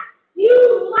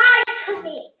 You lied to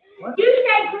me. What? You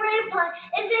said grandpa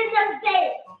is in the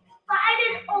bed, but I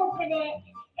didn't open it,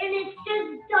 and it's just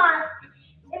dust,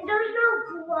 and there's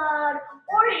no blood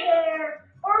or hair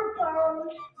or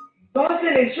bones.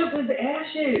 Dawson, it's just his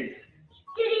ashes.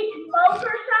 Did he smoke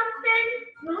or something?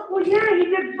 No, well, yeah, he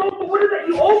did smoke, but what is that?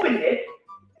 You opened it.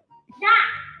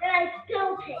 And I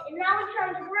spilled it, and now it's on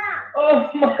the ground. Oh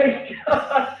my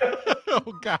god.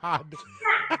 Oh god.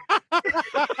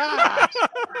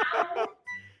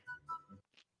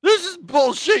 This is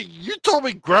bullshit. You told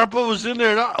me grandpa was in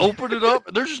there and I opened it up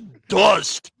and there's just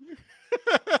dust.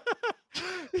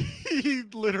 He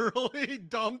literally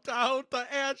dumped out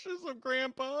the ashes of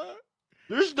grandpa.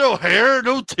 There's no hair,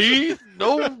 no teeth,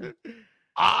 no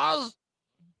eyes.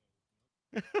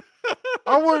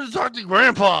 I wanted to talk to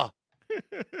grandpa.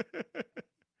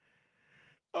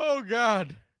 Oh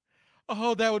god.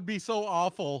 Oh, that would be so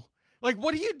awful. Like,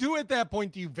 what do you do at that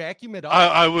point? Do you vacuum it up?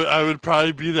 I would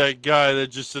probably be that guy that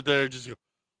just sit there and just go,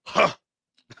 huh.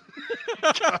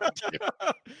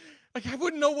 Like, I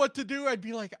wouldn't know what to do. I'd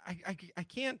be like, I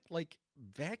can't like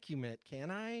vacuum it,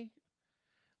 can I?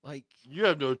 Like, you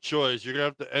have no choice. You're gonna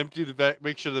have to empty the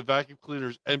make sure the vacuum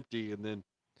cleaner's empty, and then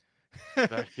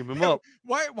vacuum him up.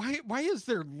 Why is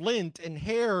there lint and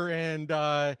hair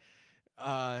and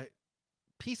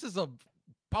pieces of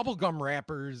bubblegum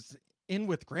wrappers in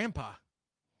with grandpa?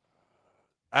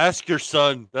 Ask your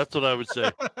son. That's what I would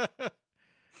say.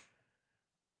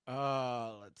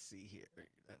 Let's see here.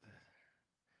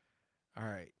 All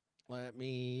right. Let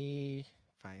me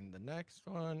find the next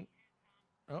one.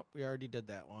 Oh, we already did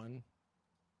that one.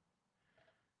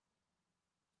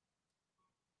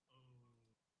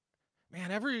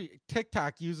 Man, every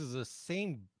TikTok uses the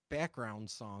same background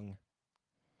song.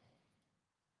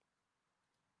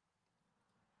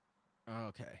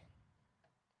 Okay.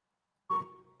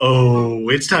 Oh,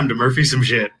 it's time to Murphy some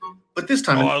shit. But this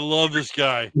time, I love this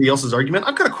guy. Somebody else's argument,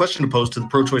 I've got a question to pose to the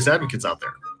pro-choice advocates out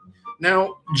there.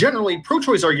 Now, generally,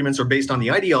 pro-choice arguments are based on the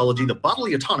ideology that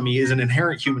bodily autonomy is an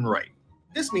inherent human right.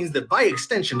 This means that by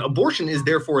extension, abortion is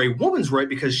therefore a woman's right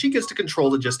because she gets to control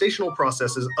the gestational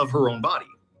processes of her own body.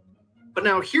 But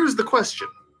now here's the question.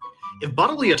 If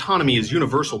bodily autonomy is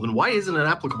universal, then why isn't it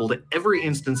applicable to every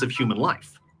instance of human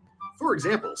life? For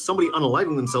example, somebody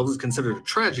unaliving themselves is considered a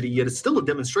tragedy, yet it's still a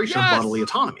demonstration of bodily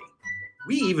autonomy.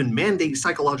 We even mandate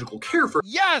psychological care for—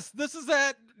 Yes, this is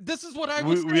that. This is what I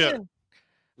was saying.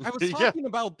 I was talking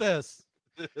about this.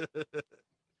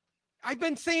 I've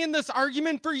been saying this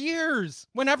argument for years.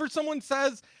 Whenever someone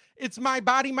says it's my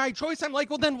body, my choice, I'm like,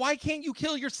 well, then why can't you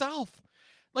kill yourself?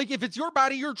 Like, if it's your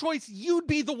body, your choice, you'd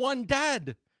be the one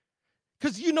dead.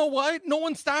 Because you know what? No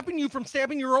one's stopping you from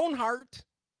stabbing your own heart.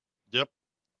 Yep.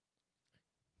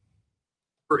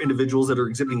 For individuals that are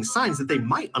exhibiting signs that they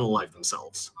might unalive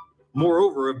themselves.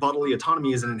 Moreover, if bodily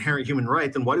autonomy is an inherent human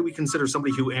right, then why do we consider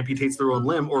somebody who amputates their own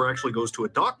limb or actually goes to a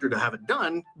doctor to have it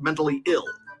done mentally ill?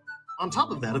 On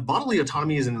top of that, if bodily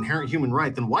autonomy is an inherent human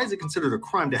right, then why is it considered a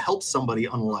crime to help somebody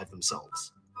unalive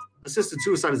themselves? Assisted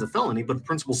suicide is a felony, but the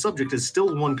principal subject is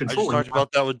still one controlling. I just talked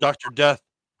about that with Dr. Death.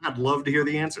 I'd love to hear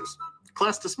the answers.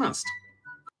 Class dismissed.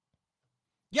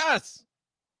 Yes.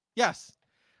 Yes.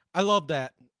 I love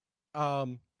that.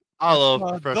 I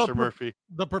love Professor Murphy.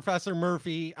 The Professor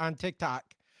Murphy on TikTok.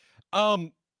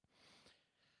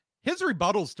 His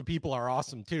rebuttals to people are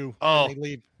awesome too. Oh. When they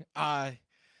leave.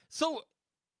 So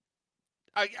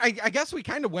I guess we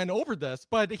kind of went over this,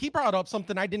 but he brought up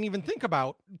something I didn't even think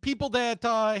about. People that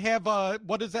have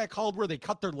what is that called, where they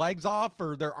cut their legs off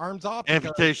or their arms off?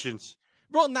 Amputations.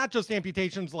 Well, not just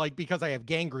amputations like because I have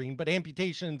gangrene, but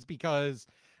amputations because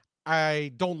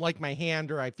I don't like my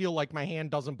hand or I feel like my hand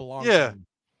doesn't belong to me.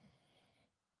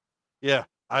 Yeah.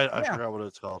 I forgot what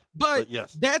it's called. But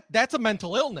yes. That's a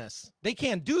mental illness. They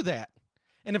can't do that.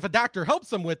 And if a doctor helps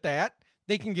them with that,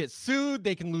 they can get sued,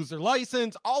 they can lose their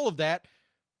license, all of that.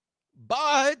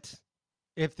 But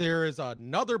if there is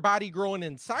another body growing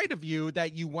inside of you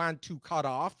that you want to cut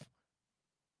off,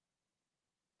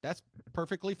 that's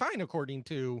perfectly fine according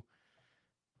to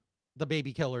the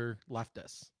baby killer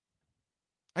leftists.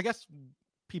 I guess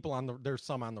people there's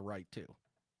some on the right too.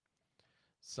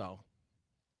 So,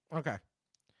 okay.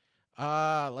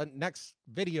 Next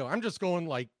video. I'm just going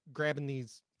like grabbing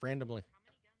these randomly.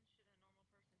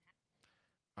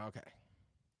 Okay.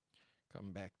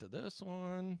 Come back to this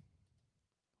one.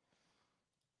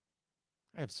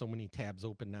 I have so many tabs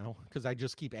open now because I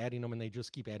just keep adding them and they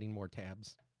just keep adding more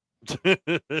tabs.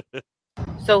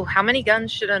 So how many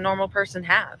guns should a normal person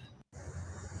have?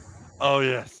 Oh,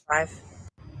 yes. 5.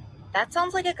 That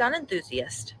sounds like a gun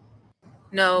enthusiast.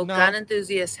 No, gun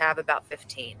enthusiasts have about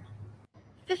 15.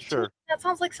 15? Sure. That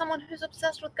sounds like someone who's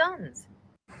obsessed with guns.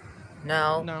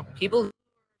 No. People who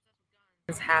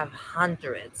have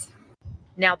hundreds.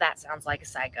 Now that sounds like a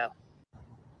psycho.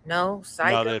 No,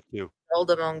 psycho. Not if you.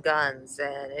 Seldom own guns,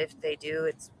 and if they do,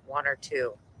 it's 1 or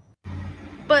 2.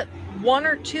 But 1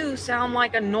 or 2 sound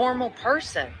like a normal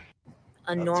person.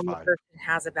 A normal person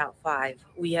has about 5.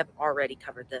 We have already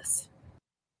covered this.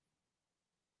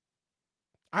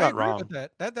 I agree with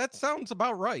that. That sounds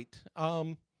about right.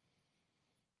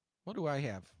 What do I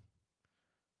have?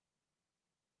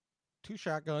 2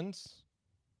 shotguns,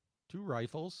 2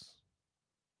 rifles,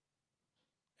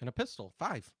 and a pistol.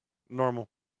 5. Normal.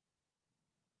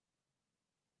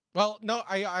 Well, no,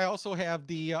 I also have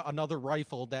the another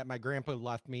rifle that my grandpa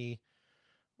left me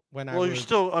when I was... Well, you're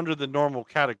still under the normal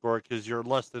category because you're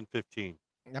less than 15.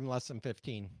 I'm less than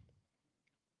 15.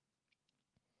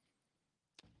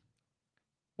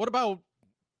 What about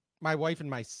my wife and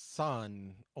my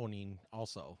son owning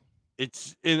also?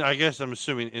 It's in, I guess I'm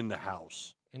assuming in the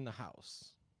house. In the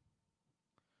house.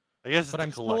 I guess it's but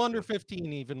I'm still under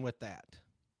 15 even with that.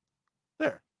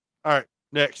 There. All right.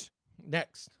 Next.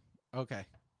 Okay.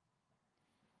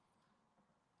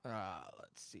 Let's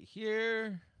see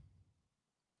here.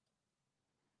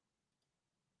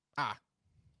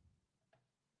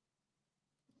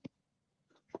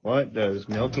 What does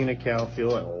milking a cow feel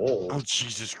like? Oh,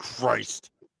 Jesus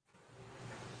Christ.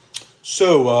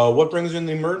 So, what brings you in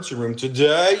the emergency room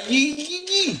today?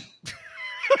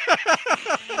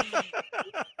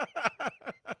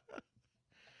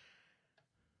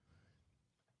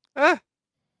 I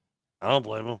don't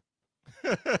blame him.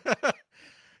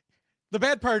 The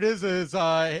bad part is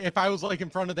if I was like in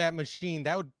front of that machine,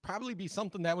 that would probably be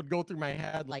something that would go through my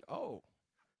head. Like, oh,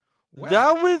 well.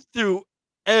 That went through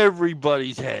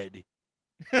everybody's head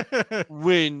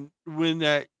when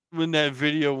that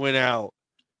video went out,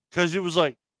 because it was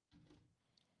like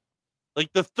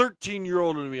the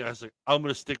 13-year-old in me. I was like, I'm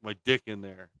gonna stick my dick in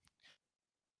there.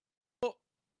 Well,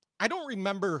 I don't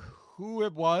remember who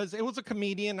it was. It was a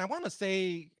comedian. I want to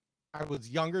say I was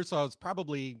younger, so I was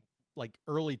probably like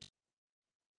early.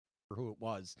 Who it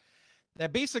was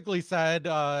that basically said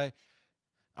the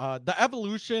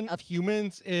evolution of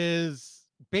humans is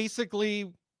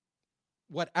basically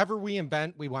whatever we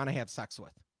invent, we want to have sex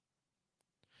with.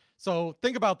 So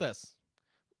think about this.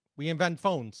 We invent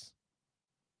phones,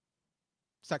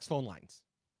 sex phone lines.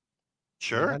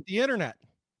 Sure. We invent the internet,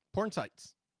 porn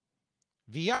sites,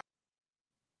 VR,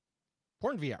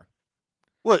 porn VR.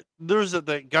 What? There's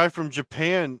that guy from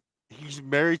Japan. He's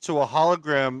married to a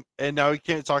hologram, and now he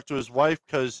can't talk to his wife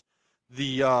because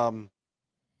the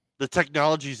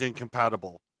technology is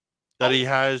incompatible that he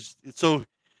has, so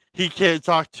he can't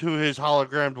talk to his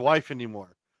hologrammed wife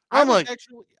anymore. I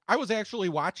was actually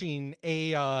watching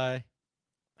a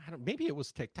maybe it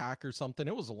was TikTok or something.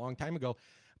 It was a long time ago,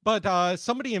 but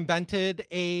somebody invented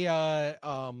a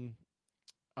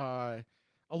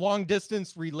long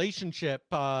distance relationship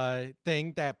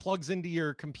thing that plugs into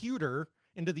your computer,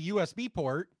 into the USB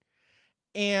port.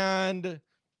 And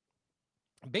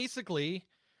basically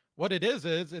what it is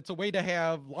it's a way to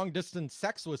have long distance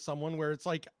sex with someone, where it's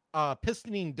like a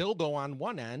pistonine dildo on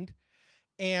one end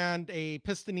and a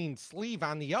pistonine sleeve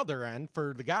on the other end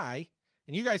for the guy.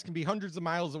 And you guys can be hundreds of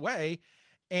miles away.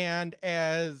 And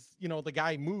as you know, the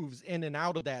guy moves in and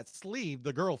out of that sleeve,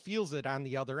 the girl feels it on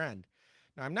the other end.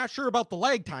 Now, I'm not sure about the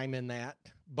lag time in that,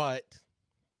 but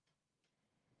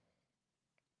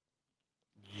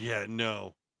yeah,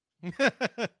 no.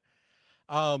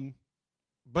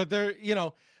 But there,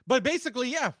 but basically,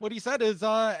 yeah, what he said is,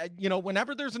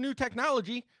 whenever there's a new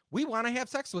technology, we want to have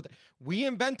sex with it. We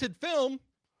invented film.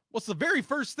 What's the very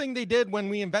first thing they did when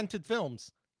we invented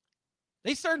films?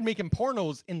 They started making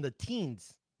pornos in the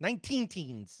teens, 19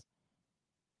 teens.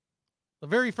 The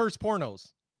very first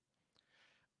pornos.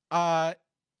 VHS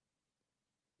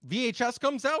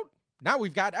comes out. Now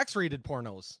we've got X-rated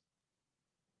pornos.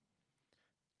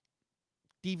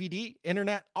 DVD,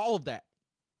 internet, all of that.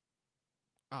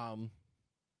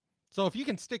 So if you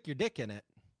can stick your dick in it,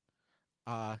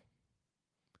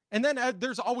 and then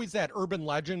there's always that urban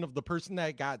legend of the person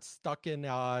that got stuck in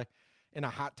a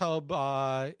hot tub,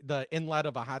 the inlet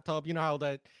of a hot tub. You know how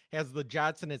that has the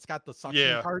jets and it's got the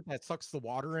suction part that sucks the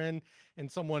water in,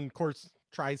 and someone, of course,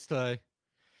 tries to.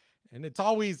 And it's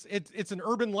always it's an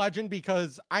urban legend,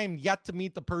 because I am yet to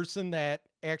meet the person that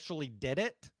actually did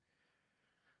it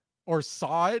or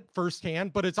saw it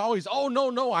firsthand, but it's always, oh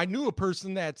no, I knew a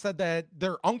person that said that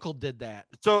their uncle did that.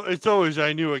 So it's always,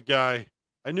 I knew a guy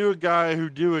who knew a guy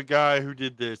who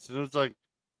did this, and it's like,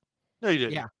 no, you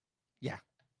didn't. Yeah.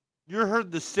 You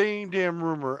heard the same damn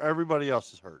rumor everybody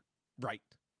else has heard. Right.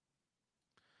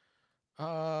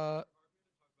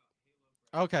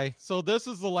 Okay, so this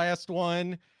is the last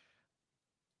one.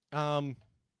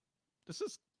 This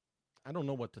is, I don't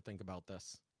know what to think about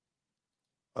this.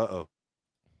 Uh-oh.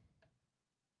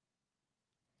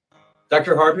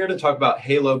 Dr. Harp here to talk about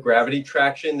halo gravity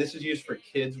traction. This is used for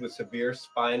kids with severe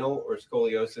spinal or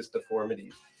scoliosis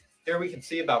deformities. Here we can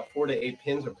see about 4 to 8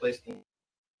 pins are placed in.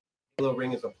 The halo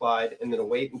ring is applied, and then a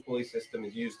weight and pulley system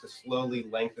is used to slowly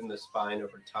lengthen the spine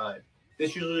over time.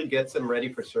 This usually gets them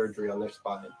ready for surgery on their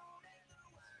spine.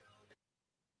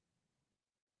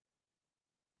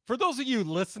 For those of you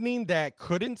listening that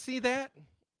couldn't see that,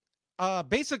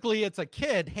 basically it's a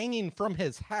kid hanging from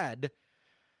his head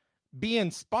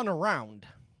being spun around.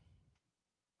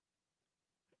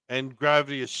 And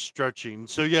gravity is stretching.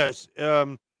 So yes,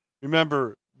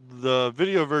 remember the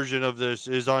video version of this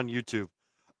is on YouTube.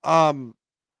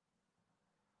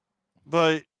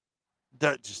 But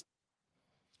that just,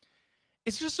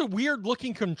 it's just a weird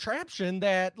looking contraption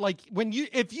that, like,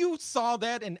 if you saw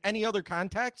that in any other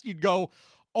context, you'd go,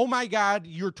 oh my God,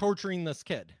 you're torturing this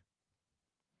kid.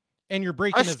 And you're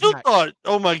breaking his neck. Thought,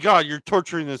 oh my God, you're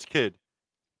torturing this kid.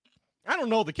 I don't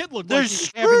know. The kid looked There's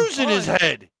screws in his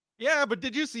head. Yeah, but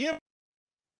did you see him?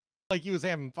 Like he was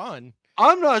having fun.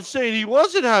 I'm not saying he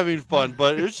wasn't having fun,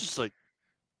 but it's just like,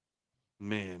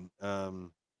 man,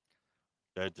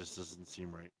 that just doesn't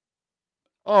seem right.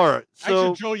 All right, so I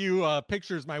should show you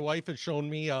pictures my wife has shown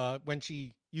me when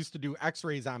she used to do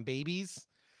X-rays on babies.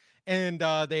 and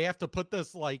they have to put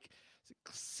this like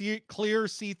clear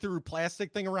see-through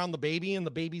plastic thing around the baby, and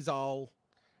the baby's all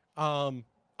I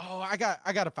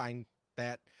gotta find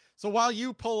that. So while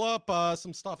you pull up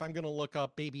some stuff, I'm gonna look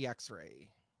up baby x-ray.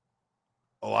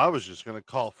 Oh, I was just gonna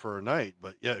call for a night,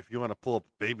 but yeah, if you want to pull up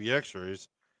baby x-rays,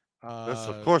 that's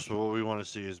of Uh, course what we want to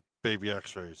see is baby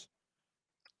x-rays.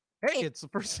 Hey, it's the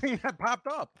first thing that popped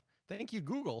up. Thank you,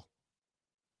 Google.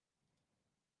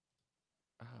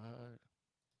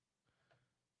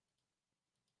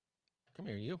 Come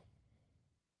here, you.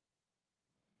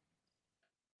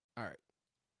 All right.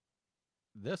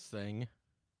 This thing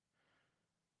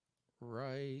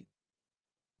right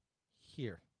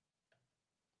here.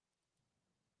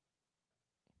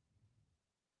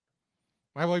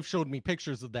 My wife showed me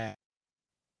pictures of that.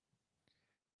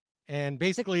 And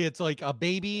basically it's like a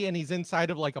baby and he's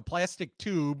inside of like a plastic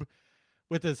tube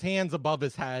with his hands above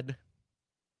his head.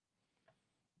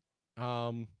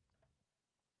 You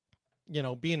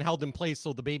know, being held in place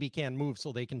so the baby can't move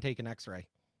so they can take an x-ray.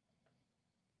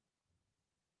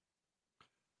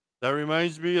 That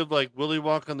reminds me of like Willy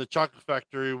Wonka and the Chocolate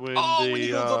Factory when when he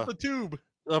goes up the tube.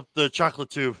 Up the chocolate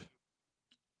tube.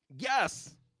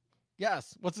 Yes.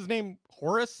 Yes. What's his name?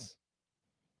 Horace?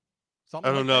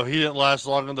 Something I don't know. He didn't last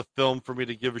long in the film for me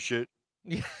to give a shit.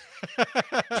 Yeah.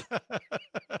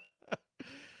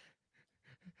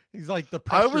 He's like the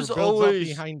I pressure was builds always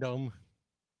up behind him.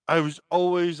 I was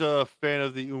always a fan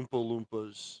of the Oompa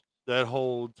Loompas. That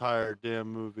whole entire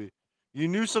damn movie. You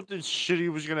knew something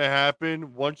shitty was gonna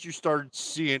happen once you started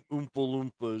seeing Oompa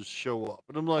Loompas show up,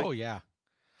 and I'm like, Oh yeah.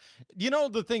 You know,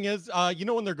 the thing is, you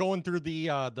know, when they're going through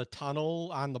the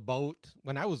tunnel on the boat,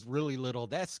 when I was really little,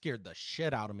 that scared the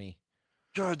shit out of me.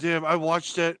 God damn! I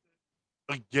watched that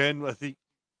again. I think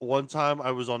one time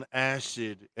I was on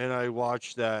acid and I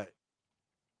watched that.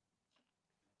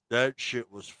 That shit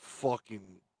was fucking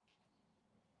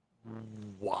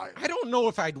wild. I don't know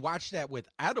if I'd watch that with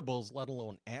edibles, let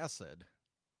alone acid.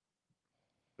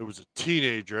 It was a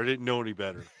teenager. I didn't know any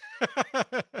better.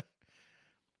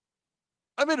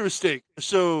 I made a mistake.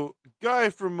 So, guy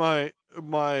from my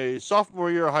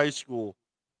sophomore year of high school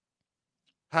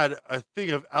had a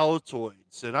thing of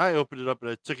Altoids, and I opened it up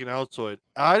and I took an Altoid.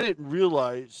 I didn't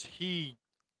realize he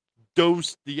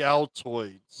dosed the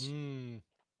Altoids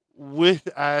with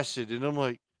acid, and I'm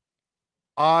like,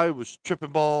 I was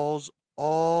tripping balls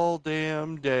all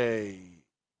damn day.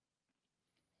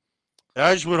 And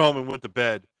I just went home and went to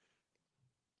bed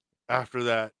after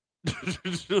that.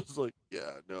 It was like,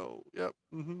 yeah, no, yep.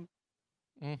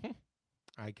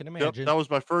 I can Yep, imagine. that was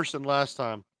my first and last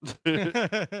time. What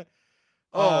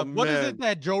is man. it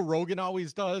that Joe Rogan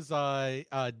always does?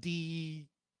 It's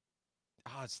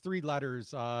 3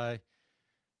 letters.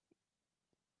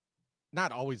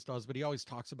 Not always does, but he always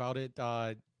talks about it.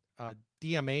 DMH,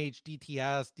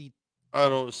 DTS, I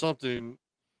don't something.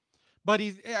 But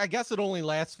I guess it only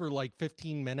lasts for like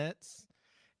 15 minutes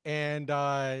and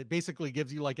basically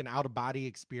gives you like an out of body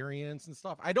experience and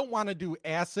stuff. I don't want to do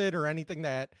acid or anything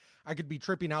that I could be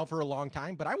tripping out for a long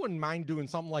time, but I wouldn't mind doing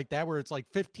something like that where it's like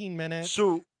 15 minutes.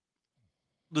 So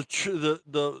the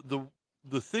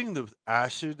thing with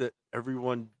acid that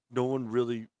no one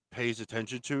really pays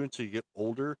attention to until you get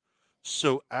older.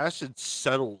 So acid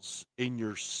settles in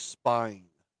your spine.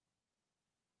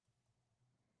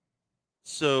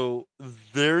 So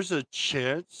there's a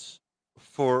chance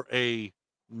for it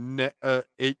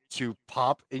to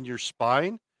pop in your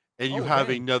spine and you have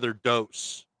dang. another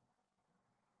dose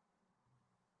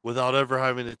without ever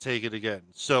having to take it again.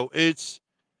 So it's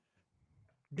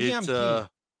DMT.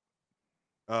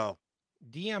 Oh.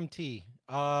 DMT.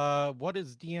 What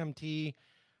is DMT?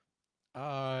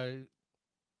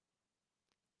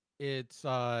 It's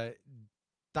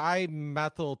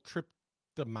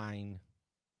dimethyltryptamine.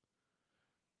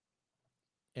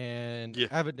 And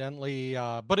evidently,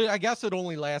 but I guess it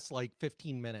only lasts like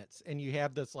 15 minutes, and you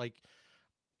have this like,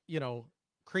 you know,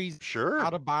 crazy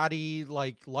out of body,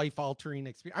 like life altering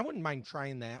experience. I wouldn't mind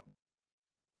trying that.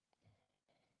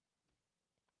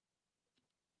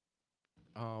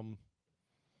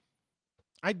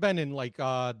 I'd been in like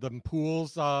the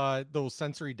pools, those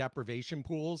sensory deprivation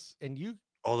pools, and you.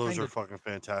 Oh, those are fucking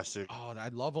fantastic. Oh, I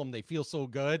love them. They feel so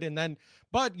good. And then,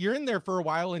 but you're in there for a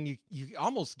while and you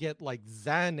almost get like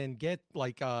zen and get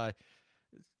like quasi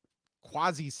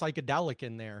psychedelic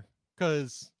in there.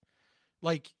 Cause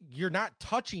like you're not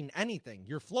touching anything.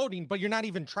 You're floating, but you're not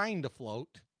even trying to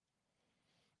float.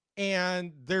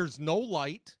 And there's no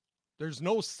light. There's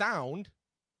no sound.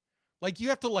 Like you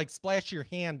have to like splash your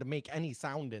hand to make any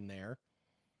sound in there.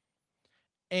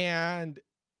 And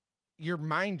your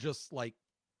mind just like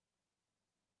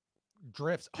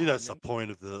drifts. See, that's the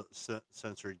point of the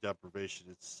sensory deprivation.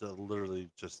 It's literally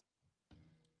just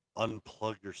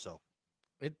unplug yourself.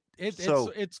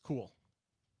 It's cool.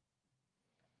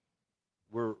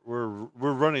 We're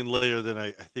running later than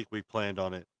I think we planned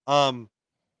on it.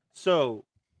 So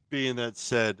being that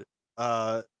said,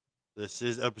 this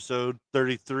is episode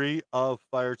 33 of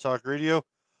Fire Talk Radio.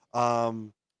 Our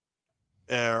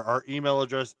email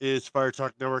address is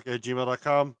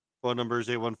firetalknetwork@gmail.com. Phone number is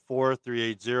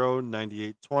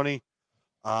 814-380-9820.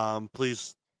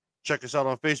 Please check us out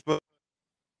on Facebook.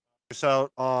 Check us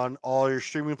out on all your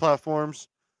streaming platforms.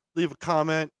 Leave a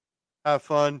comment. Have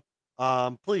fun.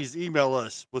 Please email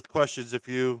us with questions if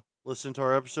you listen to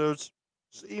our episodes.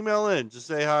 Just email in. Just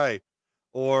say hi.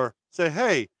 Or say,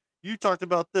 hey, you talked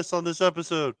about this on this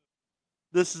episode.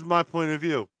 This is my point of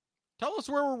view. Tell us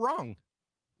where we're wrong.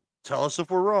 Tell us if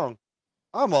we're wrong.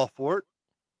 I'm all for it.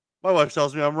 My wife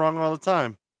tells me I'm wrong all the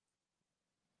time.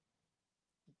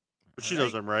 But she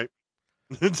knows I'm right.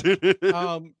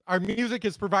 Our music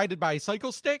is provided by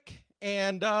Cycle Stick.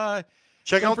 And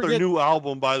check out their new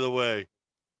album, by the way.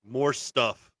 More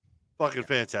stuff. Fucking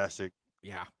fantastic.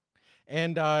 Yeah.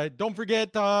 And don't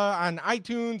forget on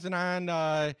iTunes and on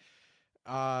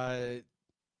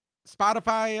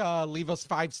Spotify, leave us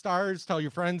 5 stars. Tell your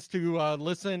friends to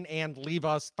listen and leave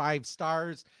us 5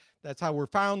 stars. That's how we're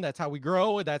found. That's how we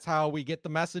grow. That's how we get the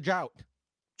message out.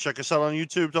 Check us out on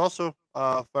YouTube also,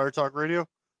 Fire Talk Radio.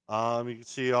 You can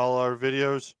see all our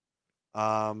videos.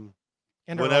 And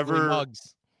whenever our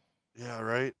mugs. Yeah,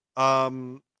 right.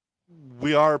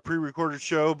 We are a pre-recorded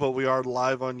show, but we are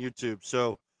live on YouTube.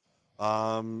 So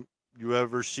you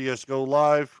ever see us go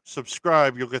live,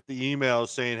 subscribe. You'll get the email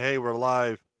saying, hey, we're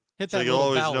live. Hit so that you'll little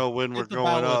always bell. know when Hit we're the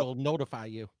going bell, up. It'll notify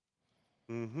you.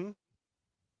 Mm-hmm.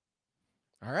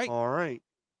 All right. All right.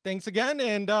 Thanks again,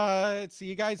 and see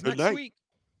you guys Good next night. week.